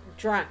Fraser,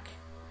 drunk,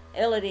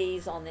 ill at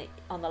ease on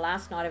the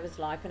last night of his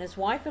life, and his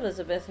wife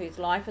Elizabeth, whose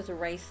life as a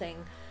racing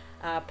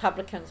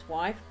publican's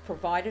wife,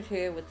 provided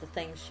her with the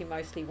things she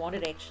mostly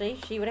wanted. Actually,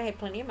 she would have had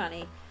plenty of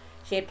money.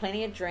 She had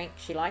plenty of drink.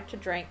 She liked to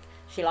drink.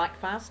 She liked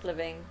fast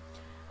living.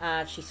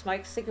 She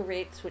smoked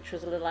cigarettes, which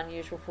was a little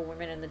unusual for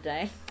women in the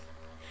day.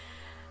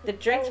 The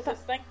drinks,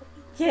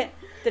 yeah,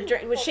 the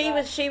drink. Well,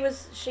 she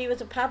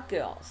was a pub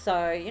girl,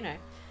 so you know.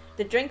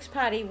 The drinks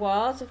party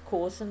was, of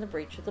course, in the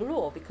breach of the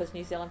law because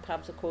New Zealand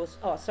pubs, of course.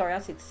 Oh, sorry, I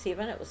said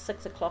 7. It was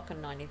 6 o'clock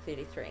in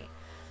 1933.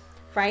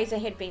 Fraser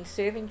had been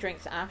serving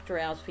drinks after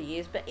hours for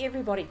years, but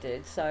everybody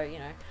did. So you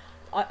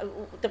know,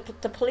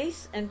 the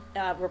police and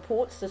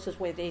reports. This is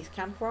where these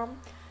come from.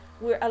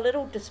 Were a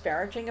little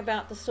disparaging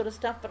about this sort of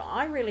stuff, but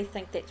I really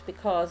think that's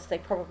because they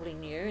probably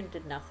knew and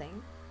did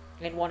nothing,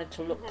 and wanted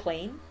to look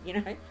clean. You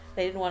know,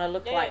 they didn't want to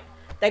look like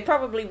they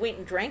probably went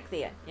and drank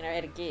there. You know,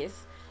 at a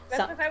guess.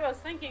 That's what I was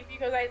thinking,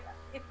 because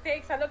it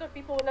takes a lot of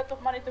people with a lot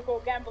of money to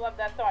go gamble at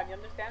that time, you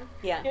understand?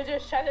 Yeah. You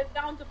just shut it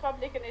down to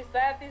public, and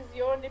that is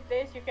the only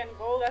place you can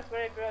go, that's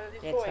where everybody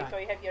is going. Right. So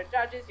you have your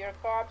judges, your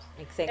cops,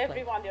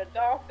 everyone, your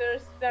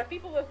doctors. There are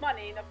people with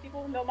money, you know,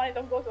 people with no money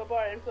don't go to a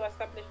bar and to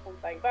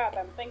establishments like that,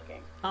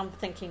 I'm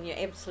thinking. You're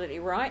absolutely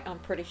right. I'm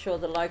pretty sure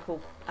the local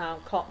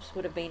cops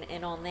would have been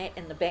in on that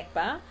in the back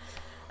bar.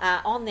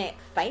 On that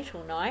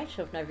fatal night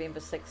of November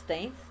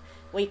 16th,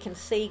 we can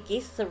see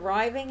guests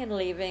arriving and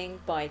leaving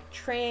by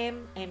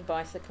tram and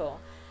bicycle.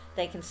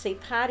 They can see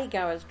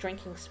partygoers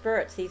drinking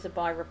spirits. These are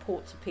by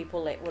reports of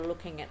people that were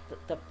looking at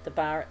the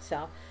bar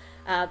itself,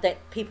 that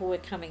people were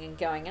coming and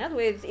going. In other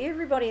words,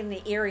 everybody in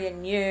the area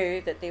knew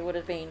that there would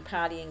have been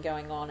partying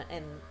going on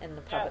in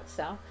the pub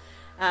itself.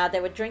 They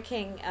were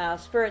drinking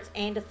spirits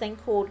and a thing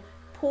called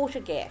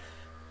portergaff.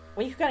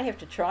 Well, you're going to have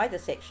to try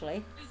this,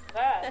 actually.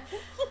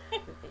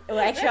 Well,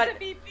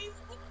 actually,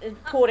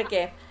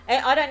 portergaff.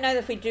 I don't know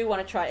if we do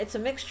want to try it. It's a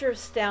mixture of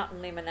stout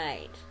and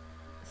lemonade.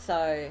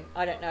 So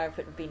I don't know if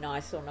it would be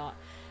nice or not.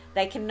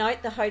 They can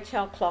note the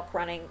hotel clock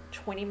running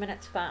 20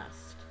 minutes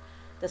fast.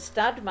 The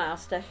stud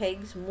master,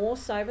 Higgs, more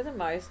sober than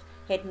most,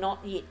 had not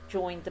yet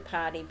joined the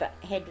party but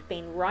had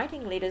been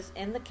writing letters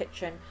in the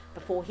kitchen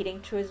before heading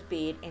to his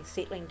bed and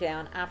settling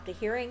down after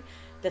hearing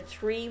the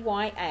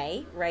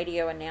 3YA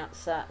radio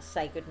announcer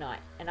say goodnight.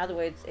 In other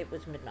words, it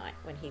was midnight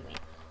when he went.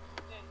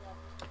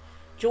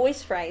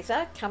 Joyce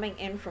Fraser, coming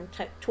in from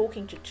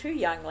talking to two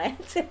young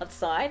lads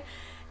outside,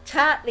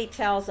 tartly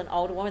tells an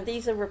older woman,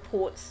 these are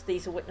reports,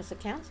 these are witness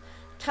accounts,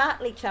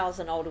 tartly tells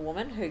an older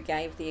woman who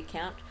gave the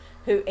account,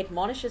 who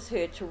admonishes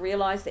her to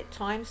realise that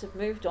times have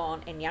moved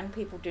on and young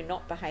people do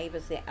not behave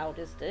as their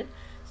elders did.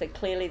 So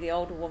clearly the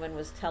older woman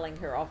was telling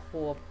her off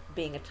for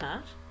being a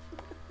tart.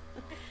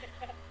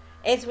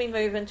 As we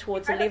move in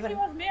towards 11... She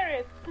was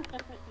married.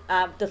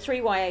 The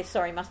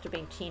 3YA, must have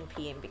been 10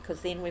 p.m.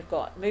 because then we've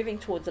got, moving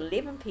towards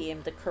 11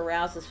 p.m, the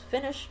carousers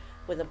finish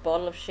with a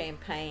bottle of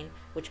champagne,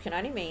 which can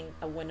only mean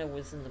a winner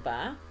was in the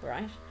bar,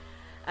 right?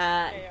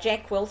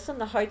 Jack Wilson,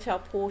 the hotel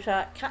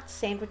porter, cuts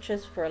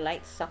sandwiches for a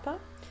late supper.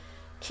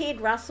 Ted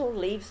Russell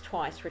leaves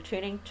twice,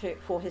 returning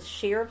for his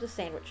share of the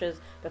sandwiches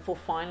before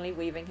finally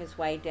weaving his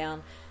way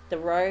down the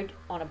road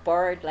on a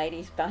borrowed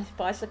lady's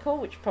bicycle,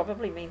 which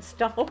probably means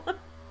stolen.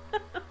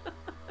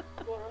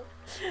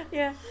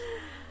 Yeah.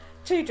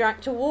 Too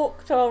drunk to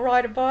walk, so I'll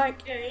ride a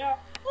bike. Yeah.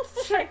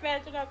 I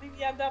imagine how you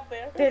end up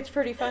there. That's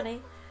pretty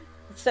funny.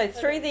 So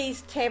through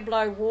these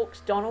tableau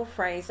walks Donald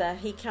Fraser.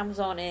 He comes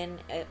on in,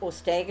 or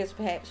staggers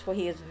perhaps, for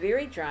he is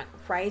very drunk.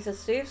 Fraser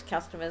serves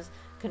customers,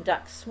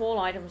 conducts small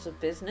items of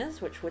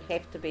business, which would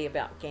have to be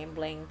about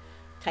gambling,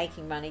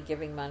 taking money,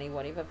 giving money,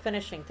 whatever,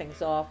 finishing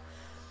things off,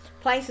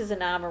 places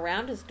an arm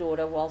around his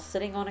daughter while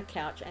sitting on a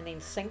couch, and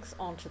then sinks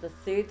onto the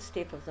third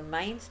step of the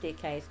main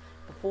staircase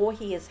before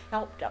he is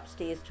helped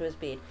upstairs to his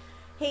bed.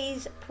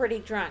 He's pretty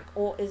drunk,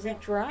 or is he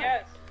drugged?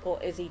 Yes.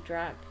 Or is he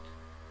drugged?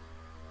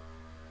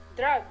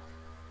 Drugged.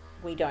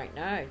 We don't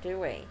know, do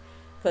we?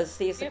 Because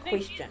there's a question. Do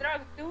you think she's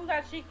drugged too,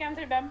 that she can't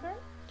remember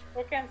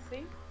or can't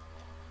see?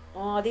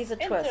 Oh, there's a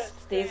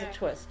twist. There's a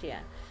twist, yeah.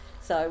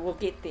 So we'll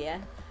get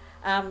there.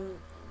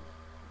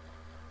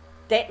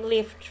 That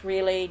left,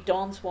 really,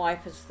 Don's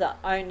wife is the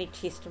only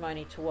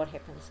testimony to what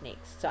happens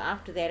next. So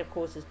after that, of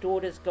course, his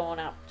daughter's gone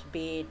up to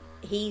bed.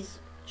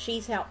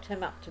 She's helped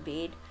him up to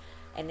bed.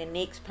 And the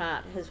next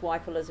part, his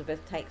wife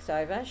Elizabeth takes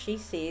over. She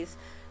says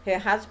she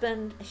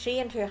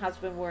and her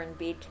husband were in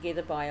bed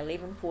together by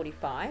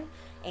 11:45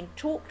 and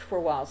talked for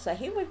a while. So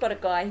here we've got a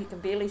guy who can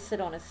barely sit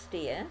on a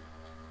stair,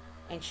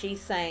 and she's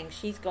saying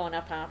she's gone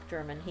up after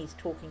him and he's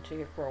talking to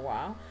her for a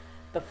while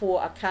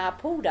before a car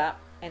pulled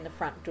up and the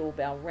front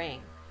doorbell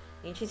rang.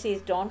 Then she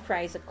says Don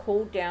Fraser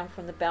called down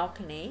from the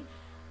balcony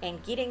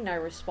and, getting no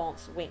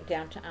response, went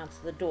down to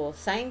answer the door.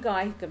 Same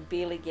guy who can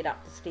barely get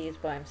up the stairs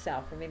by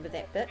himself. Remember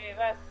that bit? Okay,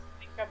 that's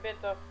a bit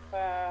of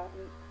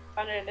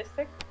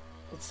unrealistic.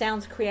 It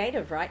sounds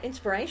creative, right?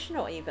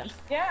 Inspirational even.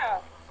 Yeah.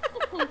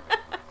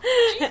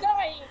 She's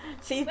dying.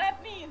 See,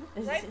 that means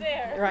right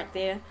there. Right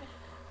there.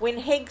 When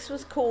Higgs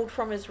was called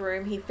from his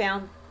room, he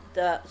found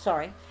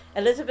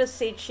Elizabeth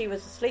said she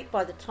was asleep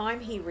by the time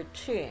he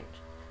returned.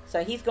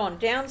 So he's gone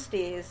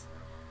downstairs,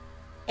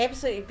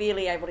 absolutely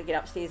barely able to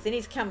get upstairs. Then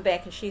he's come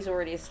back and she's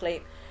already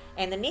asleep.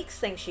 And the next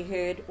thing she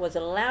heard was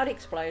a loud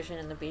explosion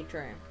in the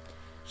bedroom.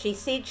 She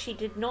said she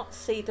did not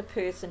see the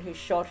person who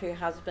shot her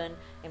husband,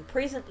 and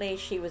presently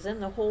she was in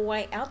the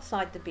hallway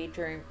outside the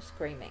bedroom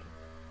screaming.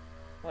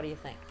 What do you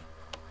think?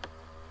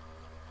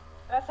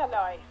 That's a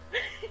lie.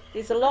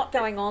 There's a lot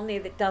going on there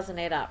that doesn't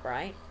add up,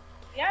 right?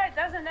 Yeah, it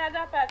doesn't add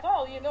up at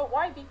all. You know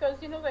why? Because,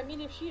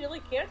 if she really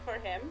cared for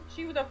him,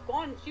 she would have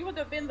gone. She would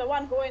have been the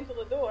one going to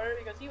the door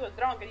because he was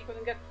drunk and he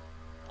couldn't get.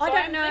 So I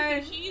don't know.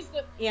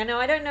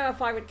 I don't know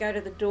if I would go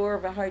to the door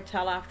of a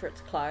hotel after it's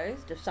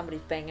closed, if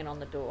somebody's banging on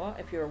the door,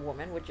 if you're a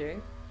woman, would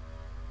you?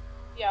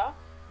 Yeah.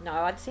 No,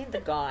 I'd send the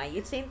guy.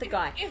 You'd send the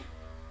guy.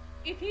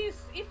 If he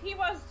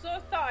was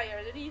so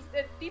tired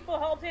that people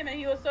helped him and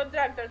he was so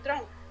drunk, do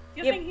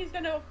you think he's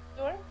going to open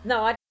the door?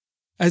 No,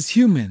 As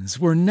humans,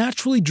 we're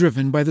naturally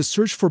driven by the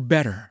search for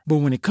better. But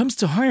when it comes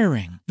to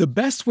hiring, the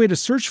best way to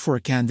search for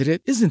a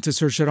candidate isn't to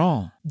search at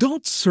all.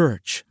 Don't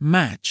search,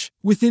 match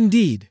with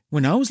Indeed.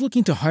 When I was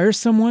looking to hire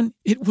someone,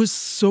 it was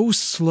so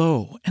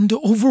slow and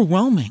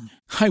overwhelming.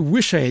 I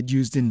wish I had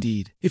used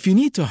Indeed. If you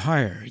need to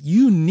hire,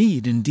 you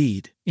need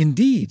Indeed.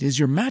 Indeed is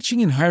your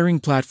matching and hiring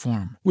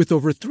platform with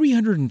over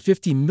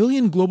 350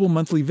 million global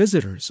monthly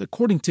visitors,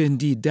 according to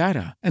Indeed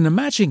data, and a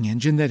matching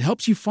engine that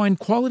helps you find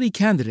quality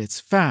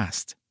candidates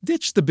fast.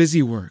 Ditch the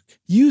busy work.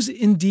 Use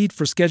Indeed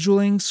for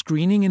scheduling,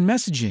 screening, and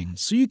messaging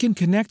so you can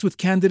connect with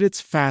candidates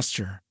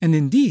faster. And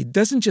Indeed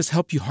doesn't just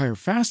help you hire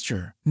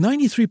faster.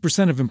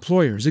 93% of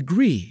employers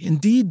agree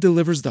Indeed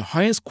delivers the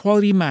highest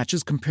quality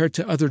matches compared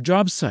to other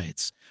job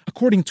sites,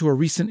 according to a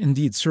recent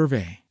Indeed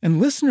survey.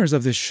 And listeners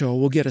of this show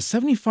will get a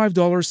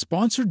 $75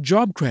 sponsored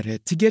job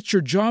credit to get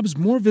your jobs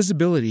more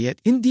visibility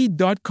at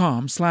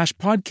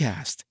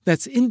Indeed.com/podcast.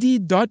 That's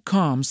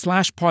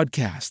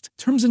Indeed.com/podcast.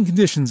 Terms and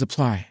conditions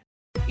apply.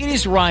 It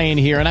is Ryan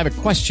here, and I have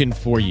a question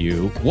for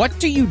you. What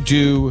do you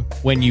do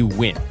when you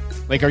win?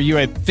 Like, are you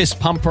a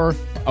fist pumper,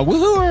 a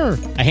woohooer,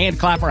 a hand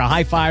clapper, a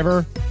high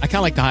fiver? I kind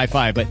of like the high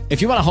five, but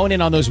if you want to hone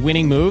in on those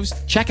winning moves,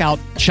 check out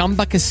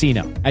Chumba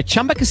Casino. At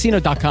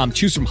ChumbaCasino.com,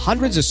 choose from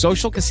hundreds of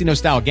social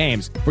casino-style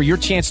games for your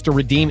chance to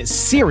redeem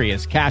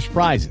serious cash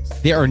prizes.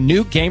 There are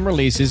new game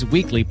releases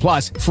weekly,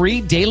 plus free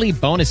daily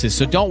bonuses,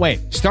 so don't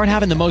wait. Start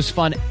having the most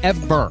fun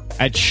ever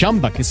at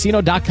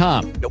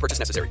ChumbaCasino.com. No purchase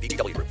necessary.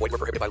 VGW. Void where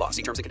prohibited by law.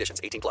 See terms and conditions.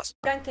 18+.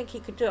 I don't think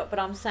he could do it, but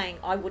I'm saying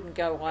I wouldn't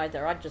go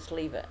either. I'd just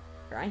leave it,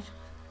 right?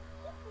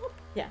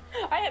 Yeah.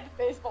 I had a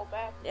baseball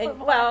bat.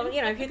 Well,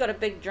 if you've got a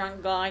big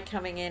drunk guy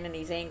coming in and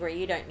he's angry,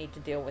 you don't need to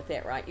deal with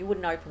that, right? You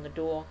wouldn't open the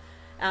door.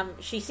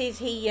 She says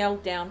he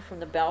yelled down from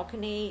the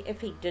balcony.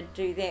 If he did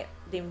do that,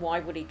 then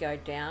why would he go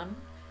down?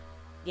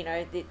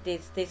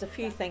 There's a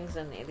few things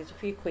in there. There's a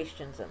few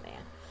questions in there.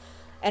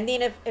 And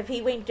then if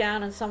he went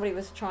down and somebody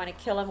was trying to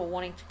kill him or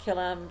wanting to kill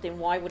him, then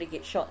why would he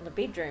get shot in the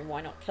bedroom? Why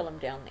not kill him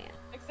down there?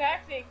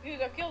 Exactly. You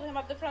could have killed him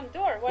at the front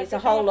door. There's a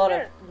whole lot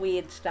of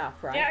weird stuff,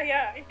 right?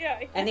 Yeah.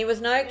 And there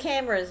was no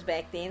cameras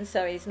back then,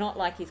 so it's not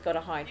like he's got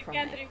to hide from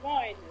that. You can't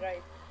rewind,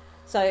 right?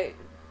 So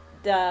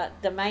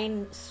the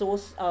main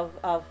source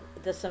of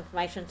this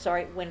information,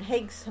 when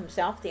Higgs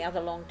himself, the other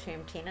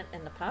long-term tenant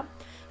in the pub,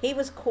 he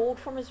was called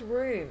from his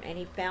room and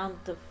he found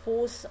the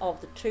force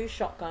of the 2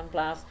 shotgun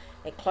blasts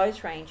at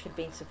close range had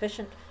been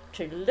sufficient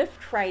to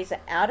lift Fraser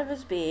out of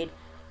his bed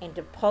and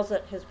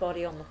deposit his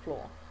body on the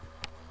floor.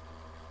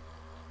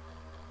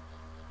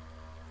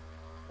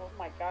 Oh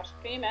my gosh,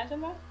 can you imagine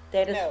that?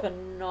 That is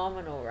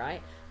phenomenal,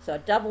 right? So a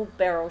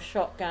double-barrel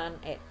shotgun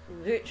at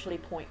virtually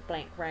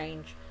point-blank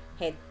range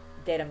had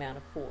that amount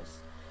of force.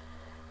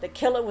 The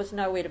killer was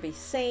nowhere to be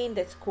seen.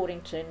 That's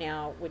according to,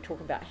 now we're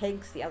talking about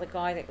Higgs, the other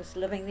guy that was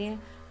living there.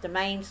 The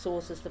main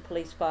source is the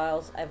police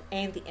files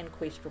and the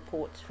inquest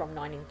reports from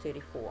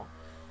 1934.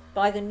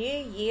 By the new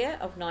year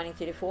of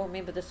 1934,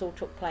 remember this all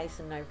took place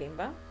in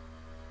November,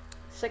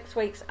 6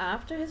 weeks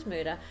after his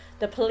murder,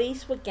 the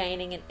police were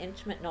gaining an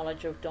intimate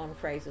knowledge of Don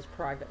Fraser's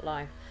private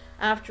life.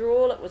 After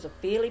all, it was a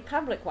fairly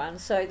public one,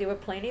 so there were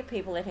plenty of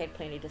people that had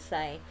plenty to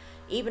say.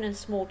 Even in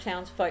small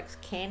towns, folks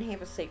can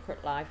have a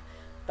secret life,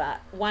 but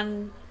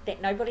one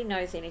that nobody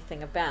knows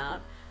anything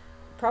about.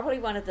 Probably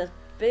one of the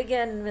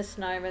bigger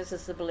misnomers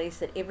is the belief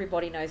that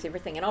everybody knows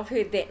everything, and I've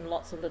heard that in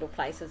lots of little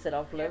places that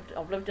I've lived.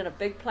 I've lived in a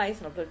big place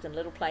and I've lived in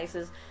little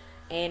places,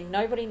 and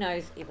nobody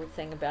knows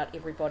everything about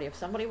everybody. If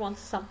somebody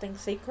wants something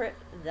secret,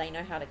 they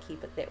know how to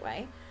keep it that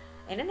way.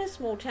 And in a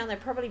small town, they're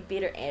probably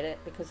better at it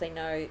because they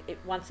know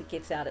once it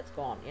gets out, it's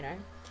gone,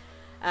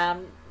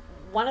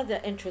 One of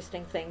the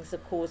interesting things,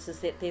 of course,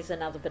 is that there's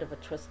another bit of a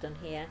twist in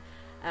here.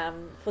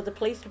 For the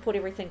police to put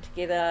everything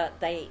together,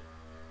 they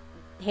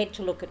had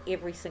to look at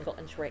every single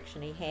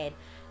interaction he had,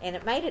 and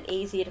it made it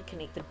easier to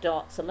connect the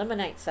dots,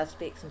 eliminate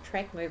suspects, and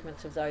track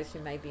movements of those who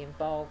may be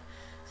involved.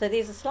 So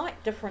there's a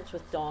slight difference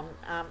with Don.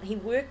 He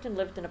worked and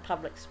lived in a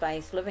public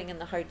space, living in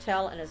the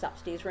hotel in his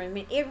upstairs room,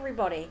 and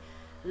everybody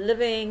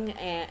living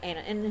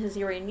and in his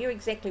area, knew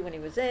exactly when he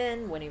was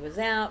in, when he was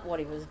out, what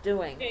he was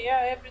doing.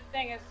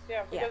 Everything is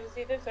because you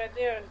see this right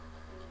there.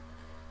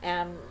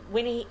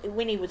 When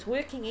he was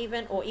working,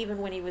 even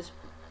when he was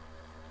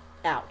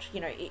out,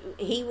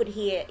 he would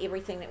hear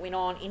everything that went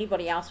on.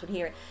 Anybody else would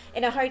hear it.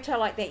 In a hotel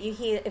like that, you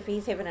hear if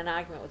he's having an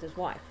argument with his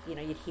wife. You'd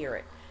hear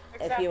it.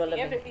 Exactly. If you were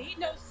living. He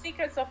knows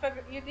secrets of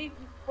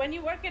when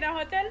you work in a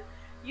hotel,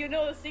 you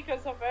know the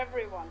secrets of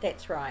everyone.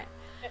 That's right.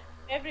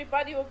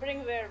 Everybody will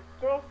bring their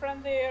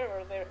girlfriend there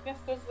or their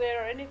sisters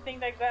there or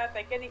anything like that.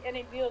 Like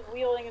any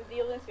wheeling and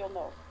dealings, you'll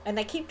know. And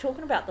they keep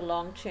talking about the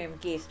long-term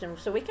guest, and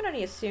so we can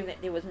only assume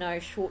that there was no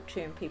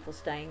short-term people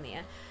staying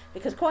there,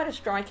 because quite a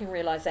striking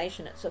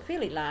realisation. It's a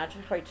fairly large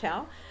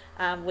hotel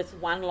with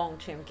one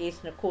long-term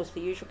guest, and of course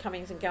the usual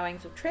comings and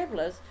goings of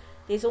travellers.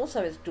 There's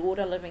also his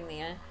daughter living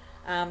there.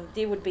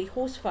 There would be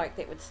horse folk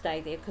that would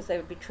stay there because they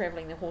would be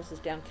travelling their horses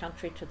down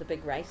country to the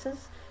big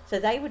races, so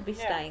they would be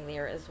staying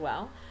there as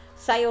well.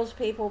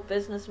 Salespeople,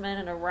 businessmen,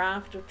 and a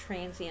raft of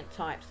transient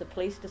types. The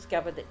police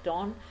discovered that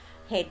Don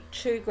had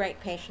two great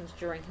passions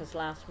during his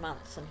last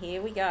months, and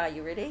here we go. Are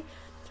you ready?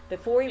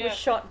 Before he was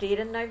shot dead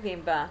in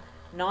November,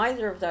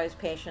 neither of those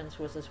passions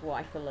was his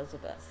wife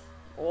Elizabeth.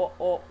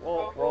 So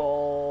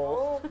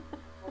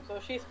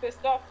she's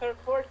pissed off. Her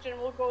fortune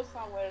will go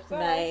somewhere. So.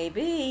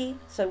 Maybe.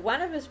 So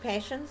one of his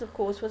passions, of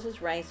course, was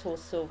his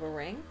racehorse Silver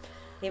Ring.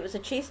 It was a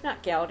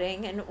chestnut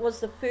gelding, and it was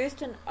the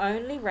first and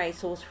only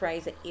racehorse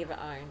Fraser ever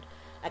owned.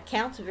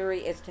 Accounts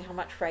vary as to how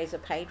much Fraser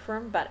paid for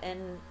him, but in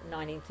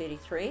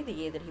 1933, the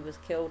year that he was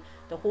killed,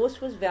 the horse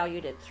was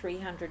valued at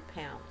 £300.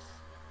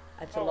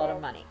 That's a lot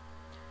of money.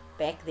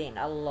 Back then,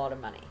 a lot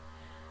of money.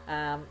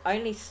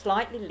 Only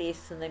slightly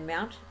less than the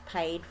amount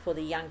paid for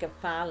the younger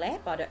Phar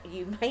Lap.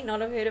 You may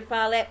not have heard of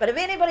Phar Lap, but if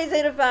anybody's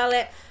heard of Phar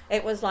Lap,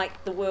 it was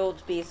like the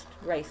world's best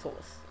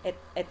racehorse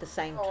at the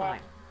same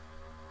time.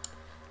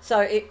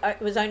 So it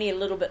was only a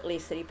little bit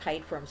less that he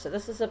paid for him. So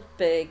this is a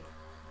big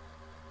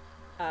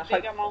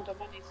amount of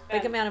money spent.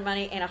 Big amount of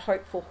money and a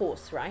hopeful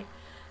horse, right?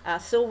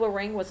 Silver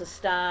Ring was a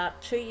star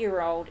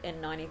 2-year-old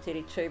in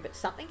 1932, but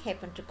something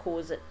happened to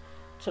cause it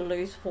to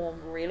lose form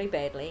really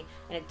badly,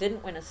 and it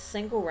didn't win a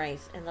single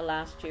race in the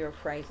last year of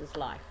Fraser's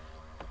life.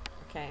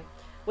 Okay,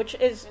 which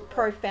is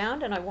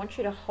profound, and I want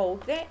you to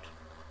hold that.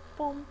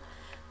 Boom.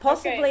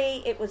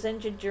 Possibly it was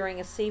injured during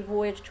a sea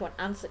voyage to an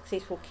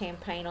unsuccessful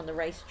campaign on the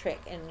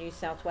racetrack in New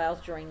South Wales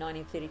during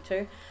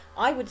 1932.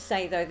 I would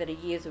say, though, that a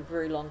year is a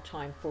very long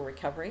time for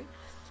recovery.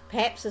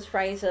 Perhaps, as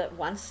Fraser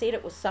once said,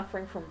 it was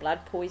suffering from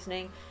blood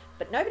poisoning,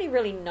 but nobody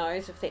really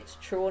knows if that's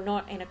true or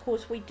not. And, of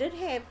course, we did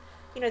have,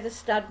 the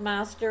stud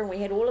master, and we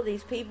had all of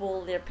these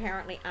people that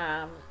apparently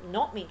are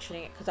not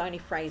mentioning it because only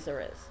Fraser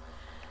is.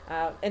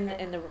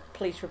 In the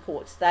police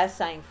reports, they're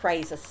saying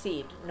Fraser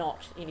said,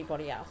 not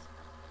anybody else.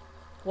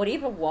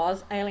 Whatever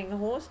was ailing the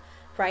horse,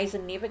 Fraser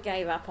never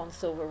gave up on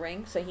Silver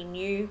Ring, so he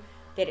knew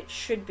that it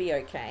should be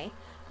okay,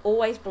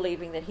 always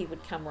believing that he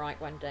would come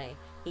right one day.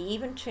 He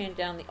even turned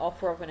down the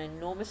offer of an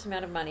enormous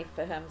amount of money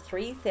for him,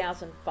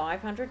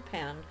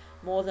 £3,500,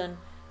 more than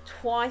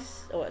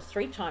twice or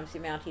 3 times the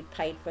amount he'd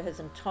paid for his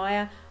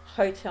entire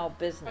hotel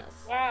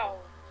business. Wow.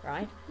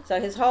 Right? So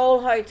his whole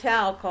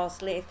hotel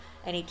cost less,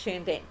 and he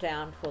turned that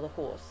down for the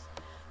horse.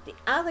 The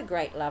other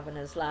great love in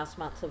his last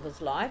months of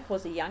his life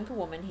was a younger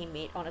woman he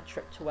met on a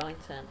trip to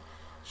Wellington.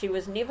 She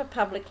was never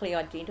publicly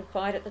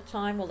identified at the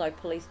time, although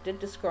police did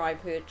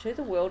describe her to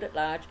the world at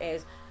large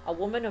as a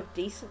woman of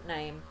decent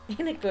name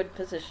in a good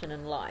position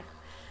in life.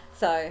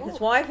 So his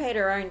wife had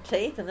her own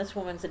teeth, and this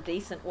woman's a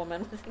decent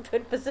woman with a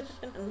good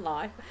position in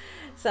life.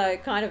 So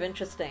kind of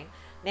interesting.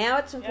 Now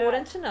it's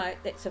important to note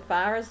that so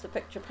far as the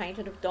picture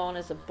painted of Don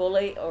as a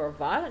bully or a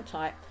violent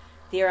type,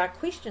 there are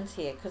questions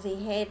here, because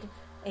he had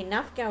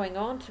enough going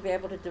on to be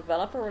able to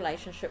develop a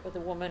relationship with a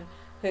woman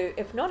who,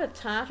 if not a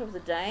tart of the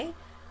day,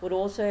 would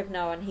also have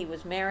known he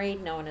was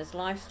married, known his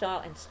lifestyle,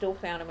 and still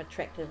found him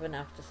attractive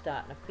enough to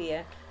start an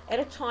affair at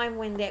a time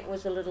when that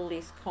was a little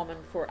less common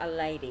for a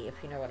lady, if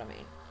you know what I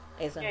mean,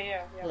 as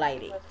a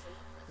lady.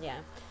 Yeah.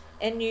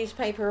 In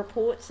newspaper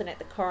reports and at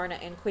the coroner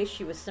inquest,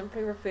 she was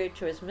simply referred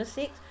to as Miss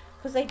X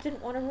because they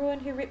didn't want to ruin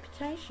her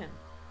reputation.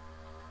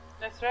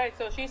 That's right.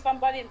 So she's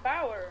somebody in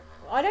power.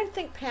 I don't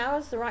think power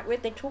is the right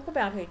word. They talk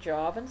about her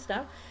job and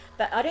stuff,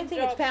 but I don't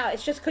think it's power.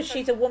 It's just because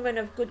she's a woman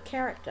of good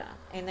character,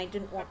 and they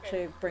didn't want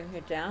to bring her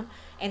down.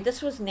 And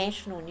this was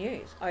national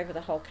news over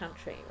the whole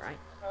country, right?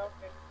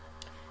 Okay.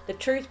 The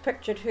Truth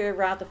pictured her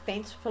rather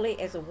fancifully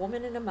as a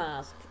woman in a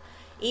mask.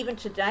 Even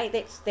today,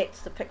 that's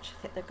the picture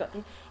that they've got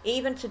there.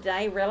 Even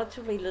today,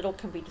 relatively little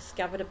can be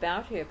discovered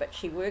about her, but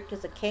she worked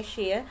as a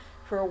cashier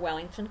for a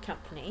Wellington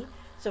company.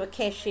 So a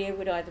cashier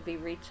would either be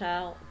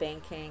retail,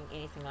 banking,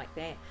 anything like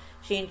that.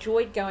 She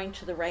enjoyed going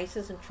to the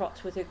races and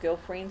trots with her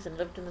girlfriends and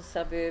lived in the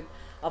suburb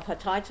of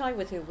Hataitai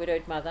with her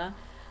widowed mother.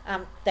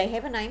 They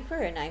have a name for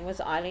her. Her name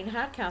was Eileen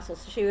Hardcastle.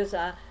 So she was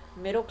a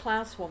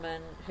middle-class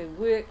woman who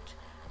worked,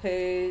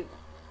 who,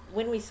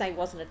 when we say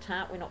wasn't a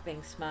tart, we're not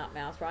being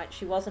smart-mouthed, right?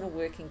 She wasn't a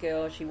working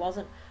girl. She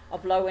wasn't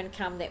of low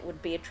income that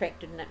would be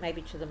attracted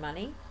maybe to the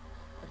money,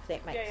 if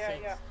that makes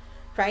sense.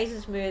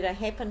 Fraser's murder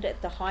happened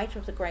at the height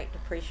of the Great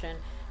Depression.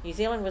 New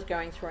Zealand was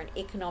going through an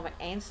economic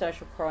and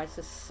social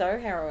crisis so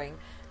harrowing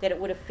that it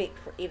would affect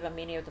forever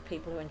many of the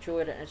people who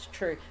endured it. And it's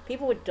true.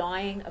 People were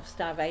dying of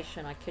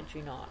starvation, I kid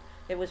you not.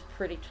 It was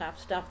pretty tough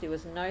stuff. There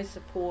was no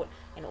support,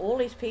 and all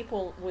these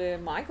people were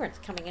migrants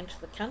coming into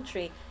the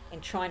country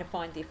and trying to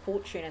find their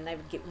fortune, and they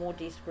would get more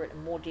desperate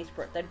and more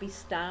desperate. They'd be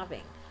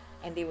starving,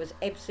 and there was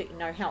absolutely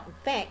no help. In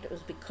fact, it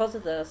was because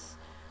of this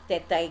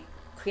that they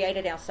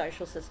created our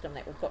social system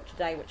that we've got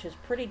today, which is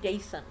pretty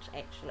decent,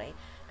 actually,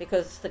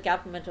 because the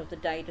government of the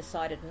day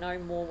decided no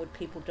more would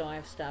people die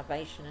of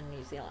starvation in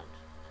New Zealand,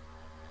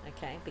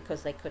 okay,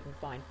 because they couldn't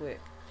find work.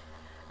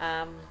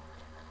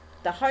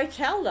 The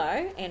hotel,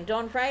 though, and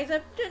Don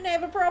Fraser didn't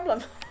have a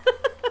problem.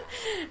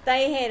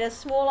 They had a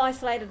small,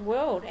 isolated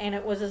world, and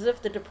it was as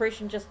if the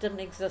Depression just didn't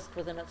exist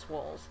within its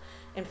walls.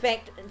 In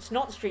fact, it's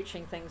not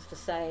stretching things to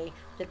say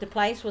that the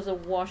place was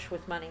awash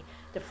with money.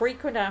 The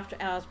frequent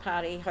after-hours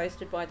party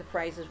hosted by the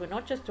Frasers were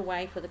not just a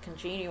way for the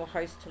congenial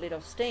host to let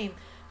off steam,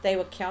 they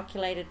were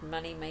calculated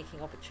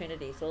money-making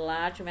opportunities.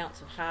 Large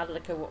amounts of hard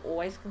liquor were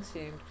always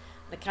consumed.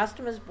 The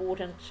customers bought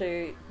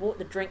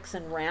the drinks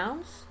in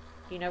rounds.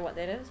 Do you know what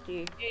that is? Do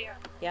you? Yeah.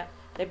 Yeah.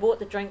 They bought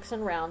the drinks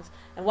in rounds,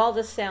 and while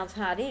this sounds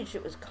hard-edged,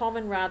 it was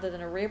common rather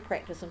than a rare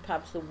practice in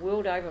pubs the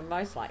world over,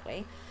 most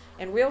likely.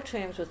 In real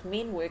terms, with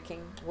men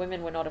working,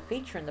 women were not a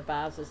feature in the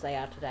bars as they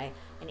are today,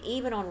 and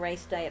even on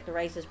race day at the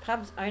races,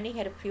 pubs only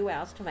had a few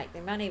hours to make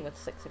their money with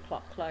 6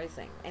 o'clock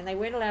closing, and they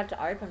weren't allowed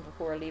to open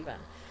before 11.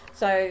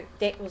 So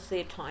that was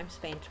their time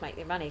span to make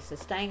their money, so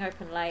staying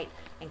open late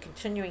and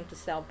continuing to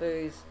sell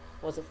booze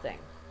was a thing.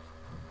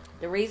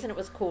 The reason it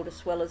was called a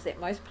swill is that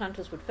most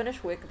punters would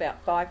finish work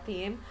about 5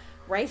 p.m,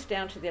 race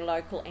down to their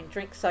local and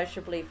drink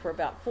sociably for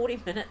about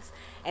 40 minutes,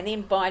 and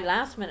then buy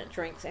last-minute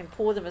drinks and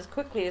pour them as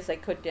quickly as they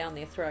could down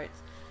their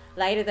throats.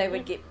 Later they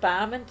would get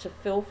barmen to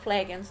fill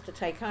flagons to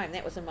take home.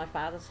 That was in my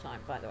father's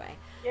time, by the way.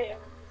 Yeah.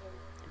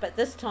 But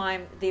this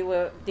time there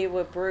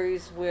were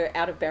brews were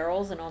out of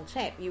barrels and on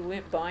tap. You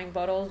weren't buying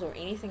bottles or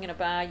anything in a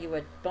bar. You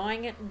were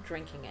buying it and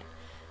drinking it.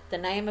 The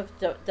name of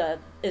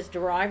is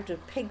derived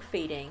of pig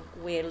feeding,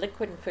 where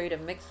liquid and food are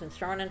mixed and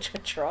thrown into a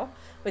trough,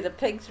 where the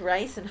pigs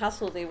race and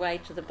hustle their way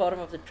to the bottom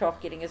of the trough,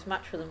 getting as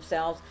much for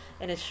themselves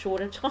in as short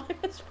a time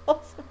as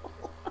possible.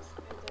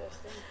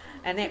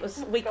 And that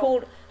was,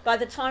 by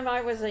the time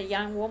I was a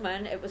young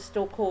woman, it was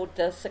still called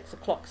the 6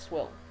 o'clock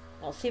swill,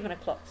 or 7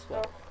 o'clock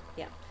swill.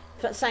 Yeah,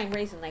 for the same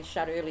reason they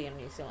shut early in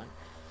New Zealand.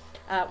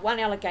 One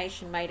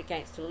allegation made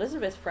against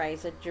Elizabeth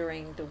Fraser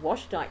during the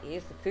Washdike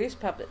years, the first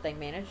pub that they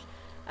managed,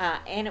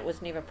 and it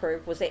was never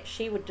proved, was that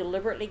she would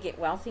deliberately get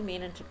wealthy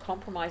men into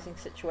compromising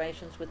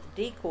situations with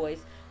the decoys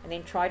and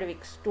then try to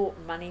extort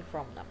money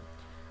from them.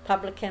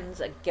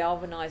 Publicans are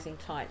galvanizing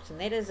types,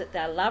 and that is that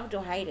they're loved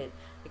or hated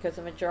because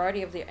the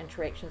majority of their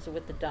interactions are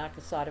with the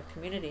darker side of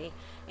community.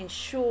 And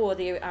sure,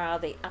 there are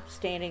the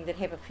upstanding that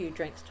have a few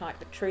drinks type,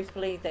 but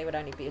truthfully they would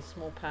only be a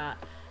small part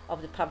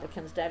of the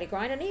publican's daily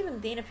grind. And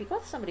even then, if you've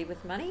got somebody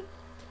with money,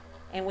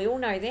 and we all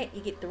know that,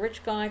 you get the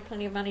rich guy,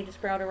 plenty of money to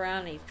sprout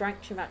around, and he's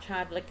drank too much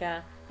hard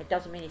liquor, it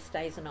doesn't mean he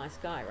stays a nice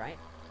guy, right?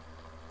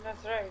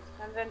 That's right.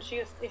 And then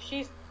if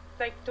she's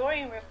like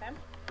toying with him.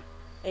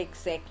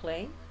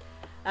 Exactly.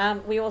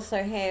 We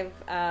also have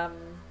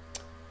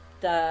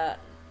the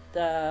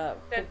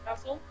Ted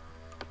Russell.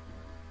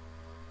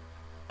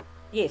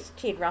 Yes,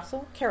 Ted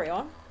Russell. Carry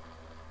on.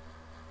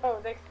 Oh,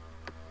 the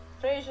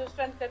Fraser's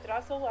friend Ted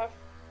Russell,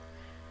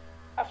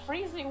 a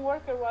freezing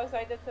worker, was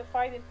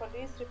identified in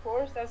police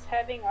reports as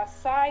having a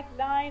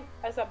sideline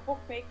as a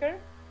bookmaker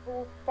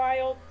who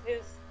piled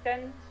his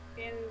tent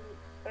in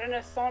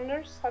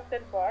Renaissance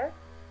Hotel bar.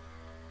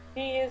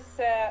 He's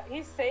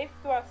safe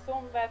to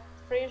assume that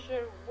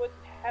Fraser would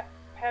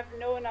have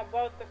known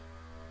about the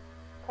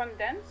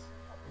condoned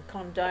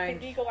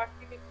illegal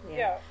activity.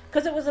 Yeah,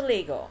 because it was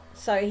illegal,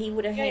 so he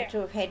would have had to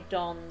have had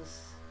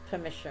Don's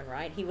permission,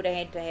 right? He would have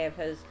had to have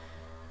his.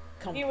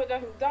 Don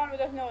would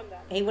have known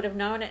that. He would have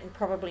known it and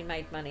probably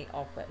made money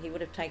off it. He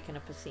would have taken a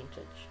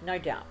percentage, no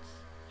doubts,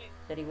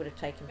 that he would have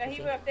taken. Yeah,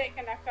 he would have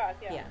taken a cut.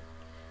 Yeah.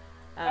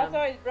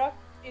 Although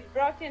it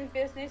brought in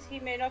business, he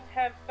may not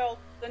have felt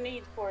the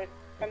need for it.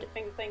 I'm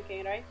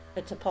thinking, right?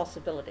 It's a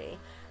possibility.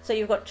 So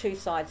you've got two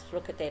sides to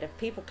look at that. If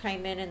people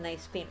came in and they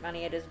spent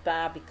money at his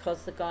bar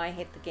because the guy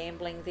had the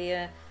gambling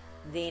there,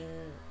 then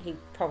he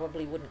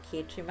probably wouldn't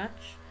care too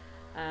much.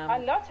 A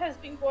lot has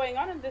been going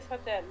on in this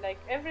hotel. Like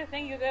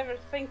everything you'd ever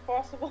think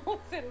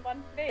possible is in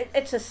one place.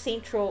 It's a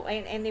central,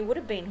 and there would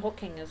have been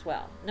hooking as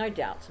well. No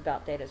doubts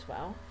about that as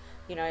well.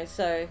 You know,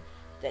 so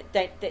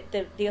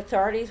the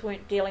authorities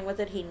weren't dealing with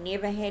it. He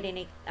never had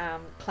any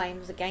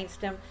claims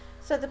against him.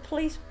 So the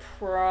police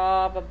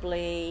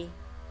probably,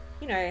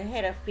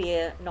 had a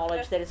fair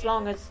knowledge that as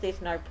long as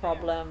there's no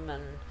problem,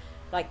 and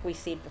like we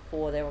said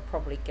before, they were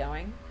probably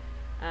going.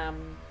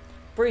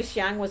 Bruce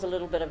Young was a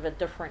little bit of a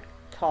different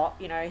cop.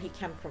 He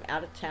came from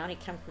out of town. He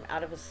came from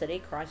out of a city.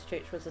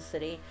 Christchurch was a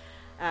city.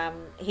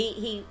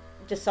 He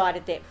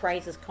decided that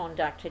Fraser's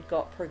conduct had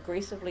got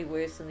progressively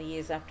worse in the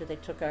years after they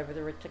took over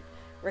the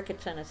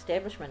Riccarton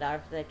establishment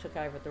after they took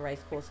over the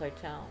Racecourse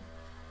Hotel.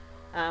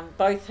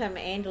 Both him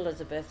and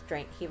Elizabeth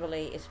drank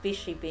heavily,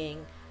 especially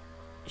being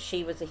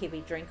she was a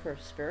heavy drinker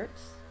of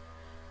spirits.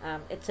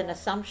 It's an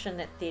assumption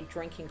that their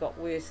drinking got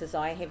worse, as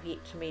I have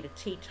yet to meet a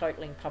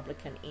teetotaling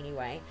publican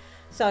anyway.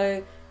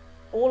 So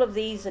all of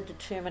these are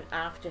determined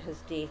after his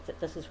death that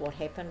this is what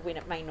happened, when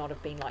it may not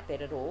have been like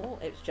that at all.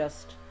 It's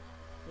just,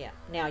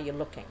 now you're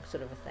looking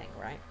sort of a thing,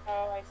 right?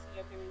 Oh, I see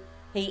what you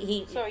mean.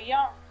 He so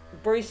Young.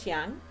 Bruce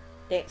Young,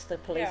 that's the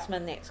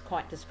policeman, that's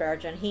quite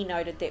disparaging. He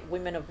noted that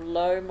women of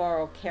low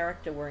moral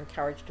character were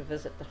encouraged to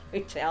visit the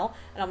hotel.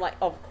 And I'm like,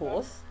 of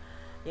course,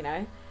 you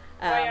know.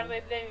 Why are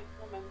they blaming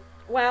women?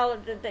 Well,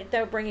 they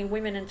were bringing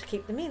women in to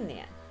keep the men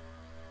there,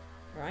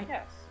 right?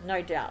 Yes.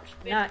 No doubt.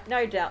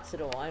 No doubts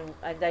at all.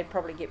 And they'd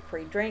probably get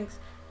free drinks,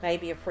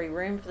 maybe a free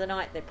room for the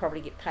night. They'd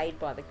probably get paid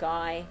by the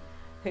guy.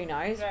 Who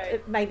knows?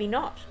 Right. Maybe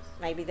not.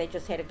 Maybe they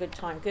just had a good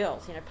time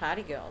girls,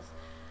 party girls.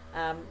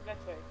 That's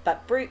right.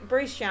 But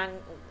Bruce Young,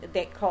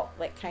 that cop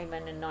that came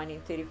in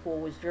 1934,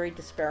 was very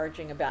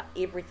disparaging about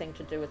everything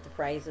to do with the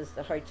Frasers,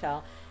 the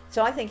hotel.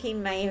 So I think he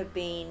may have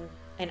been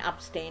an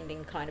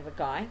upstanding kind of a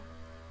guy.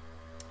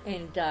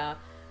 And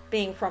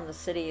being from the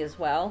city as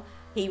well,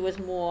 he was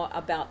more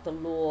about the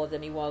law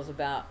than he was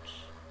about,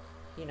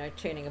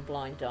 turning a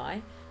blind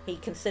eye. He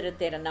considered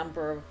that a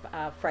number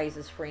of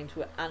Fraser's friends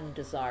were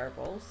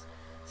undesirables.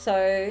 So,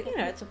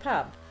 it's a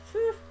pub.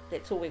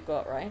 That's all we've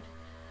got, right?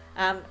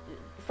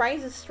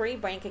 Fraser's 3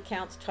 bank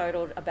accounts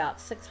totaled about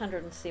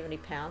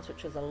 £670,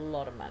 which is a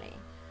lot of money.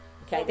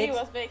 Okay, so he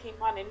was making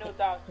money, no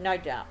doubt. No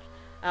doubt.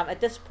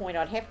 At this point,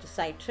 I'd have to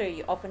say, too,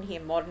 you often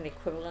hear modern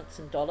equivalents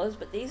in dollars,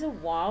 but these are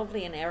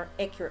wildly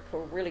inaccurate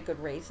for a really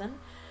good reason.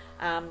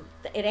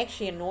 It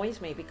actually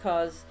annoys me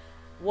because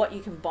what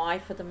you can buy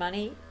for the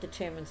money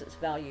determines its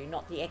value,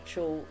 not the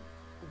actual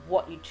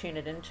what you turn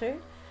it into.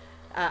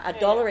 A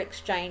dollar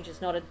exchange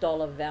is not a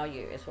dollar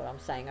value, is what I'm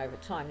saying over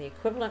time. The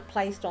equivalent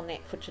placed on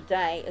that for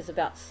today is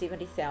about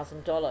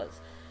 $70,000.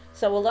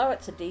 So although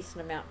it's a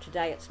decent amount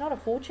today, it's not a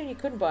fortune. You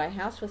couldn't buy a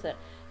house with it.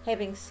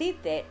 Having said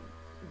that,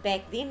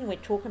 back then we're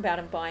talking about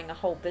him buying a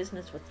whole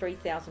business for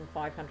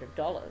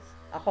 $3,500,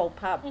 a whole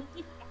pub,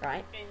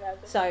 right?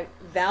 So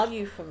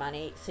value for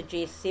money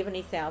suggests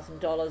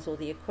 $70,000 or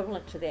the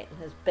equivalent to that in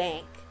his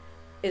bank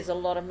is a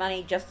lot of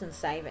money just in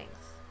savings,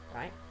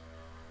 right?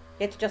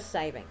 It's just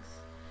savings.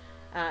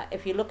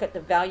 If you look at the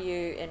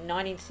value in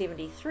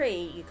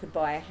 1973, you could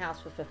buy a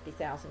house for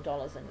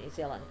 $50,000 in New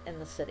Zealand, in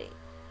the city,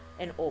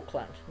 in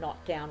Auckland,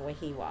 not down where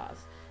he was.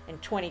 In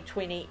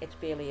 2020, it's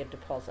barely a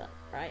deposit,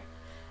 right?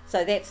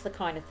 So that's the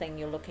kind of thing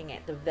you're looking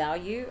at. The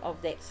value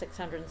of that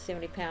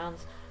 £670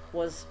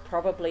 was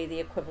probably the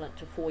equivalent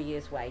to 4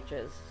 years'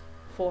 wages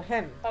for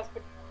him.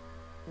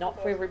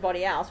 Not for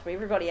everybody else. For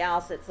everybody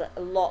else, it's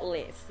a lot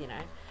less,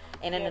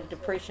 And in a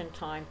depression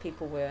time,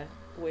 people were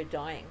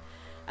dying.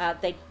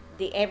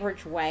 The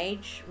average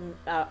wage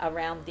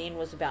around then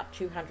was about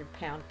 £200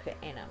 per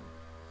annum.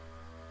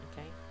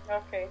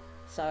 Okay.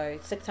 So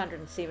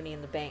 670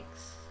 in the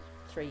bank's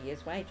 3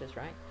 years' wages,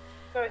 right?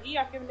 So he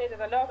accumulated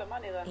a lot of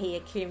money then. He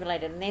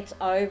accumulated, and that's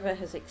over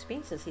his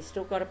expenses. He's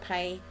still got to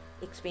pay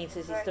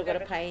expenses. He's still got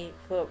to pay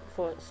for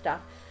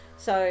stuff.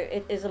 So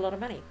it is a lot of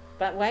money.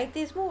 But wait,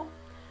 there's more.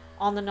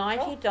 On the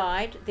night he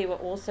died, there were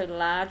also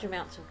large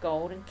amounts of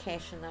gold and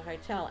cash in the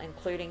hotel,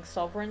 including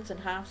sovereigns and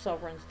half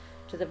sovereigns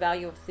to the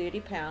value of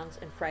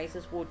 £30 in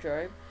Fraser's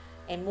wardrobe,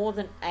 and more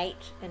than 8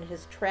 in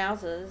his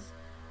trousers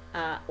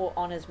or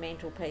on his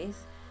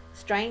mantelpiece.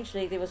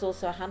 Strangely, there was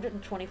also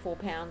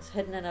 £124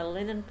 hidden in a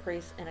linen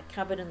press in a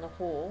cupboard in the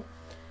hall.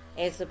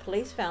 As the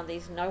police found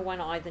these, no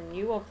one either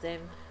knew of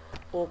them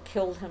or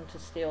killed him to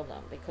steal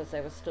them, because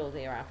they were still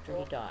there after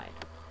he died.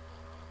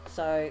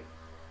 So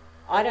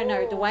I don't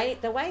know, the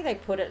way they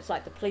put it, it's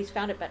like the police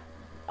found it, but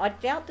I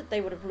doubt that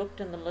they would have looked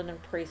in the linen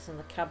press in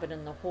the cupboard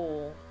in the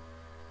hall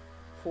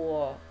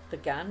for the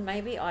gun.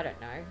 Maybe, I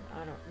don't know.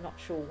 I'm not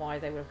sure why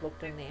they would have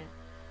looked in there.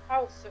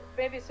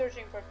 Maybe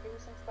searching for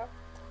clues and stuff.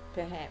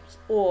 Perhaps,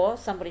 or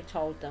somebody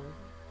told them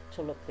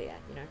to look there.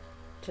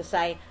 To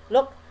say,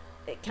 look,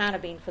 it can't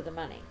have been for the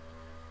money.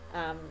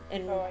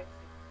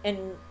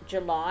 In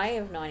July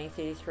of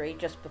 1933,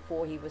 just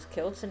before he was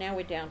killed, so now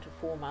we're down to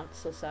 4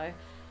 months or so,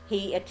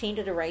 he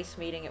attended a race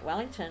meeting at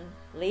Wellington,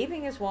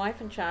 leaving his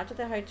wife in charge of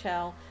the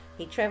hotel.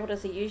 He travelled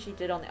as he usually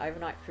did on the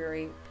overnight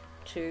ferry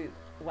to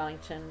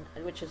Wellington,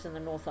 which is in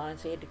the North Island,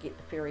 so he had to get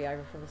the ferry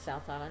over from the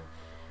South Island.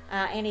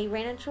 And he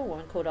ran into a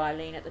woman called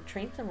Eileen at the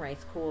Trentham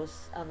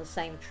Racecourse on the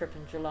same trip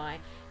in July,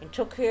 and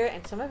took her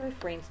and some of her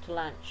friends to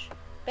lunch.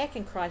 Back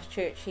in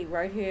Christchurch, he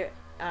wrote her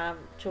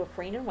to a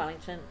friend in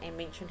Wellington and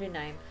mentioned her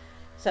name.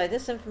 So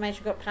this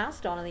information got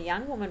passed on, and the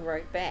young woman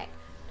wrote back.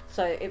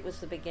 So it was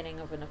the beginning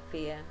of an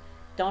affair.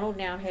 Donald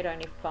now had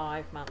only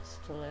 5 months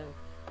to live.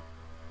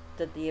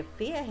 Did the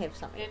affair have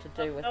something to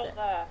do with it?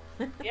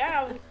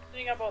 Yeah, I was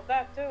thinking about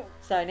that too.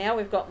 So now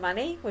we've got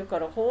money, we've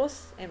got a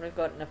horse, and we've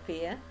got an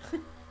affair.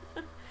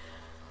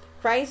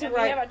 Fraser wrote...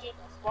 Did he have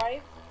a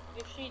wife?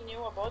 If she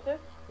knew about it?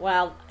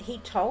 Well, he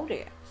told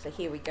her. So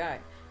here we go.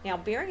 Now,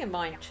 bearing in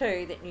mind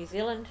too that New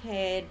Zealand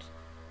had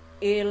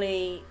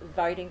early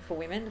voting for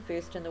women, the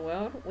first in the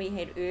world. We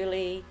had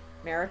early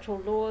marital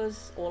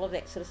laws, all of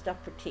that sort of stuff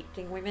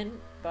protecting women,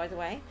 by the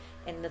way.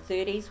 In the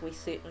 30s, we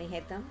certainly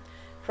had them.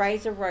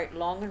 Fraser wrote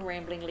long and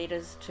rambling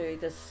letters to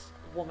this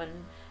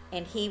woman,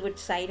 and he would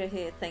say to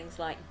her things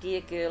like,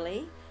 "Dear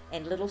girlie,"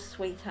 and "little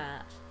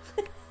sweetheart,"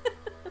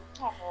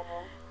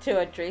 to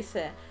address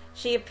her.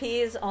 She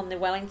appears on the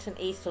Wellington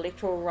East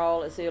electoral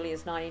roll as early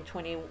as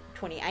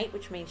 1928,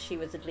 which means she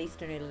was at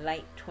least in her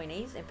late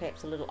 20s and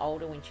perhaps a little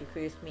older when she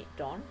first met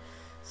Don.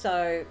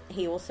 So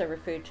he also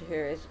referred to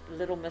her as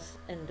Little Miss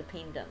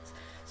Independence.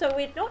 So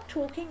we're not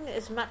talking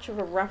as much of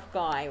a rough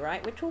guy,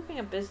 right? We're talking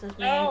a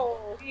businessman.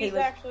 No, he's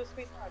actually a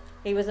sweetheart.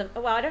 He was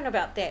well, I don't know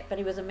about that, but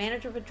he was a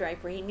manager of a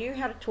drapery. He knew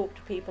how to talk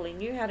to people. He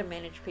knew how to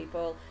manage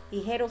people.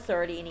 He had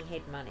authority and he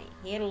had money.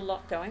 He had a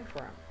lot going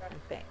for him, in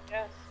fact.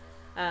 Yes.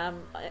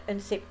 In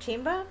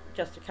September,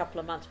 just a couple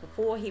of months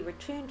before, he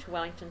returned to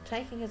Wellington,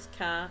 taking his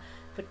car.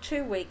 For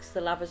 2 weeks,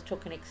 the lovers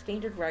took an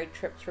extended road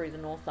trip through the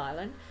North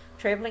Island,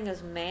 travelling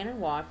as man and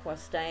wife while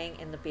staying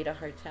in the better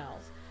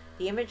hotels.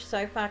 The image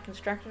so far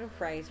constructed of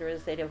Fraser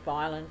is that of a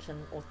violent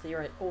and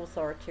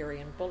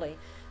authoritarian bully.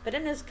 But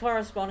in his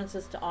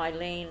correspondences to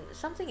Eileen,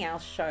 something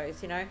else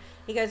shows,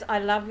 He goes, "I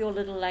love your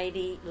little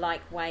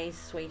lady-like ways,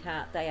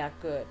 sweetheart. They are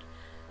good."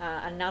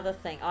 Another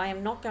thing, "I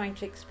am not going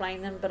to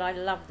explain them, but I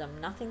love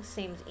them. Nothing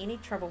seems any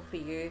trouble for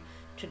you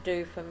to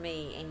do for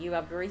me, and you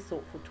are very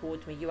thoughtful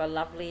towards me. You are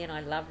lovely, and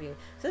I love you."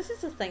 So this is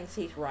the things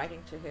he's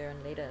writing to her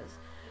in letters.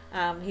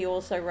 He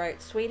also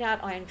wrote, "Sweetheart,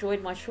 I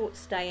enjoyed my short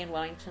stay in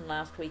Wellington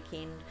last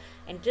weekend,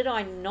 and did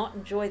I not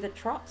enjoy the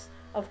trots?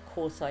 Of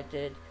course I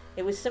did.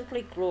 It was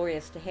simply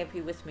glorious to have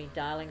you with me,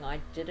 darling.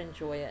 I did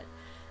enjoy it.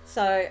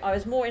 So I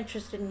was more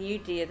interested in you,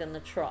 dear, than the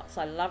trots.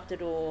 I loved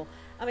it all."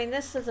 I mean,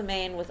 this is a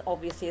man with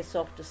obviously a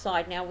softer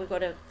side. Now we've got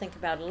to think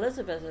about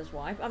Elizabeth, his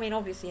wife. I mean,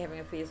 obviously having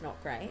an affair is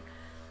not great.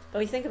 But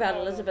we think about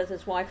Elizabeth,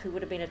 his wife, who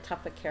would have been a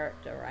tougher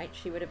character, right?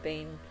 She would have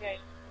been,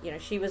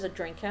 she was a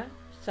drinker.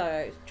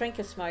 So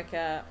drinker,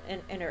 smoker,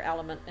 in her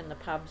element in the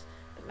pubs,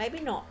 but maybe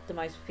not the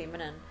most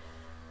feminine.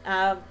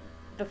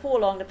 Before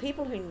long, the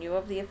people who knew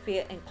of the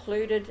affair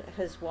included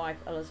his wife,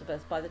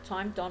 Elizabeth. By the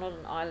time Donald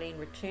and Eileen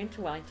returned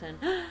to Wellington,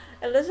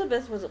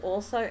 Elizabeth was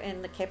also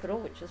in the capital,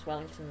 which is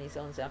Wellington, New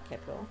Zealand's our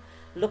capital,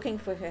 looking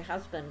for her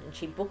husband, and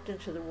she booked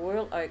into the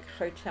Royal Oak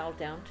Hotel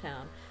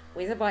downtown.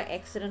 Whether by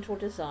accident or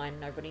design,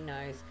 nobody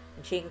knows,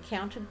 and she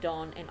encountered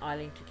Don and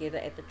Eileen together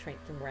at the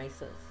Trentham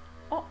races.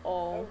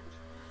 Uh-oh.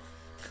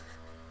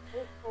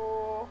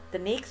 The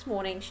next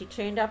morning, she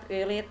turned up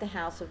early at the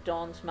house of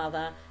Don's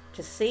mother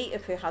to see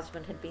if her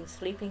husband had been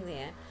sleeping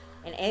there,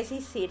 and as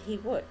he said he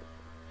would,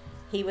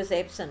 he was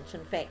absent.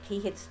 In fact, he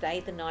had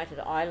stayed the night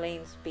at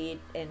Eileen's bed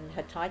in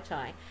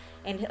Hataitai,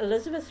 and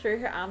Elizabeth threw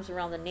her arms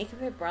around the neck of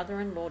her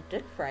brother-in-law,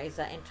 Dick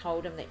Fraser, and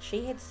told him that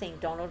she had seen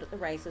Donald at the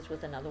races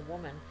with another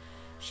woman.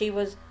 She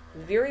was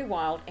very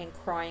wild and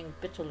crying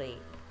bitterly,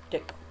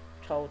 Dick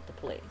told the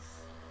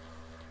police.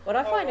 What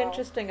I find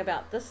interesting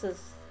about this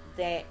is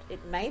that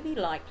it may be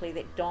likely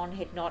that Don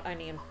had not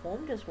only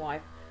informed his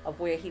wife of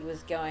where he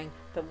was going,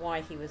 but why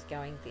he was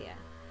going there.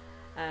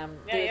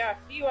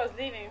 He was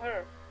leaving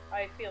her,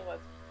 I feel it.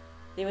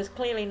 There was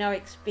clearly no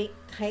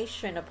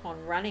expectation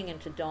upon running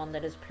into Don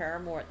that his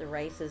paramour at the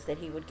races that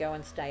he would go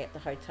and stay at the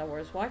hotel where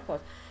his wife was.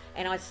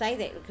 And I say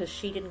that because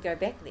she didn't go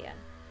back there.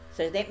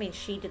 So that means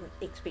she didn't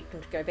expect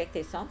him to go back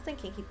there. So I'm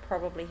thinking he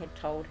probably had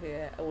told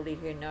her or let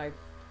her know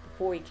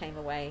before he came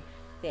away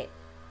that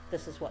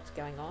this is what's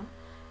going on.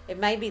 It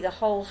may be the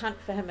whole hunt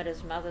for him at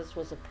his mother's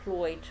was a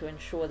ploy to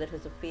ensure that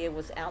his affair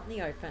was out in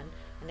the open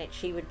and that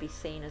she would be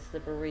seen as the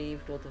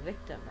bereaved or the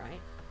victim, right?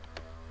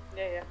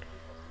 Yeah.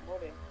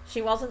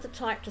 She wasn't the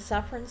type to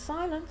suffer in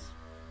silence.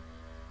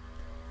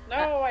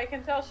 No, I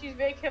can tell she's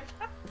making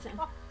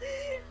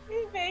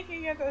She's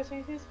making it.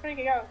 She's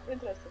freaking out.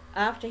 Interesting.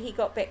 After he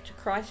got back to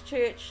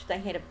Christchurch, they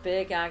had a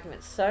big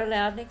argument so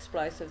loud and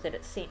explosive that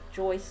it sent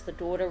Joyce, the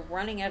daughter,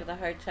 running out of the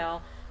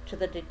hotel to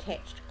the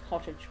detached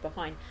cottage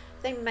behind.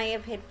 They may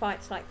have had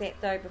fights like that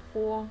though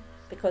before,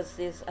 because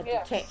there's a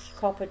detached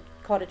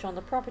cottage on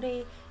the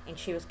property and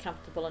she was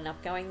comfortable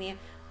enough going there,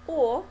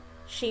 or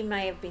she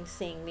may have been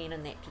seeing men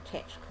in that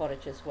detached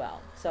cottage as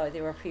well. So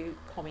there were a few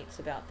comments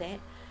about that.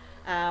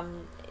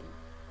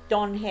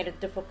 Don had a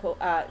difficult,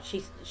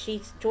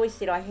 Joyce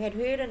said, "I had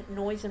heard a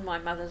noise in my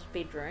mother's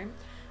bedroom.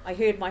 I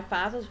heard my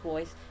father's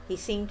voice. He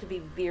seemed to be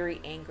very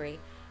angry.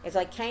 As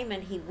I came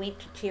in, he went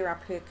to tear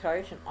up her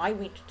coat and I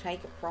went to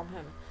take it from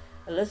him."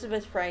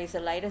 Elizabeth Fraser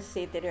later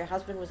said that her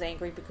husband was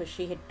angry because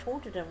she had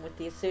taunted him with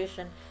the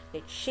assertion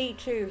that she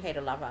too had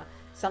a lover,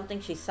 something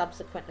she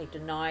subsequently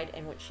denied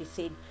and which she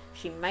said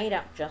she made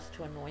up just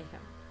to annoy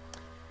him.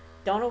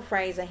 Donald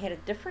Fraser had a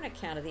different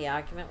account of the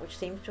argument, which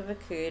seems to have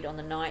occurred on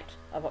the night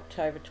of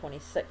October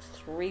 26,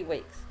 3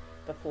 weeks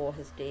before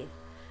his death.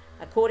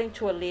 According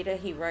to a letter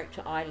he wrote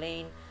to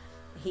Eileen,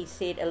 he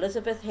said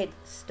Elizabeth had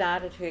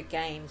started her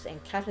games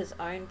and cut his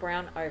own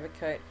brown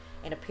overcoat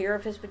and a pair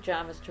of his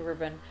pajamas to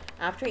ribbon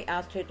after he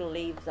asked her to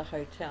leave the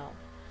hotel.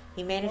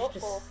 He managed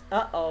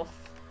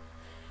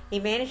He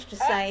managed to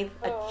save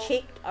a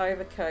checked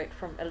overcoat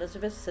from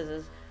Elizabeth's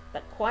scissors,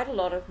 but quite a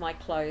lot of my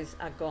clothes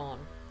are gone.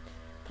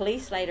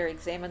 Police later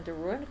examined the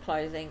ruined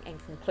clothing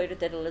and concluded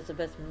that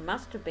Elizabeth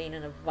must have been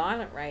in a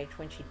violent rage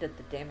when she did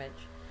the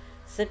damage.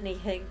 Sidney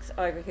Higgs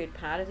overheard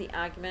part of the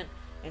argument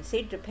and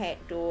said to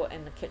Pat Dorr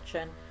in the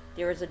kitchen,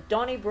 "There is a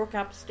Donnybrook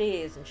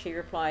upstairs," and she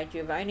replied,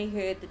 "You've only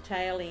heard the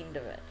tail end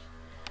of it."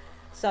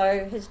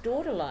 So his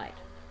daughter lied,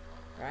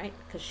 right?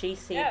 Because she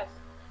said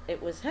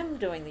it was him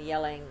doing the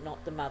yelling,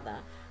 not the mother.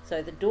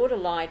 So the daughter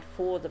lied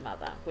for the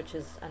mother, which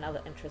is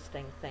another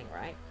interesting thing,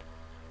 right?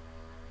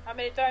 How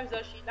many times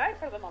does she lie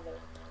for the mother?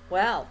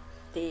 Well,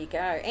 there you go.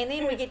 And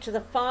then we get to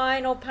the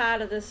final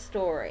part of this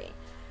story.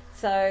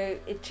 So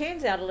it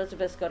turns out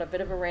Elizabeth's got a bit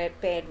of a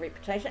bad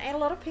reputation, and a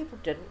lot of people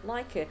didn't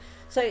like her.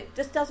 So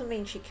this doesn't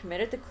mean she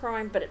committed the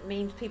crime, but it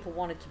means people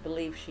wanted to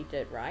believe she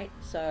did, right?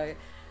 So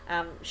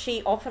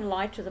she often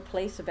lied to the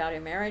police about her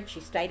marriage. She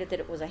stated that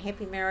it was a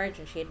happy marriage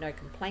and she had no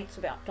complaints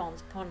about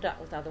Don's conduct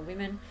with other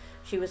women.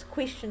 She was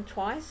questioned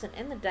twice, and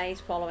in the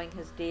days following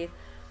his death,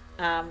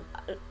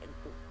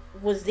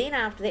 was then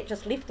after that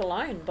just left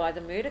alone by the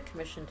Murder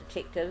Commission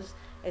detectives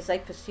as they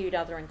pursued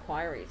other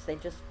inquiries. They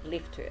just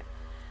left her.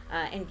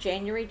 In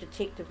January,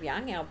 Detective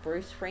Young, our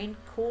Bruce friend,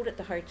 called at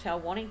the hotel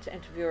wanting to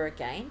interview her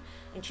again,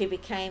 and she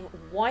became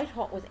white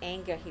hot with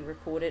anger, he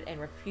reported,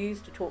 and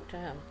refused to talk to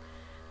him.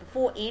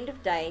 Before end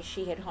of day,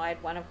 she had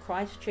hired one of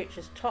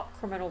Christchurch's top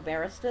criminal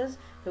barristers,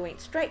 who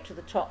went straight to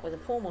the top with a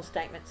formal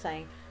statement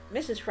saying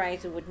Mrs.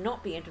 Fraser would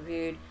not be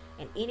interviewed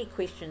and any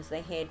questions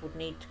they had would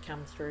need to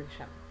come through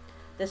him.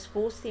 This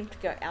forced them to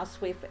go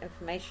elsewhere for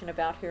information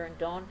about her and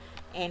Don,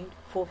 and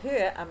for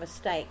her a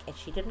mistake, as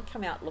she didn't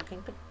come out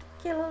looking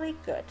particularly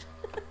good.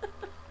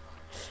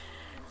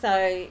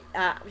 So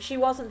she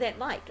wasn't that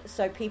liked,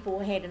 so people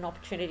had an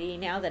opportunity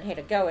now that had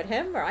a go at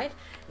him, right?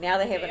 Now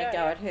they're having a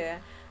go at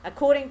her.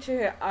 According to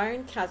her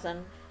own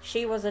cousin,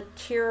 she was a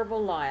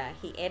terrible liar.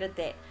 He added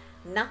that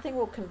nothing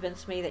will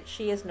convince me that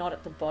she is not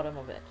at the bottom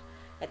of it.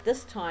 At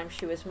this time,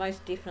 she was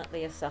most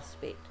definitely a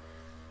suspect.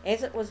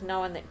 As it was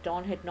known that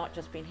Don had not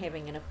just been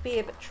having an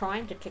affair, but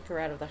trying to kick her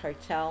out of the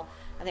hotel,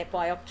 and that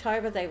by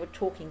October they were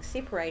talking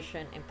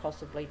separation and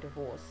possibly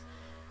divorce.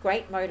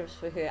 Great motives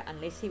for her,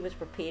 unless he was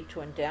prepared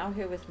to endow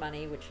her with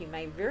money, which he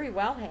may very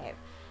well have,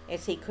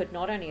 as he could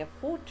not only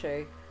afford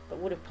to, but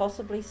would have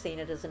possibly seen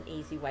it as an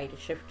easy way to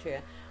shift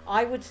her.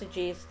 I would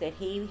suggest that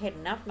he had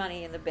enough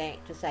money in the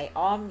bank to say,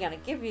 oh, I'm going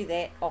to give you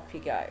that, off you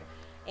go.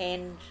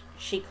 And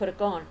she could have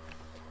gone.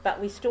 But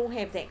we still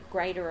have that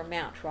greater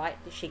amount,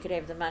 right? That she could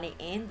have the money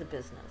and the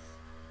business.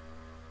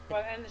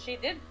 Well, and she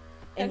did.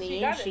 In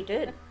the end, she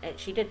did.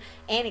 She did.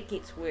 And it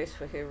gets worse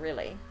for her,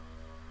 really.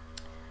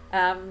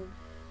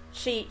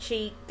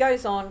 She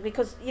goes on,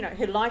 because, you know,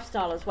 her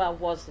lifestyle as well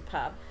was the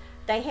pub.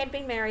 They had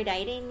been married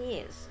 18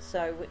 years,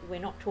 so we're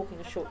not talking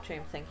a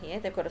short-term thing here.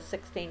 They've got a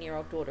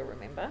 16-year-old daughter,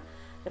 remember.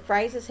 The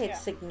Frasers had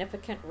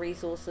significant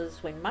resources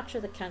when much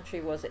of the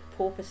country was at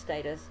pauper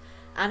status,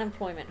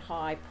 unemployment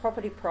high,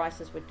 property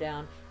prices were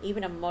down.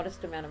 Even a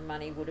modest amount of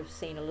money would have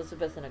seen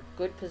Elizabeth in a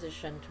good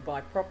position to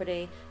buy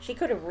property. She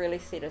could have really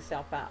set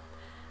herself up.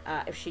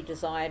 If she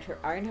desired her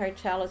own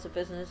hotel as a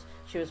business,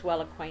 she was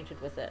well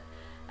acquainted with it.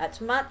 It's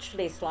much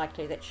less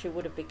likely that she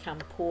would have become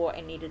poor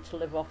and needed to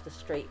live off the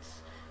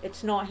streets.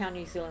 It's not how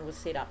New Zealand was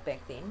set up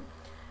back then.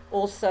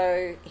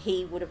 Also,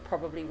 he would have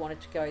probably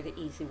wanted to go the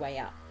easy way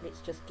out.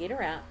 Let's just get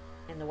her out,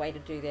 and the way to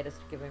do that is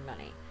to give her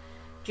money.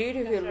 Due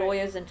to her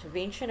lawyer's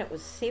intervention, it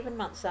was 7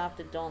 months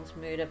after Don's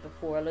murder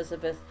before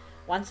Elizabeth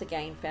once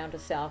again found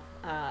herself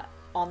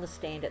on the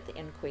stand at the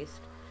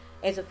inquest.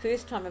 As a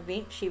first-time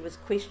event, she was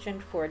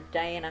questioned for a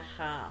day and a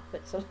half.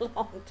 It's a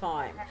long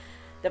time.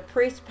 The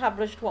press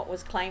published what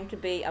was claimed to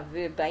be a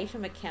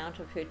verbatim account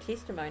of her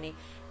testimony,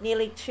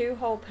 nearly 2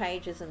 whole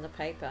pages in the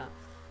paper.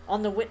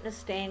 On the witness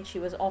stand, she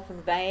was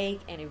often vague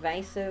and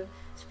evasive,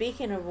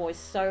 speaking in a voice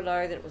so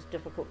low that it was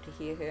difficult to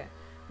hear her.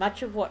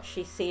 Much of what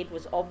she said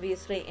was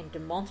obviously and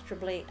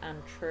demonstrably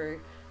untrue,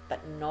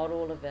 but not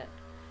all of it.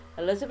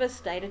 Elizabeth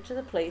stated to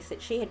the police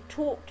that she had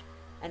talked,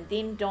 and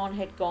then Don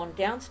had gone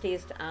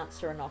downstairs to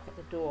answer a knock at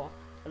the door.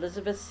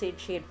 Elizabeth said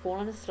she had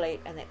fallen asleep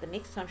and that the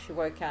next time she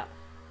woke up,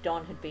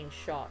 Don had been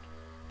shot.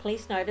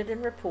 Police noted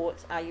in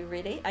reports, are you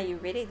ready? Are you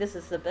ready? This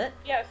is the bit.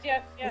 Yes.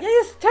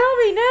 Yes, tell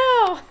me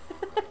now!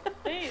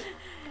 Please.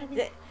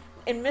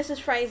 And Mrs.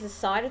 Fraser's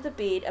side of the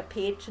bed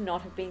appeared to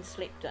not have been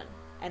slept in,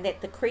 and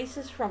that the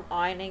creases from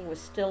ironing were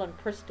still in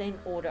pristine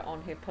order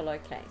on her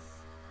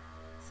pillowcase.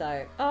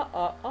 So,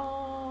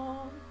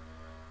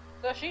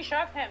 So she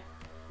shot him?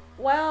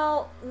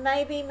 Well,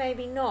 maybe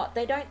not.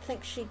 They don't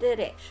think she did,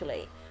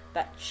 actually,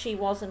 but she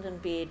wasn't in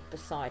bed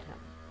beside him.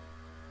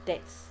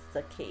 That's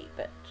the key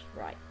bit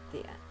right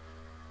there.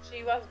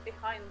 She was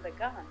behind the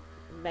gun.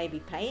 Maybe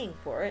paying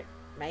for it.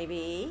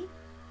 Maybe.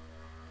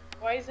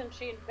 Why isn't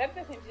she in bed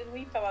with him? Didn't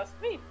we fall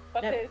asleep?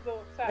 But No, there's no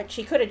sign. But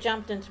she could have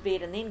jumped into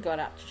bed and then got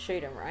up to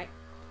shoot him, right?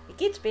 It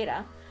gets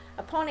better.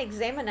 Upon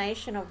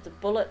examination of the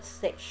bullets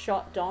that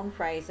shot Don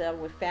Fraser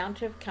were found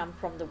to have come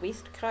from the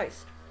west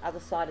coast, other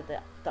side of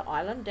the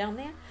island down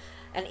there.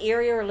 an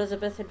area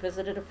Elizabeth had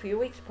visited a few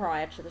weeks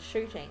prior to the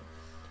shooting.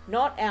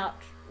 Not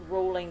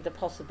outruling the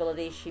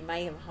possibility she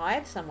may have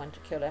hired someone to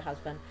kill her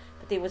husband,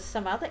 but there was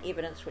some other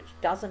evidence which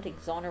doesn't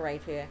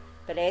exonerate her,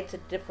 but adds a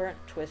different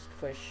twist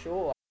for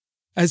sure.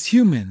 As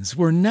humans,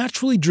 we're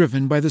naturally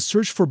driven by the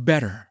search for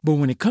better. But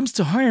when it comes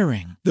to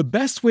hiring, the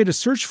best way to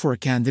search for a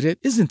candidate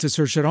isn't to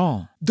search at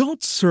all.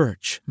 Don't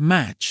search,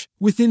 match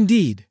with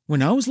Indeed.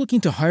 When I was looking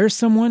to hire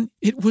someone,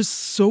 it was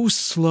so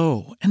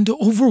slow and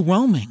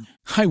overwhelming.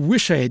 I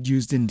wish I had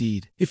used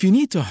Indeed. If you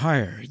need to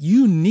hire,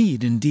 you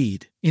need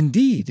Indeed.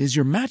 Indeed is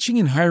your matching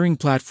and hiring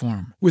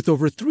platform with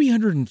over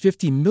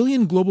 350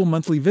 million global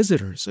monthly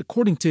visitors,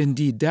 according to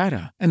Indeed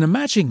data, and a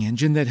matching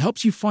engine that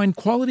helps you find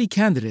quality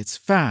candidates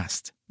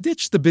fast.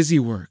 Ditch the busy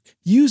work.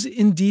 Use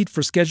Indeed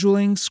for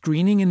scheduling,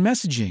 screening, and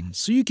messaging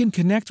so you can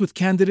connect with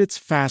candidates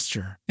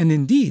faster. And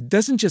Indeed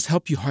doesn't just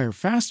help you hire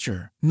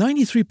faster.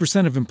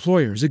 93% of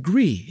employers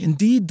agree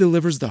Indeed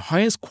delivers the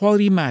highest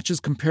quality matches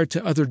compared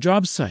to other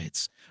job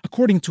sites,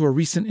 according to a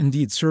recent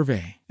Indeed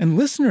survey. And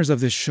listeners of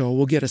this show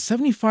will get a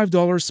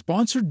 $75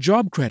 sponsored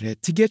job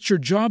credit to get your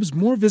jobs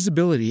more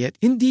visibility at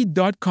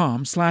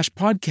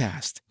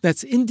Indeed.com/podcast.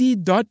 That's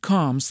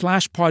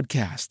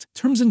Indeed.com/podcast.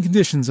 Terms and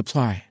conditions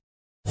apply.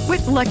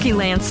 With Lucky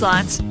Land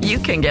Slots, you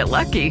can get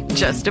lucky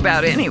just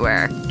about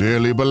anywhere.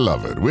 Dearly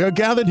beloved, we are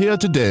gathered here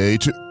today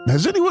to...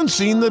 Has anyone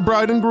seen the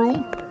bride and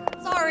groom?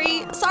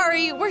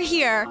 Sorry, we're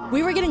here.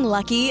 We were getting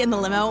lucky in the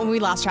limo and we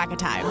lost track of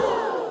time.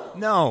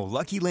 No,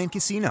 Lucky Land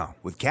Casino,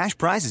 with cash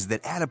prizes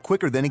that add up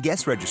quicker than a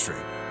guest registry.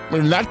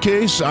 In that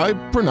case, I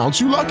pronounce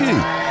you lucky.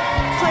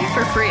 Play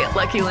for free at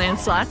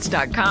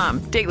LuckyLandSlots.com.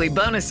 Daily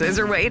bonuses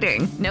are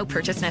waiting. No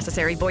purchase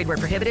necessary. Void where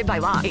prohibited by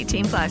law.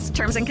 18+.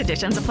 Terms and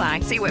conditions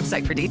apply. See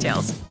website for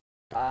details.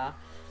 A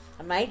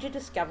major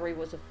discovery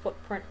was a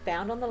footprint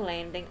found on the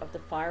landing of the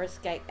fire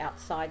escape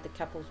outside the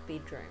couple's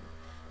bedroom.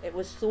 It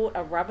was thought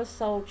a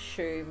rubber-soled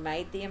shoe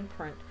made the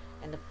imprint,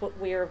 and the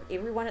footwear of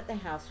everyone at the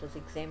house was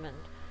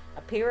examined.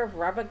 A pair of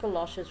rubber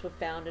galoshes were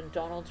found in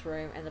Donald's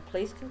room, and the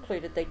police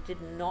concluded they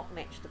did not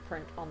match the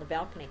print on the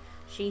balcony.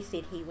 She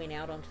said he went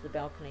out onto the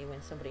balcony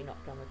when somebody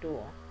knocked on the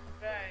door.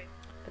 Right.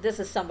 But this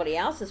is somebody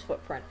else's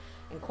footprint.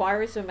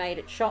 Inquiries were made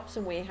at shops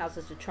and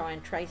warehouses to try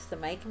and trace the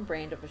make and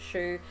brand of a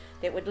shoe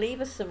that would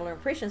leave a similar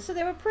impression. So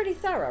they were pretty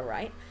thorough,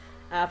 right,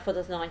 for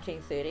the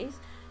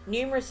 1930s.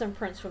 Numerous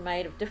imprints were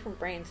made of different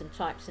brands and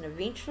types, and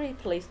eventually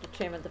police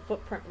determined the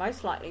footprint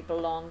most likely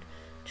belonged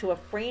to a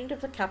friend of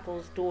the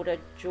couple's daughter,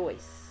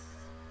 Joyce,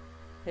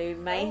 who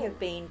may have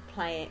been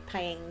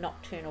paying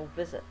nocturnal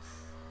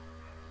visits.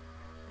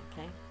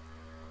 Okay.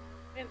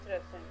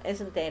 Interesting.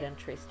 Isn't that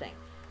interesting?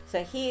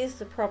 So here's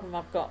the problem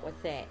I've got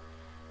with that.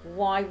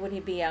 Why would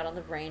he be out on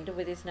the veranda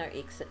where there's no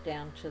exit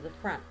down to the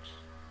front?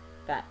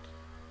 But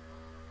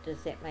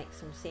does that make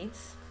some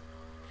sense?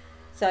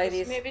 So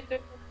there's maybe to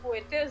who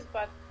it is,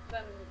 but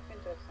then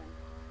interesting.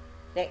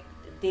 That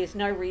there's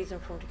no reason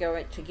for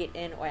him to get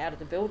in or out of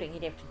the building.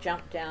 He'd have to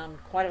jump down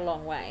quite a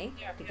long way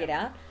to get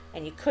out,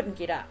 and you couldn't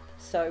get up.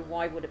 So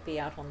why would it be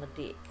out on the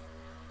deck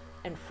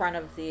in front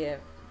of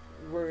their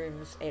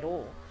rooms at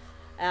all?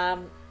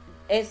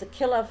 As the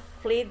killer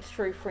fled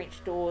through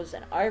French doors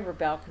and over a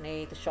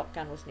balcony, the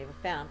shotgun was never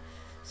found.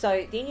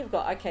 So then you've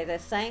got, okay, they're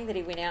saying that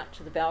he went out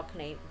to the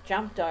balcony,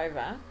 jumped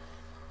over,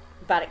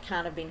 but it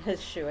can't have been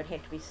his shoe. It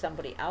had to be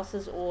somebody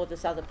else's, or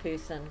this other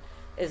person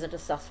isn't a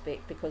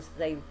suspect because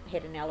they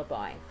had an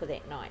alibi for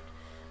that night.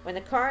 When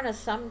the coroner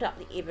summed up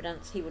the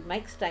evidence, he would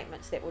make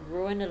statements that would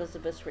ruin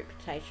Elizabeth's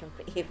reputation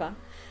forever.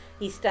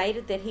 He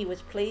stated that he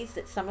was pleased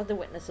that some of the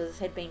witnesses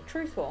had been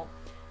truthful,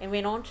 and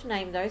went on to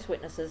name those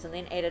witnesses, and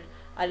then added,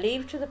 "I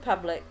leave to the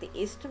public the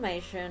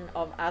estimation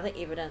of other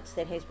evidence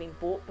that has been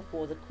brought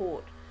before the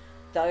court.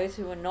 Those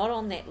who were not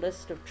on that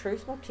list of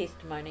truthful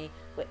testimony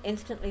were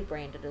instantly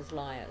branded as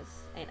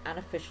liars, and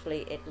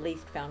unofficially at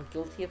least found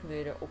guilty of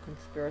murder or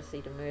conspiracy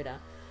to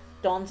murder.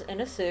 Don's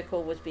inner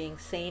circle was being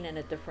seen in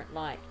a different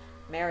light.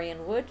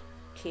 Marion Wood,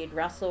 Ted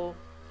Russell,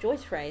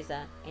 Joyce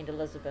Fraser, and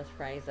Elizabeth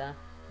Fraser,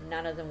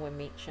 none of them were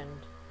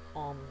mentioned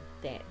on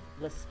that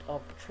list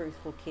of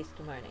truthful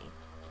testimony."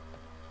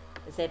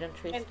 Is that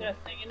interesting?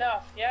 Interesting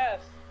enough,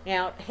 yes.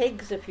 Now,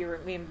 Higgs, if you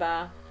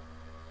remember,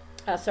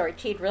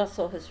 Ted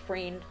Russell, his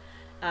friend,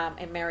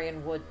 and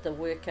Marion Wood, the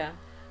worker,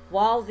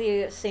 while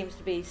there seems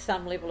to be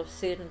some level of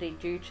certainty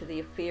due to the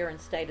affair and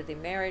state of their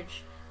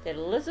marriage that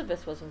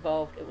Elizabeth was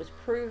involved, it was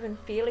proven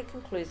fairly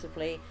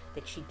conclusively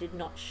that she did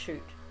not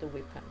shoot the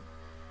weapon.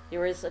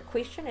 There is a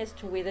question as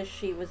to whether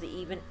she was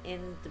even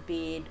in the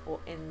bed or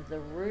in the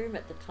room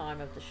at the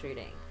time of the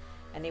shooting,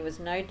 and there was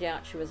no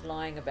doubt she was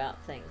lying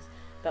about things.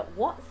 But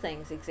what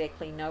things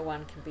exactly, no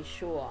one can be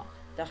sure.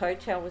 The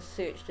hotel was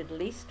searched at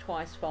least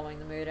twice following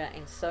the murder,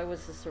 and so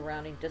was the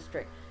surrounding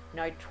district.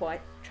 No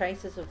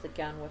traces of the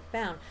gun were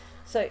found.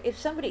 So if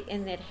somebody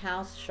in that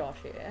house shot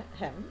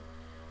him,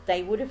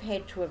 they would have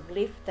had to have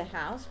left the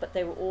house, but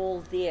they were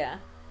all there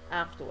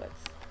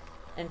afterwards.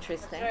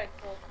 Interesting.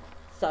 That's right.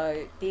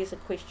 So there's a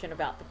question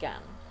about the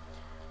gun,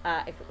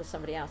 if it was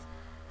somebody else.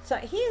 So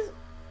here's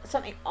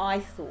something I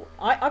thought.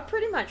 I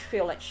pretty much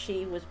feel like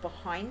she was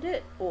behind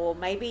it, or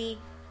maybe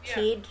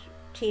Ted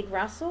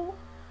Russell,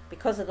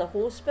 because of the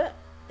horse bit.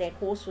 That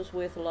horse was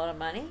worth a lot of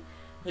money.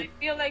 I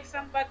feel like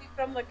somebody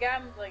from the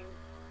gambling.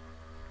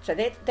 So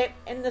that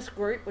in this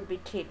group would be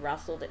Ted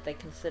Russell, that they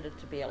considered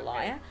to be a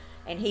liar,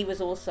 and he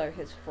was also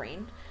his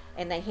friend,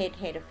 and they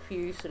had a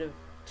few sort of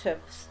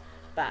tiffs,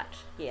 but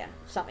yeah,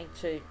 something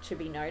to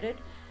be noted.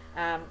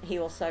 He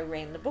also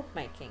ran the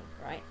bookmaking,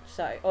 right?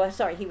 So,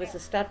 he was the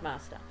stud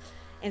master,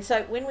 and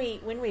so when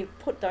we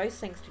put those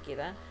things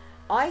together,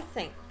 I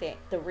think that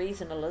the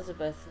reason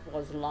Elizabeth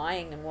was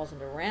lying and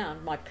wasn't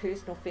around, my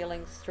personal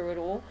feelings through it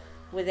all,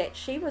 were that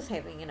she was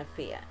having an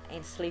affair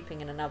and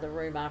sleeping in another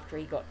room after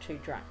he got too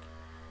drunk.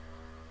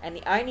 And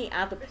the only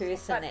other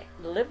person that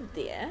lived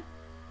there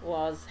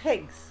was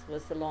Higgs,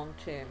 was the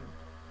long-term.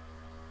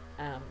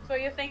 So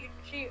you think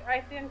I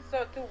think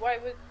so too. Why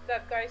would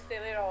that guy stay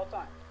there all the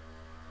time?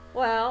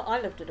 Well, I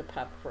lived at a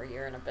pub for a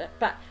year and a bit,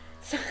 but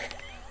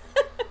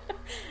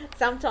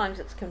sometimes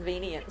it's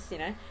convenience, you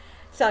know.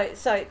 So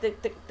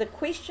the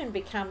question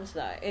becomes,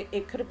 though,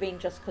 it could have been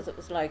just because it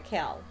was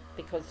locale,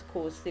 because of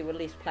course there were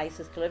less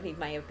places to live. He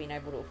may have been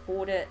able to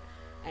afford it,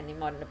 and there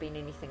mightn't have been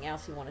anything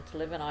else he wanted to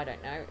live in. I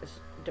don't know. It was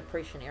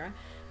Depression era.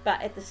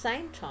 But at the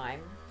same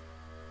time,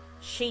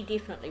 she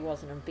definitely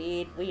wasn't in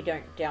bed. We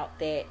don't doubt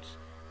that.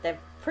 They've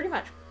pretty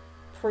much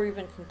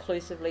proven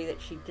conclusively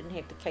that she didn't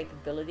have the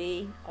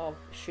capability of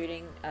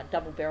shooting a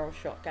double-barrel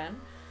shotgun.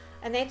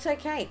 And that's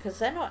okay, because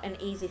they're not an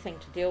easy thing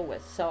to deal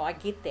with. So I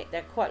get that.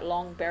 They're quite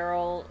long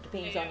barrel,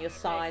 depends on your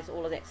size,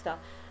 all of that stuff.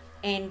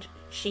 And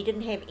she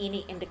didn't have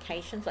any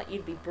indications, like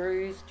you'd be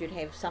bruised, you'd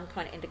have some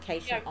kind of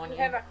indication on you.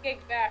 Yeah, you have a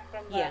kickback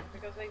from that,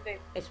 because they...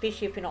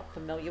 Especially if you're not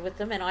familiar with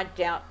them, and I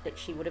doubt that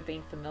she would have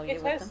been familiar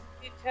with them.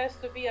 It has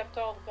to be a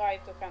tall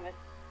guy to kind of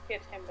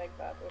hit him like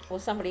that. Or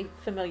somebody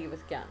familiar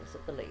with guns,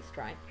 at the least,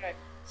 right? Right.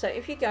 So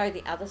if you go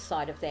the other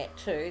side of that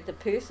too, the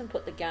person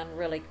put the gun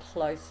really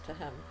close to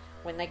him,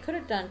 when they could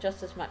have done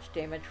just as much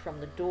damage from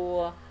the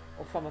door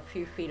or from a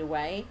few feet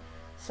away.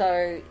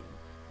 So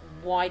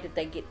why did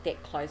they get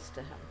that close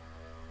to him?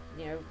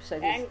 You know, so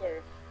there's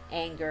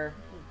anger,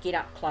 get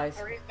up close,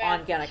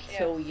 I'm going to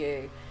kill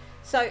you.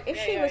 So if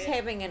she was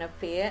having an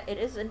affair, it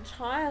is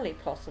entirely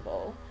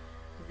possible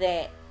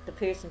that the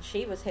person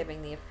she was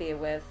having the affair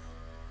with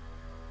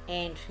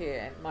and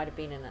her might have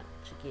been in it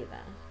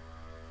together,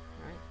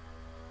 right?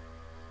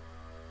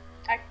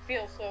 I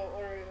feel so,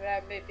 or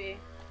maybe...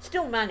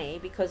 Still money,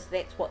 because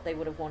that's what they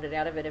would have wanted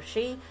out of it. If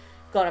she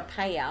got a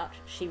payout,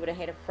 she would have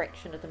had a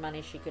fraction of the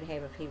money she could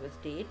have if he was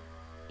dead,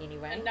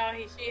 anyway. And now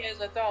she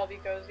has it all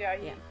because he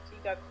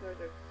got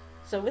murdered.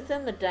 So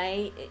within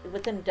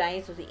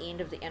days of the end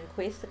of the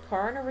inquest, the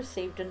coroner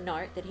received a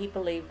note that he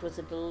believed was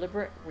a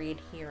deliberate red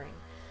herring.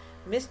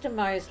 Mr.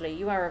 Mosley,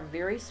 you are a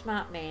very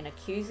smart man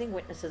accusing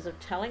witnesses of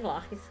telling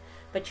lies,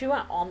 but you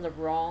are on the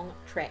wrong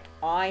track.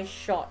 I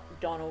shot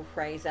Donald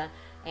Fraser,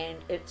 and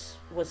it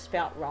was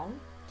spelt wrong.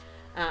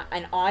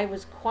 And I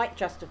was quite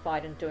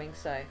justified in doing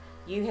so.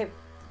 You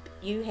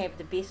have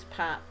the best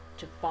part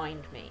to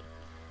find me.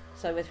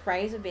 So with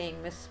Fraser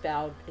being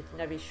misspelled,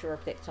 nobody's sure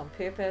if that's on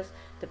purpose.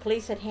 The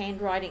police had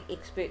handwriting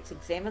experts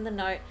examined the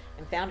note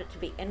and found it to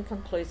be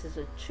inconclusive.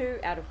 So 2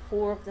 out of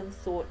 4 of them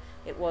thought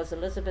it was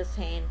Elizabeth's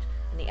hand,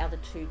 and the other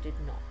 2 did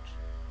not.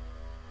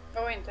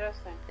 Oh,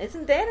 interesting.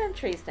 Isn't that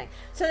interesting?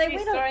 So they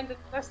went on. The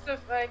list of,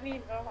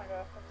 oh my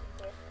god.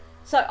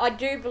 So I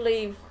do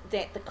believe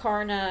that the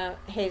coroner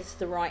has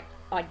the right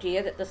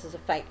idea that this is a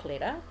fake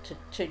letter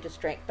to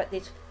distract, but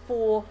there's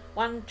 4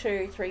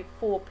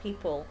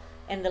 people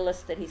in the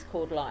list that he's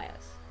called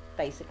liars.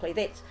 Basically,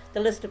 that's the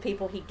list of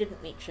people he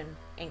didn't mention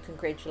and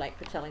congratulate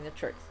for telling the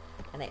truth,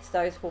 and that's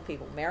those 4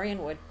 people: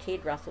 Marion Wood,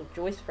 Ted Russell,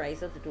 Joyce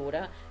Fraser, the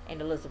daughter,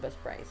 and Elizabeth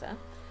Fraser.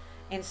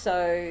 And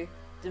so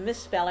the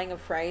misspelling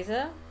of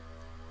Fraser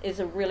is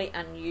a really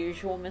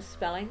unusual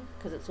misspelling,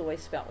 because it's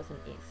always spelt with an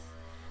S.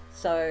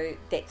 So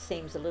that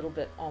seems a little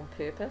bit on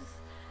purpose.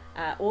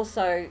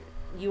 Also,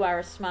 you are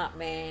a smart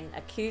man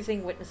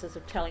accusing witnesses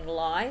of telling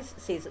lies,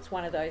 says it's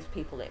one of those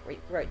people that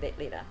wrote that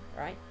letter,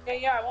 right?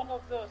 Yeah, one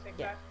of those, exactly.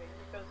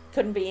 Yeah. Because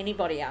couldn't be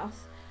anybody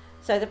else.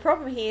 So the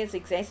problem here is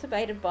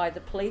exacerbated by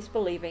the police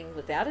believing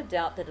without a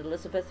doubt that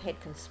Elizabeth had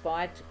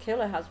conspired to kill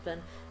her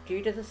husband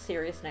due to the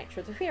serious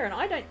nature of the affair, and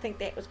I don't think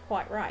that was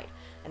quite right,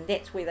 and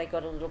that's where they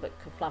got a little bit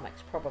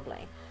flummoxed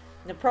probably.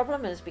 And the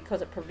problem is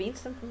because it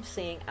prevents them from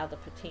seeing other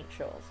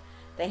potentials.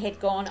 They had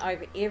gone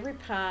over every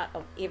part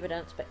of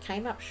evidence but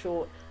came up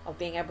short of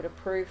being able to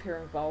prove her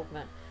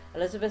involvement.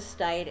 Elizabeth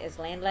stayed as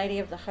landlady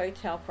of the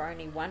hotel for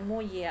only 1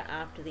 more year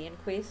after the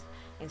inquest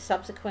and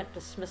subsequent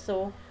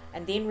dismissal,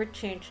 and then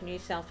returned to New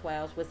South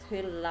Wales with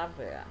her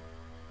lover.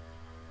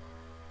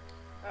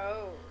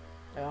 Oh.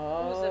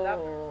 Who's the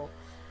lover?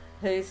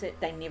 Who's it?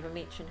 They never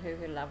mentioned who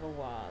her lover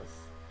was.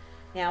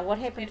 Now, what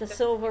happened to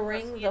Silver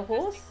Ring, the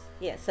horse?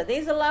 Yeah, so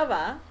there's a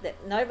lover that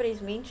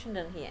nobody's mentioned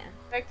in here.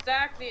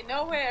 Exactly,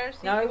 nowhere.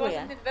 See, Nowhere. He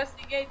wasn't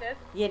investigated.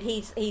 Yet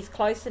he's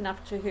close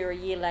enough to her a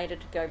year later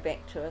to go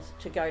back to us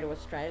to go to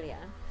Australia.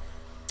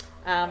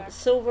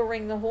 Silver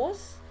Ring, the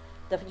horse.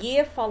 The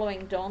year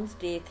following Don's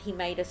death, he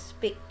made a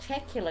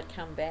spectacular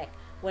comeback,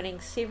 winning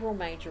several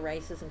major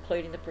races,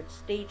 including the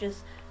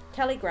prestigious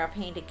Telegraph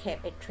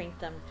Handicap at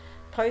Trentham.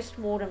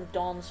 Post-mortem,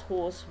 Don's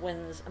horse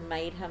wins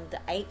made him the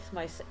 8th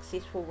most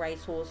successful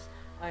racehorse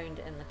owned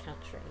in the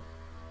country.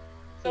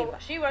 So ever.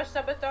 she was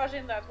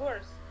sabotaging that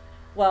horse.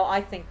 Well,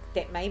 I think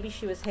that maybe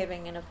she was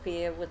having an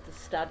affair with the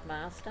stud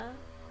master.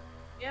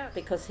 Yes.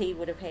 Because he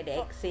would have had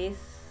access.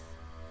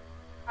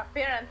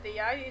 Apparently,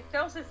 yeah. It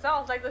tells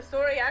itself, like the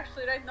story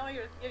actually right now,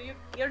 you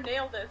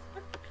nailed it.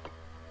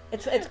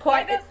 It's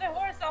quite... Why does the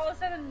horse all of a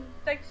sudden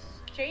like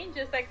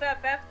changes like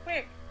that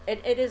quick?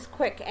 It is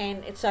quick,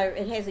 and so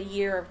it has a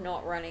year of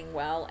not running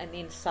well, and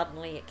then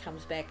suddenly it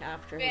comes back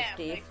after his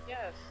death.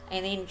 Yes.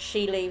 And then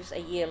she leaves a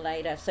year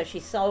later. So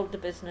she sold the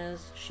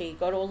business, she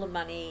got all the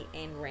money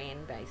and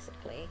ran,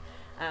 basically.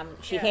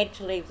 She had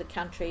to leave the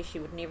country. She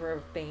would never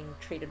have been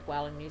treated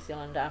well in New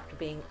Zealand after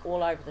being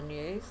all over the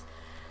news.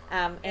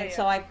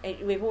 So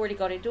we've already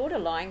got her daughter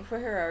lying for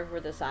her over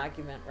this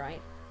argument,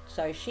 right?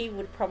 So she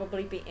would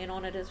probably be in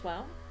on it as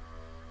well.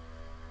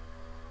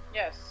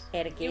 Yes.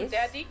 At a guess. You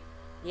daddy?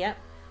 Yep.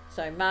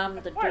 So mum,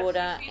 the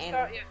daughter, and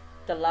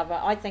the lover.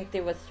 I think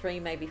there were 3,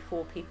 maybe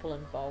 4 people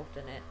involved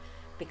in it,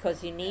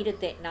 because you needed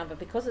that number,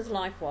 because his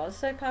life was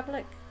so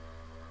public.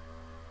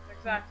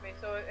 Exactly.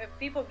 So if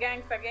people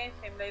ganged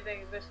against him,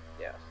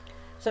 yes.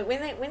 So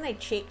when they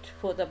checked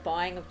for the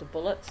buying of the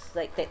bullets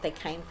that they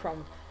came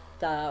from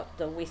the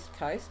West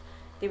Coast,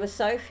 there were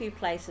so few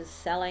places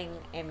selling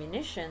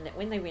ammunition that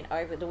when they went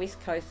over, the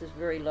West Coast is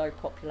very low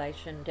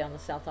population down the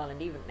South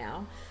Island even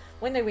now.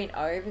 When they went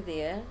over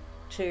there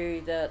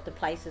to the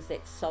places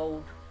that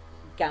sold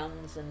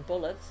guns and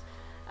bullets,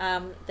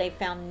 they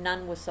found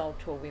none were sold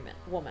to a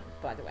woman,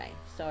 by the way.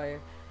 So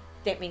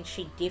that means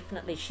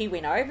she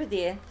went over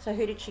there. So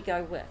who did she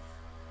go with?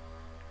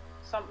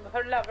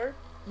 Her lover.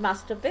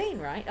 Must have been,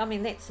 right? I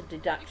mean, that's a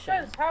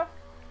deduction.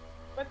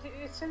 But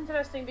it's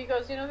interesting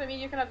because, you know what I mean,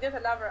 you cannot get a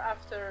lover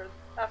after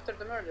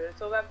the murder.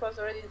 So that was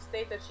already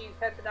stated she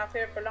had an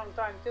affair for a long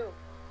time too.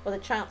 Well,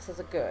 the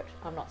chances are good.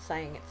 I'm not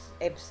saying it's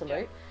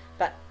absolute,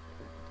 but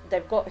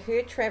they've got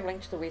her travelling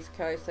to the West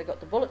Coast, they've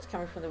got the bullets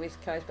coming from the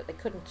West Coast, but they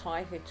couldn't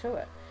tie her to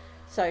it.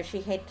 So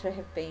she had to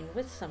have been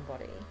with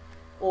somebody,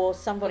 or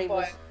somebody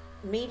was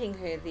meeting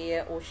her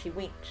there, or she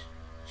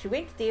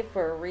went there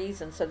for a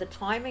reason. So the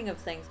timing of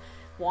things,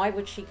 why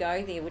would she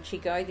go there? Would she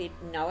go there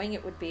knowing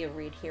it would be a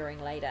red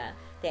herring later,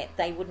 that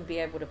they wouldn't be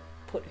able to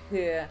put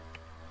her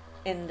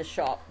in the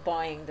shop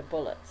buying the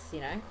bullets, you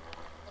know?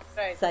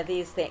 Right. So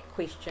there's that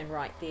question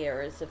right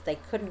there, is if they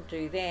couldn't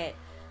do that,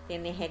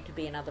 then there had to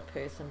be another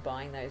person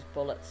buying those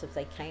bullets. If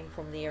they came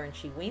from there and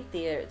she went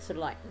there, it's sort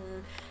of like,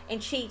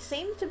 And she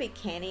seemed to be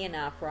canny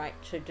enough, right,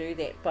 to do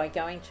that by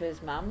going to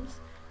his mum's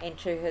and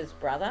to his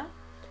brother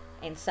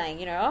and saying,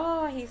 you know,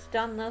 oh, he's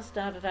done this,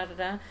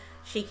 da-da-da-da-da.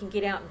 She can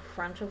get out in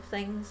front of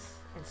things,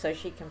 and so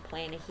she can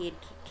plan ahead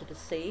to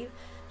deceive.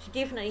 She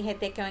definitely had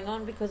that going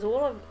on, because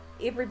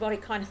everybody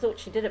kind of thought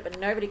she did it, but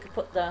nobody could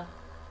put the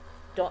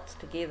dots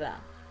together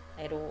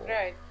at all.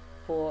 Right.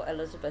 For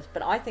Elizabeth,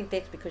 but I think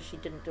that's because she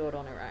didn't do it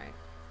on her own.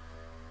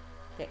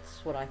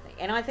 That's what I think.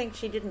 And I think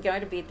she didn't go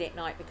to bed that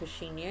night because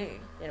she knew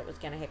that it was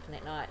going to happen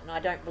that night. And I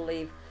don't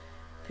believe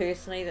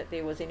personally that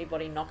there was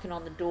anybody knocking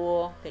on the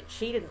door that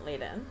she didn't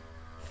let in.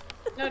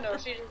 No,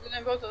 she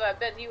didn't go to that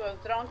bed. He was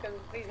drunk and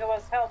he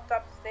was helped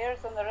upstairs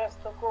and the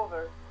rest took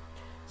over.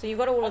 So you've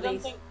got all of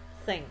these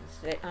things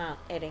that aren't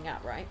adding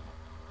up, right?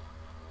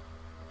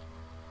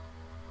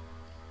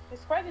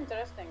 It's quite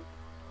interesting.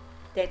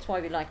 That's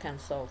why we like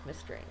unsolved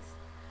mysteries.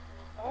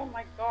 Oh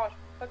my gosh,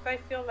 but I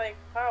feel like,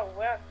 how,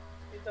 what?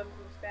 You don't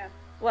understand.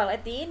 Well,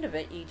 at the end of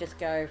it, you just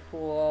go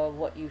for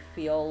what you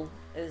feel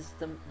is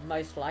the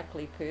most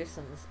likely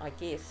persons, I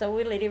guess. So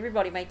we'll let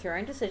everybody make their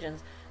own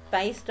decisions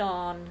based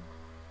on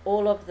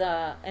all of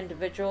the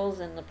individuals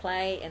in the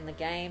play, in the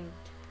game,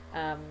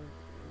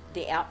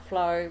 the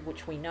outflow,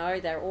 which we know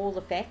they're all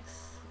the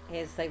facts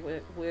as they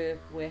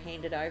were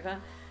handed over.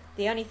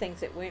 The only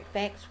things that weren't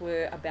facts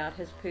were about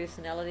his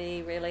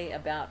personality, really,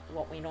 about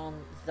what went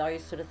on.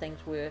 Those sort of things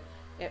were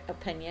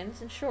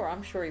opinions. And sure,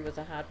 I'm sure he was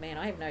a hard man.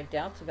 I have no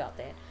doubts about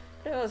that.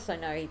 But I also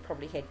know he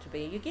probably had to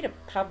be. You get a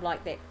pub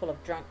like that full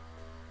of drunk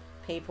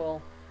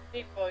people.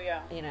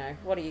 Yeah. You know,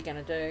 what are you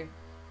going to do?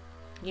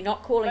 You're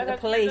not calling the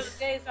police. At the end of the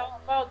day, it's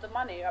all about the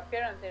money,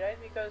 apparently, right?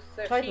 Because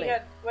totally.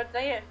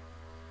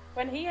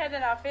 When he had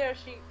an affair,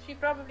 she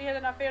probably had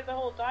an affair the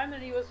whole time,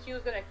 and she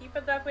was going to keep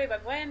it that way.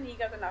 But when he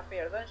got an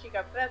affair, then she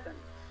got threatened.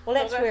 Well,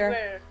 that's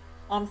where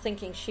I'm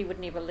thinking she would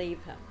never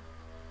leave him,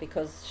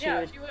 because she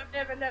would have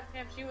never left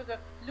him. She would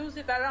have lose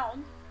it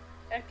around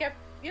and kept,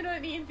 you know what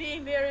I mean,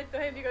 being married to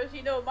him because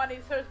she know money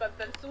is hers. But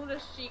as soon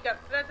as she got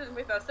threatened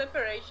with a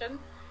separation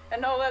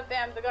and all that,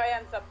 damn, the guy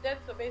ends up dead.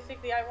 So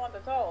basically, I want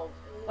it all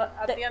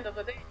at the end of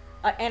the day.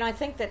 And I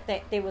think that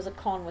there was a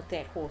con with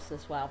that horse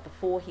as well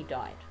before he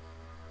died.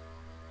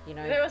 You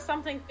know, there was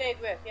something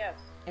played with, yes.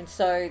 And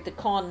so the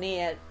con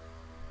there,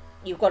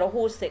 you've got a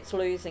horse that's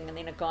losing, and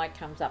then a guy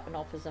comes up and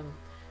offers him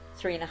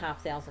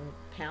 £3,500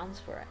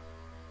 for it.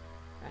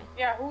 right?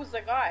 Yeah, who's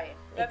the guy?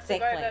 That's exactly.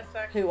 The guy that's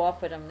actually... Who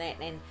offered him that,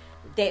 and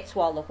that's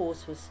while the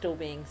horse was still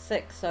being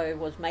sick. So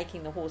was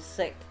making the horse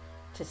sick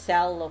to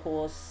sell the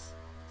horse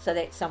so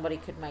that somebody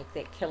could make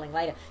that killing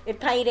later. It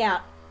paid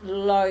out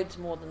loads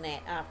more than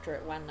that after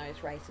it won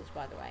those races,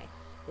 by the way.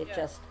 It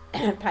just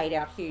paid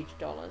out huge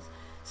dollars.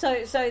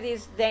 So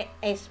there's that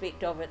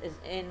aspect of it is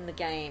in the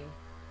game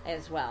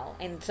as well.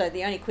 And so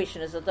the only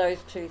question is, are those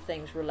two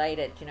things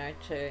related,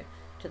 to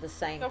the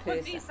same person? So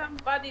could be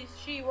somebody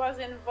she was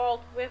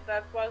involved with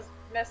that was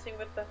messing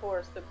with the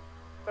horse,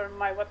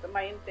 what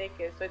my intake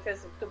is. So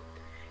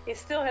it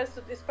still has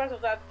to, it's part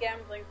of that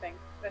gambling thing,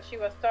 that she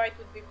was tied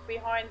to be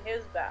behind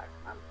his back,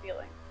 I'm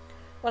feeling.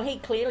 Well, he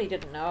clearly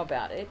didn't know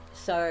about it,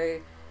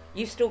 so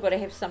you've still got to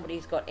have somebody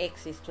who's got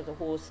access to the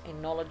horse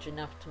and knowledge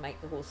enough to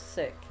make the horse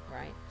sick,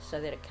 right? So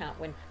that it can't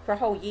win for a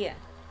whole year.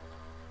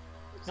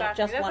 Exactly. Not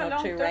just That's one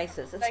or two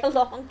races. It's a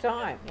long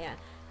time,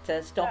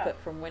 to stop it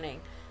from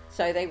winning.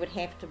 So they would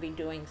have to be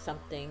doing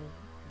something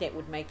that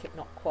would make it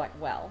not quite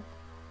well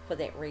for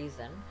that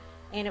reason.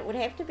 And it would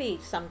have to be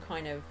some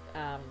kind of...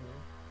 a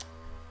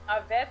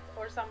vet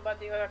or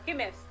somebody, or a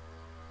chemist.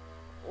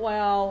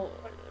 Well,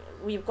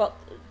 we've got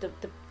the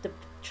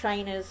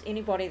trainers,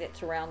 anybody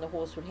that's around the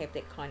horse would have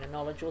that kind of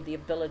knowledge or the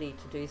ability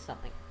to do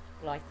something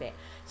like that.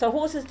 So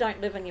horses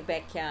don't live in your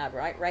backyard,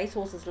 right? Race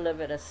horses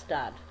live at a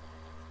stud.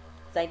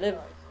 They live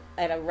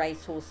at a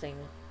racehorsing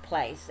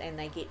place, and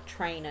they get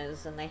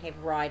trainers and they have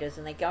riders,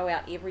 and they go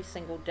out every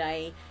single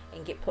day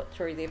and get put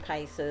through their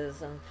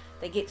paces, and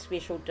they get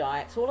special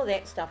diets. All of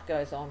that stuff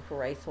goes on for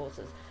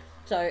racehorses.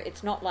 So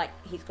it's not like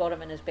he's got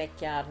him in his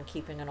backyard and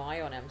keeping an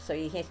eye on him. So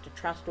he has to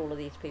trust all of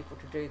these people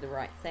to do the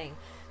right thing.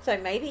 So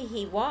maybe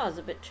he was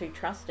a bit too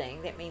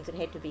trusting. That means it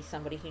had to be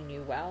somebody he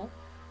knew well,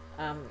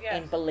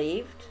 and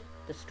believed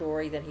the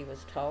story that he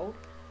was told.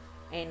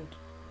 And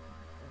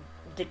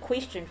the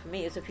question for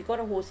me is, if you got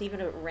a horse,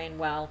 even if it ran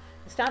well,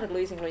 and started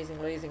losing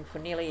for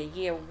nearly a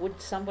year, would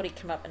somebody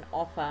come up and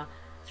offer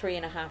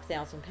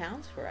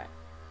 £3,500 for it?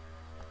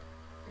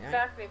 You know?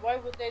 Exactly. Why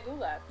would they do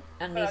that?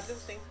 Unless, for a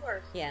losing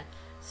horse. Yeah.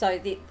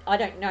 So I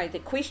don't know. The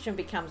question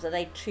becomes, are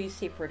they two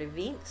separate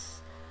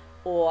events,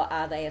 or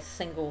are they a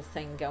single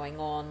thing going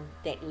on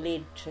that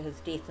led to his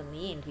death in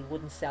the end? He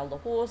wouldn't sell the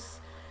horse.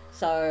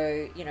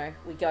 So,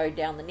 we go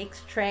down the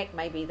next track.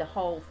 Maybe the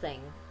whole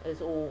thing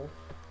is all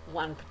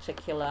one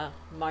particular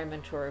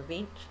moment or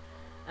event.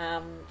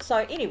 So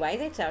anyway,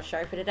 that's our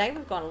show for today.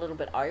 We've gone a little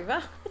bit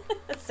over,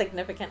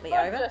 significantly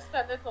over. Just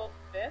a little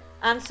bit.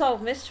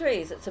 Unsolved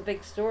mysteries. It's a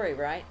big story,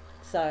 right?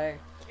 So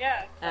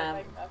yeah,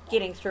 like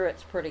getting through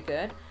it's pretty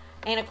good.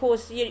 And of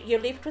course, you're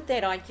left with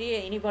that idea.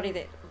 Anybody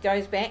that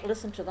goes back,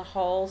 listen to the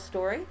whole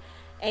story.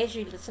 As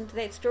you listen to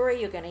that story,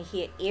 you're going to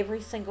hear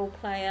every single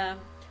player.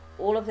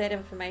 All of that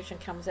information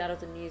comes out of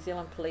the New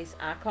Zealand Police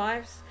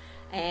archives,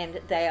 and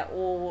they are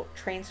all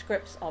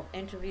transcripts of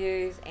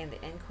interviews and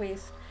the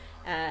inquest.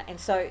 And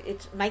so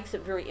it makes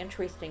it very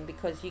interesting,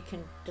 because you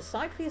can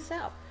decide for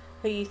yourself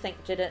who you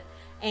think did it.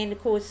 And of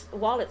course,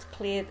 while it's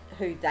clear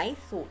who they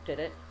thought did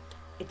it,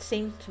 it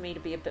seems to me to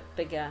be a bit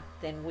bigger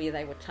than where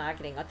they were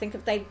targeting. I think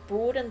if they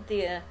broadened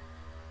their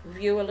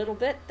view a little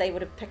bit, they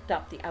would have picked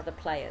up the other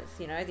players,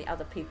 the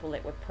other people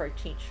that were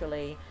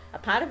potentially a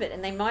part of it.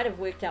 And they might have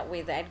worked out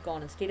where they'd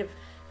gone, instead of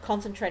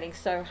concentrating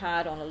so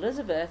hard on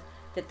Elizabeth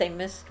that they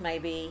missed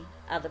maybe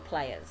other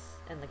players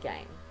in the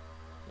game.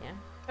 Yeah.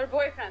 Her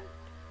boyfriend.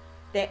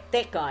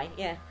 That guy,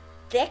 yeah.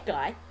 That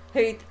guy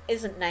who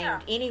isn't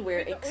named anywhere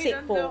except we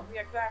don't for... know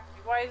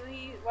exactly.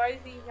 Why is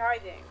he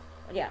hiding?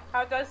 Yeah.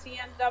 How does he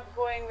end up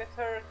going with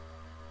her,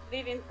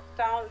 leaving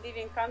town,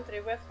 leaving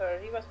country with her?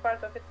 He was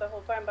part of it the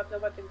whole time, but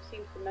nobody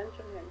seems to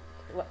mention him.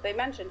 What? They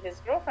mentioned his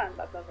girlfriend,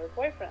 but not her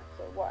boyfriend,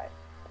 so why?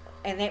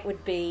 And that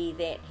would be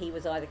that he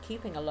was either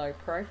keeping a low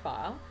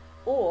profile,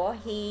 or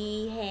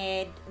he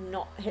had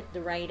not hit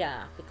the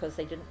radar because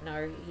they didn't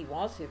know he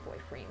was her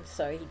boyfriend,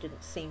 so he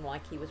didn't seem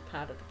like he was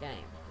part of the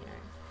game,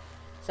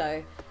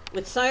 So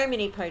with so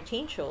many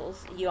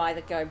potentials, you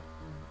either go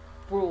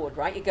broad,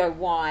 right? You go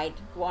wide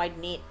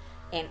net,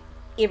 and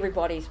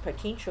everybody's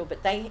potential,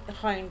 but they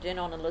honed in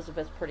on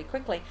Elizabeth pretty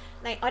quickly.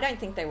 I don't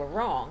think they were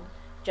wrong,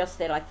 just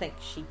that I think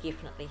she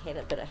definitely had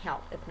a bit of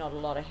help, if not a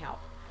lot of help.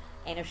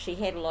 And if she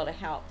had a lot of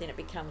help, then it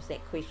becomes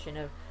that question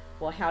of,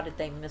 well, how did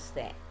they miss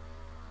that?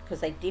 Because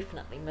they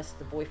definitely missed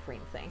the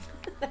boyfriend thing.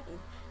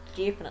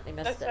 Definitely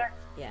missed That's it. right.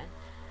 Yeah.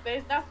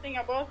 There's nothing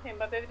about him,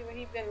 but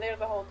he's been there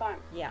the whole time.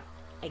 Yeah,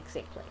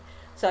 exactly.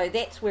 So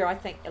that's where I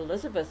think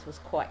Elizabeth was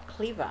quite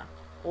clever.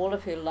 All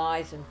of her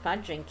lies and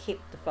fudging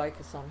kept the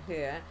focus on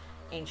her,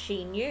 and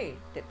she knew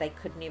that they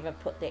could never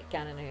put that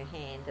gun in her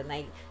hand,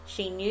 and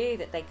she knew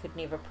that they could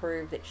never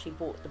prove that she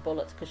bought the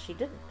bullets, because she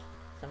didn't.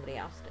 Somebody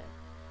else did.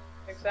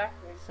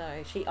 Exactly. So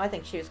I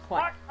think she was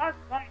quite... Hard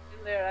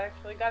in there,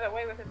 actually. Got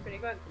away with it pretty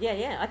good.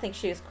 Yeah, I think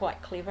she was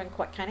quite clever and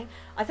quite cunning.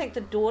 I think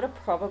the daughter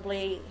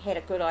probably had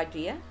a good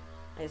idea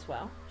as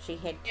well. She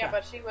had... Yeah,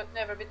 but she would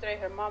never betray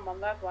her mom on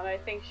that one. I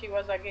think she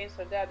was against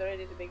her dad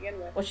already to begin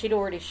with. Well, she'd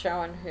already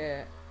shown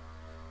her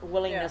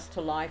willingness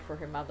to lie for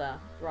her mother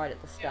right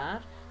at the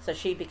start. So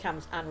she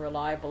becomes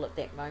unreliable at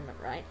that moment,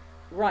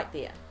 right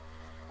there.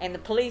 And the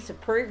police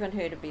have proven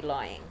her to be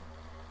lying,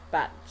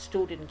 but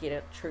still didn't get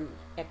a true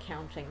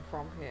accounting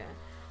from her.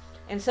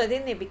 And so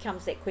then there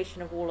becomes that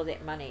question of all of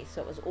that money.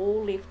 So it was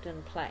all left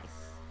in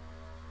place.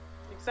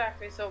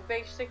 Exactly. So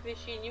basically,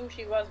 she knew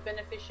she was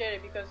beneficiary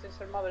because it's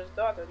her mother's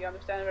daughter. You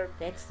understand?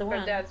 That's the her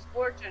one. dad's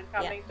fortune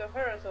coming to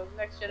her, so the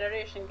next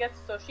generation gets.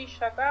 So she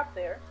shut up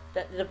there.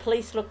 The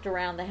police looked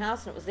around the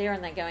house and it was there,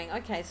 and they're going,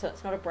 okay, so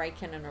it's not a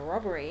break-in and a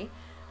robbery,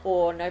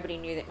 or nobody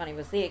knew that money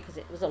was there because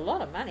it was a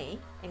lot of money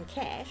in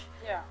cash.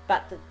 Yeah.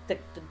 But the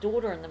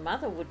daughter and the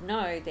mother would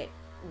know that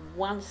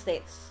once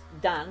that's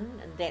done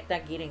and that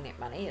they're getting that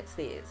money, it's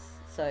theirs.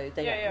 So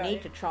they don't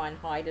need to try and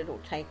hide it or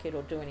take it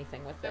or do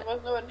anything with it. There was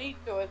no need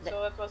to it,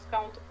 so it was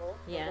countable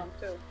for them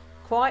too.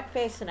 Quite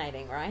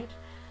fascinating, right?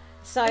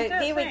 So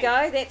there we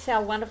go. That's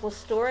our wonderful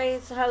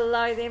stories.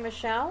 Hello there,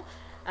 Michelle.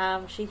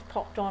 She's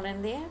popped on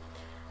in there.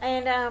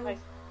 And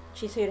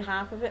she's heard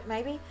half of it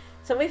maybe.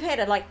 So we've had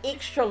a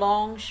extra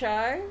long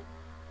show.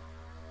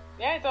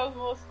 Yeah, it's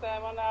almost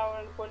 1 hour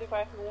and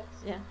 45 minutes.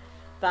 Yeah.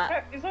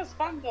 But it was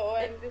fun though,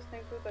 and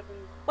listening to that.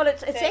 Well,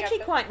 it's actually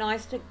quite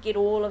nice to get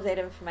all of that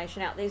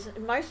information out. There's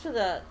most of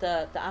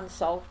the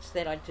unsolved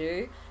that I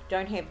do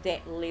don't have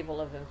that level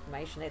of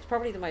information. That's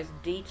probably the most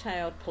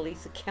detailed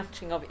police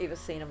accounting I've ever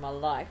seen in my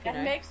life. It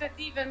makes it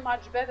even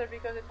much better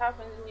because it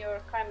happens in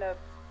your kind of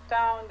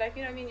town,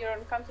 your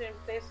own country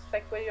and place,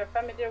 where you're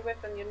familiar with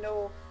and you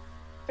know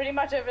pretty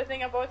much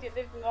everything about. You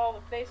lived in all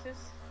the places.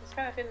 It's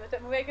kind of thing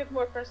that make it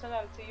more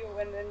personal to you,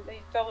 and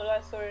they tell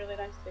that story really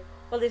nicely.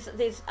 Well,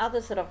 there's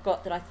others that I've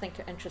got that I think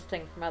are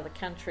interesting from other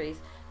countries,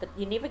 but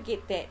you never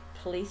get that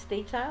police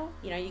detail.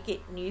 You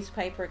get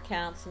newspaper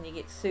accounts and you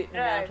get certain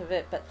amount of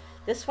it, but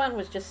this one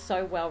was just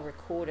so well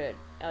recorded.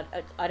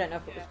 I don't know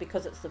if it was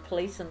because it's the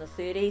police in the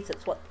 30s.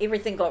 It's what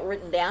everything got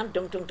written down,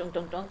 dunk, dunk, dunk,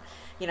 dunk, dunk.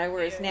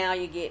 Whereas now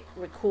you get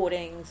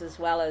recordings as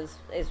well as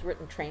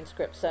written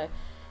transcripts. So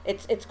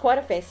it's quite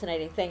a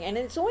fascinating thing, and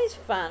it's always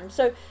fun.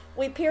 So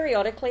we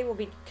periodically will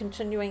be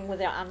continuing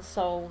with our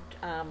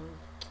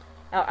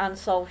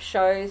unsolved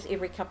shows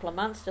every couple of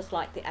months, just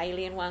like the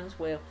alien ones.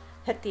 We'll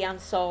hit the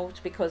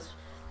unsolved because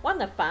one,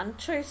 they're fun.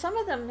 Two, some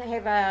of them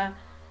have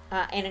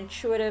an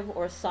intuitive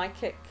or a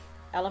psychic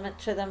element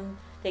to them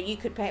that you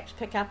could perhaps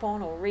pick up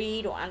on or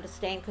read or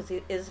understand because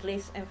there is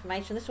less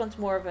information. This one's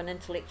more of an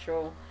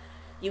intellectual.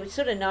 You would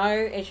sort of know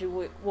as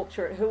you walk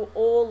through it who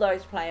all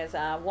those players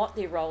are, what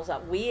their roles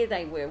are, where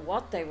they were,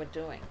 what they were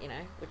doing,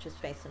 which is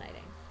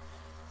fascinating.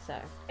 So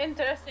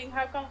interesting.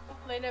 How come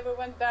they never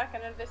went back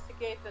and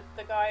investigated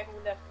the guy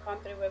who left the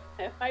country with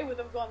him? I would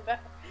have gone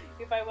back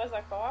if I was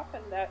a cop,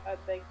 and I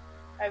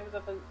would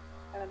have been,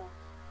 I don't know,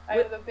 I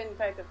would have been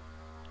kind of.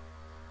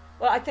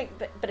 Well, I think,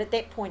 but at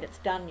that point it's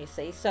done, you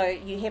see, so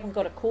you haven't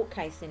got a court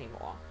case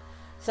anymore.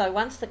 So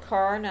once the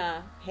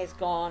coroner has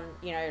gone,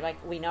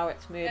 we know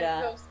it's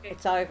murder,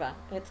 it's over,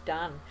 it's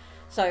done.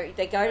 So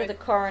they go to the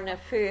coroner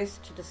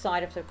first to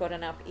decide if they've got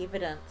enough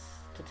evidence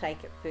to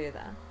take it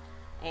further,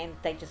 and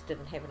they just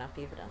didn't have enough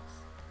evidence.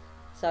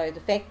 So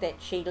the fact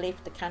that she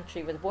left the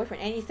country with a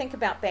boyfriend, and you think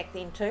about back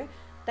then too,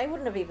 they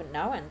wouldn't have even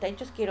known. They'd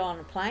just get on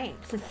a plane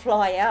and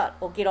fly out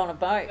or get on a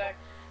boat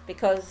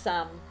because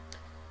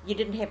you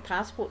didn't have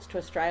passports to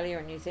Australia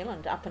and New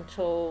Zealand up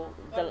until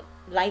the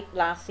late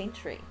last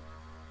century.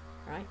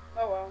 Right?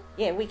 Oh, well.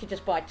 Yeah, we could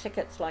just buy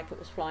tickets like it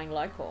was flying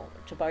local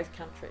to both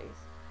countries.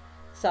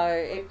 So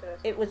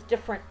it was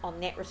different on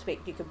that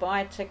respect. You could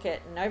buy a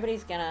ticket and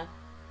nobody's gonna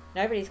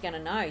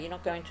know. You're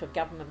not going to a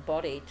government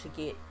body to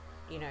get,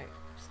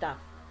 stuff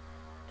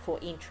for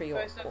entry or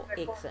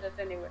exit.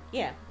 Anyway.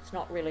 Yeah, it's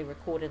not really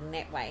recorded in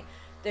that way.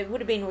 They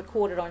would have been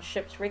recorded on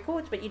ships'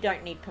 records, but you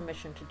don't need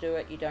permission to do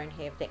it. You don't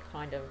have that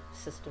kind of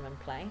system in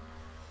play.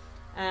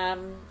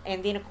 And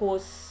then, of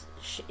course,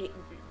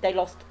 they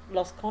lost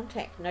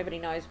contact. Nobody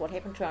knows what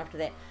happened to her after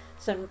that.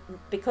 So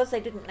because they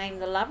didn't name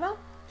the lover,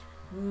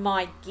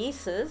 my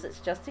guess is, it's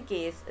just a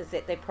guess, is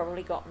that they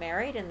probably got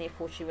married and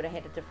therefore she would have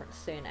had a different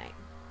surname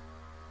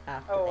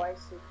after that. Oh, I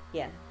see.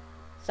 Yeah.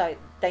 So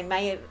they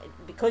may have,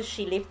 because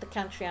she left the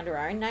country under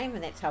her own name,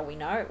 and that's how we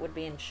know, it would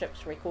be in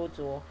ships' records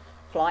or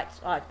flights.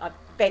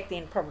 Back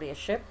then probably a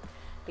ship,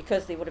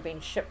 because there would have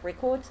been ship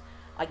records.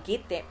 I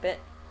get that bit.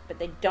 But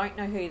they don't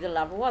know who the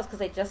lover was because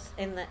they just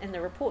in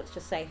the reports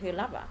just say her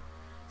lover.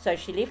 So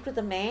she left with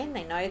a man.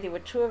 They know there were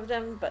two of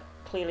them, but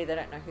clearly they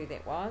don't know who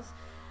that was.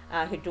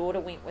 Her daughter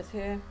went with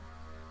her,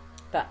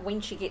 but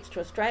when she gets to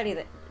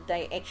Australia,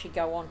 they actually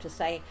go on to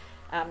say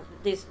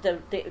there's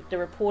the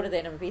reporter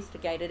that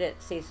investigated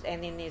it says,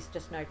 and then there's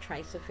just no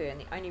trace of her.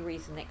 And the only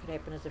reason that could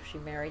happen is if she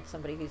married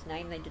somebody whose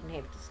name they didn't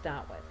have to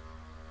start with,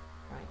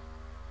 right?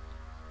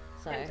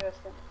 So,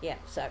 interesting. Yeah,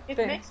 so it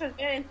makes it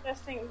very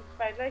interesting.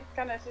 I like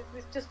kind of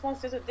it just wants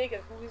to dig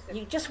it. Who is it?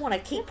 You just want to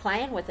keep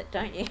playing with it,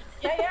 don't you?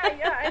 Yeah,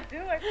 I do.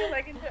 I feel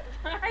like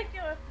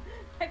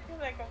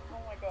oh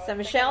my god. So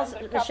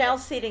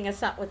Michelle's setting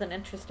us up with an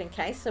interesting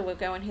case. So we'll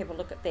go and have a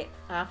look at that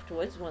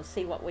afterwards. We'll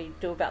see what we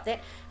do about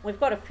that. We've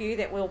got a few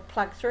that we'll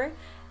plug through,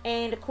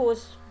 and of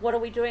course, what are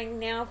we doing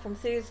now from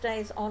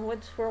Thursdays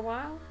onwards for a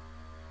while?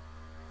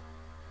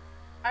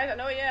 I don't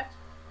know yet.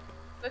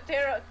 The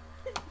tarot.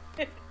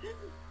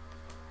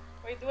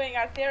 We're doing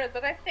our tarot,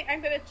 but I think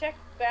I'm gonna check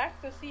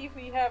back to see if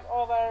we have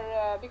all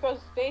our because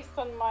based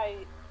on my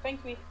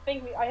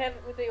I have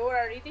with the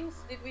aura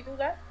readings. Did we do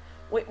that?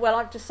 Well,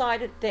 I've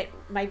decided that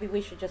maybe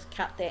we should just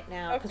cut that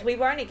now because we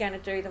were only going to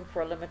do them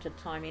for a limited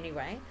time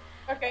anyway.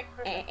 Okay.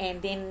 Perfect.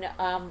 And then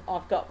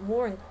I've got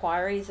more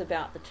inquiries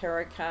about the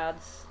tarot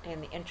cards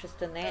and the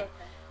interest in that. Okay.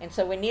 And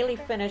so we're nearly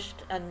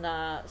finished in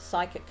the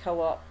Psychic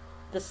Co-op.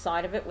 This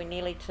side of it,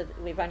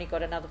 we've only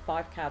got another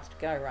 5 cards to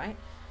go, right?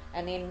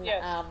 And then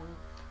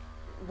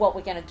what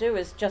we're going to do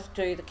is just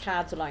do the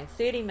cards alone.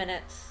 30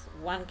 minutes,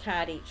 1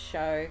 card each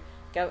show.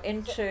 Go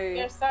into... So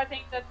you're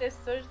starting that this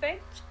Thursday?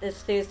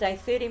 This Thursday,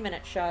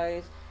 30-minute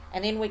shows.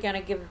 And then we're going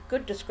to give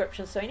good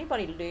descriptions. So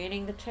anybody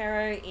learning the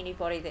tarot,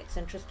 anybody that's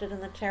interested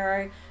in the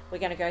tarot, we're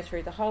going to go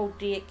through the whole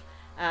deck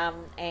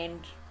and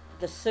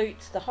the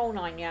suits, the whole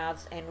 9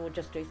 yards, and we'll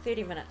just do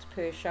 30 minutes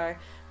per show.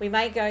 We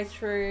may go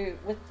through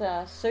with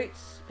the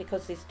suits,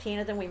 because there's 10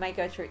 of them, we may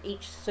go through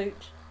each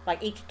suit,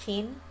 like each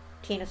 10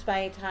 of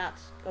spades,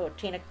 hearts, or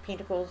 10 of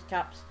pentacles,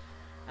 cups,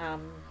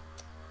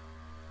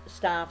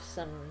 staffs,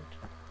 and...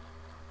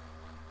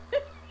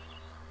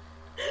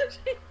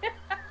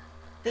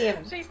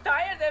 She's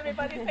tired,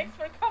 everybody. Thanks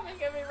for coming,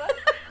 everyone.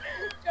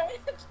 Join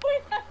us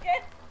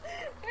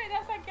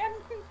again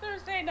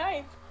Thursday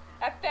night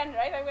at 10,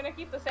 right? I'm going to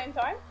keep the same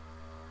time.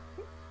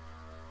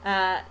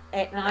 At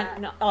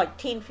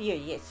 10 for you,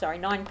 yes, sorry,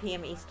 9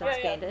 p.m. Eastern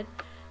Standard.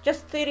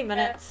 Just 30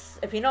 minutes.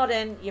 If you're not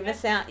in, you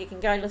miss out. You can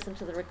go listen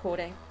to the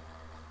recording.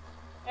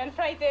 And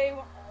Friday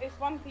is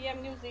 1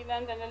 p.m. New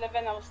Zealand and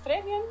 11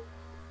 Australian.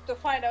 To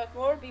find out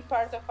more, be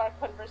part of our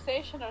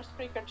conversation or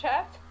speaker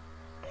chat.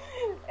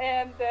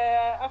 And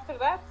after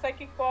that,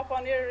 Psychic Co-op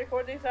on air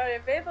recordings are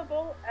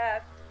available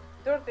at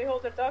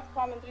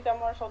dorothyholder.com and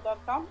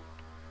ridamarshall.com.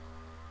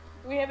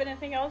 Do we have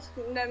anything else?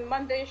 The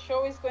Monday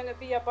show is going to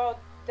be about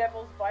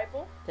Devil's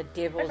Bible. The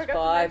Devil's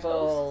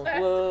Bible.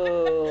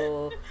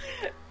 Whoa.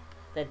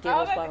 The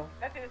Devil's Bible.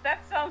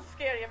 That sounds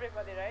scary,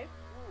 everybody, right?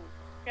 Ooh.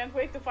 Can't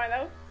wait to find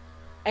out.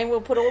 And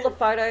we'll put all the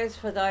photos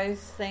for those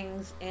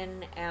things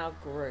in our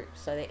group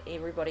so that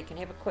everybody can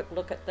have a quick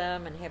look at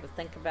them and have a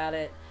think about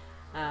it.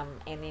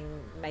 And then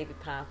maybe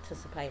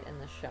participate in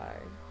the show,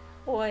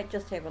 or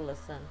just have a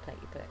listen, take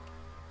your pick.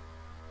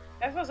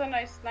 That was a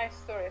nice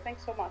story.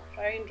 Thanks so much.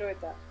 I enjoyed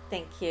that.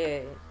 Thank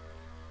you.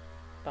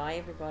 Bye,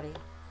 everybody.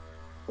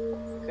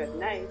 Good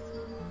night.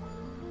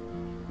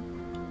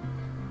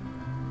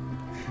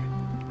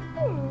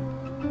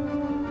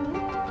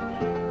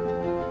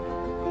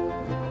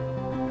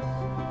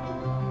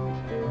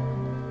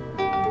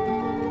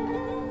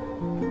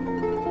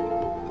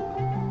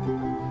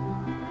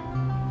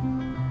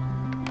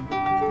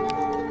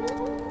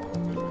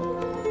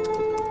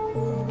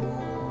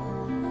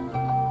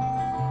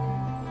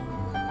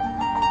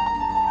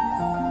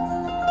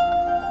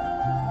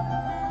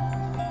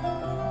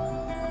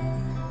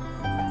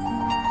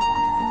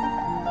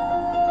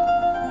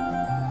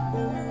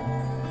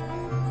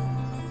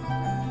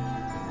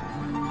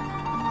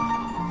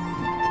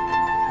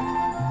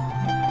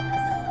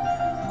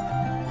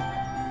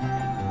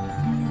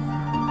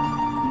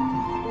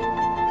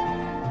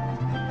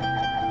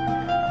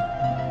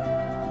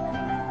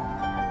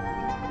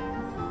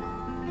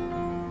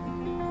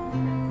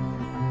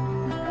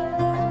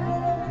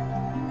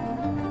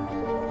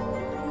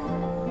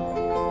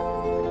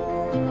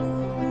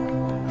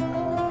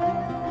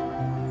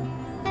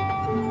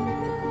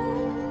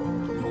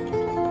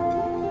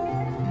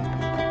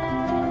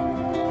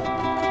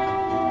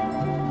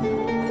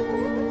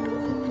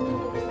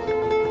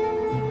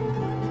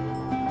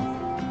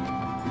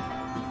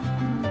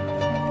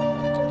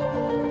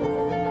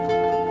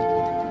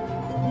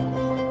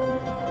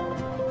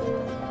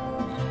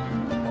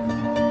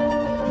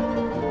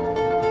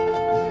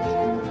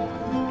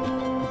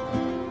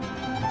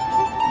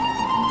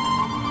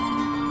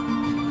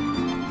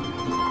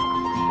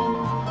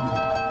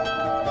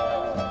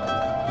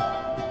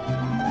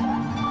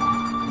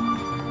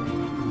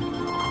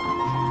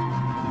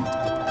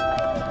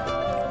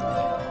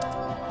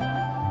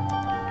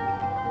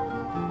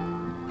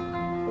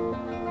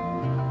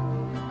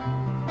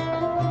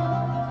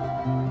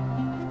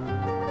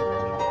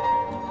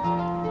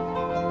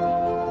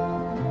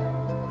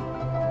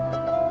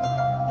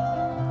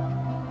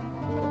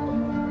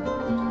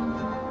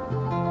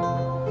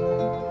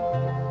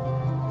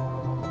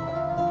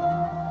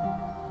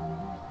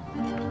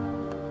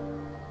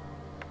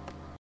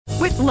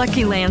 With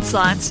Lucky Land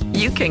Slots,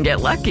 you can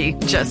get lucky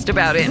just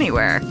about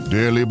anywhere.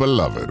 Dearly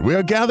beloved, we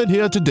are gathered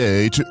here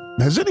today to...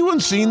 Has anyone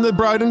seen the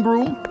bride and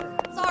groom?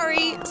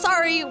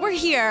 Sorry, we're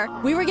here.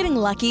 We were getting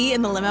lucky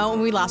in the limo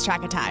and we lost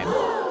track of time.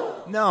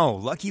 No,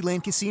 Lucky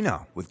Land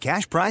Casino, with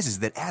cash prizes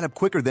that add up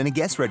quicker than a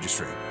guest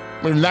registry.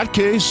 In that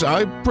case,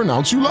 I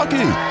pronounce you lucky.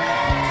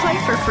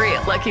 Play for free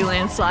at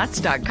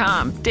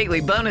LuckyLandSlots.com.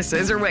 Daily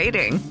bonuses are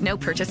waiting. No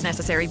purchase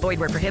necessary. Void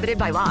where prohibited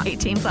by law.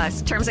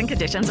 18+. Terms and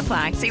conditions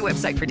apply. See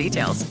website for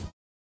details.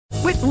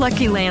 With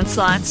Lucky Land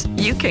Slots,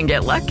 you can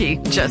get lucky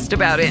just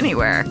about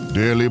anywhere.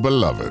 Dearly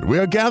beloved, we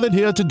are gathered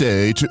here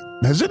today to...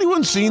 Has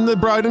anyone seen the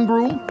bride and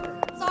groom?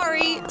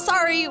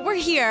 Sorry, we're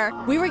here.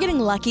 We were getting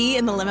lucky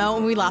in the limo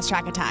and we lost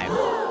track of time.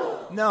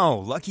 No,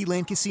 Lucky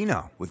Land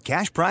Casino, with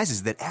cash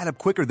prizes that add up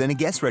quicker than a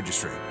guest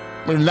registry.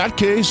 In that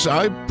case,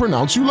 I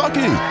pronounce you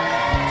lucky.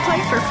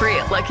 Play for free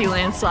at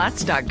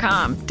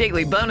LuckyLandSlots.com.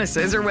 Daily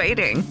bonuses are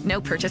waiting. No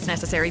purchase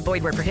necessary.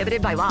 Void where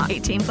prohibited by law.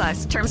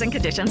 18+. Terms and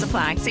conditions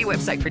apply. See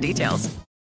website for details.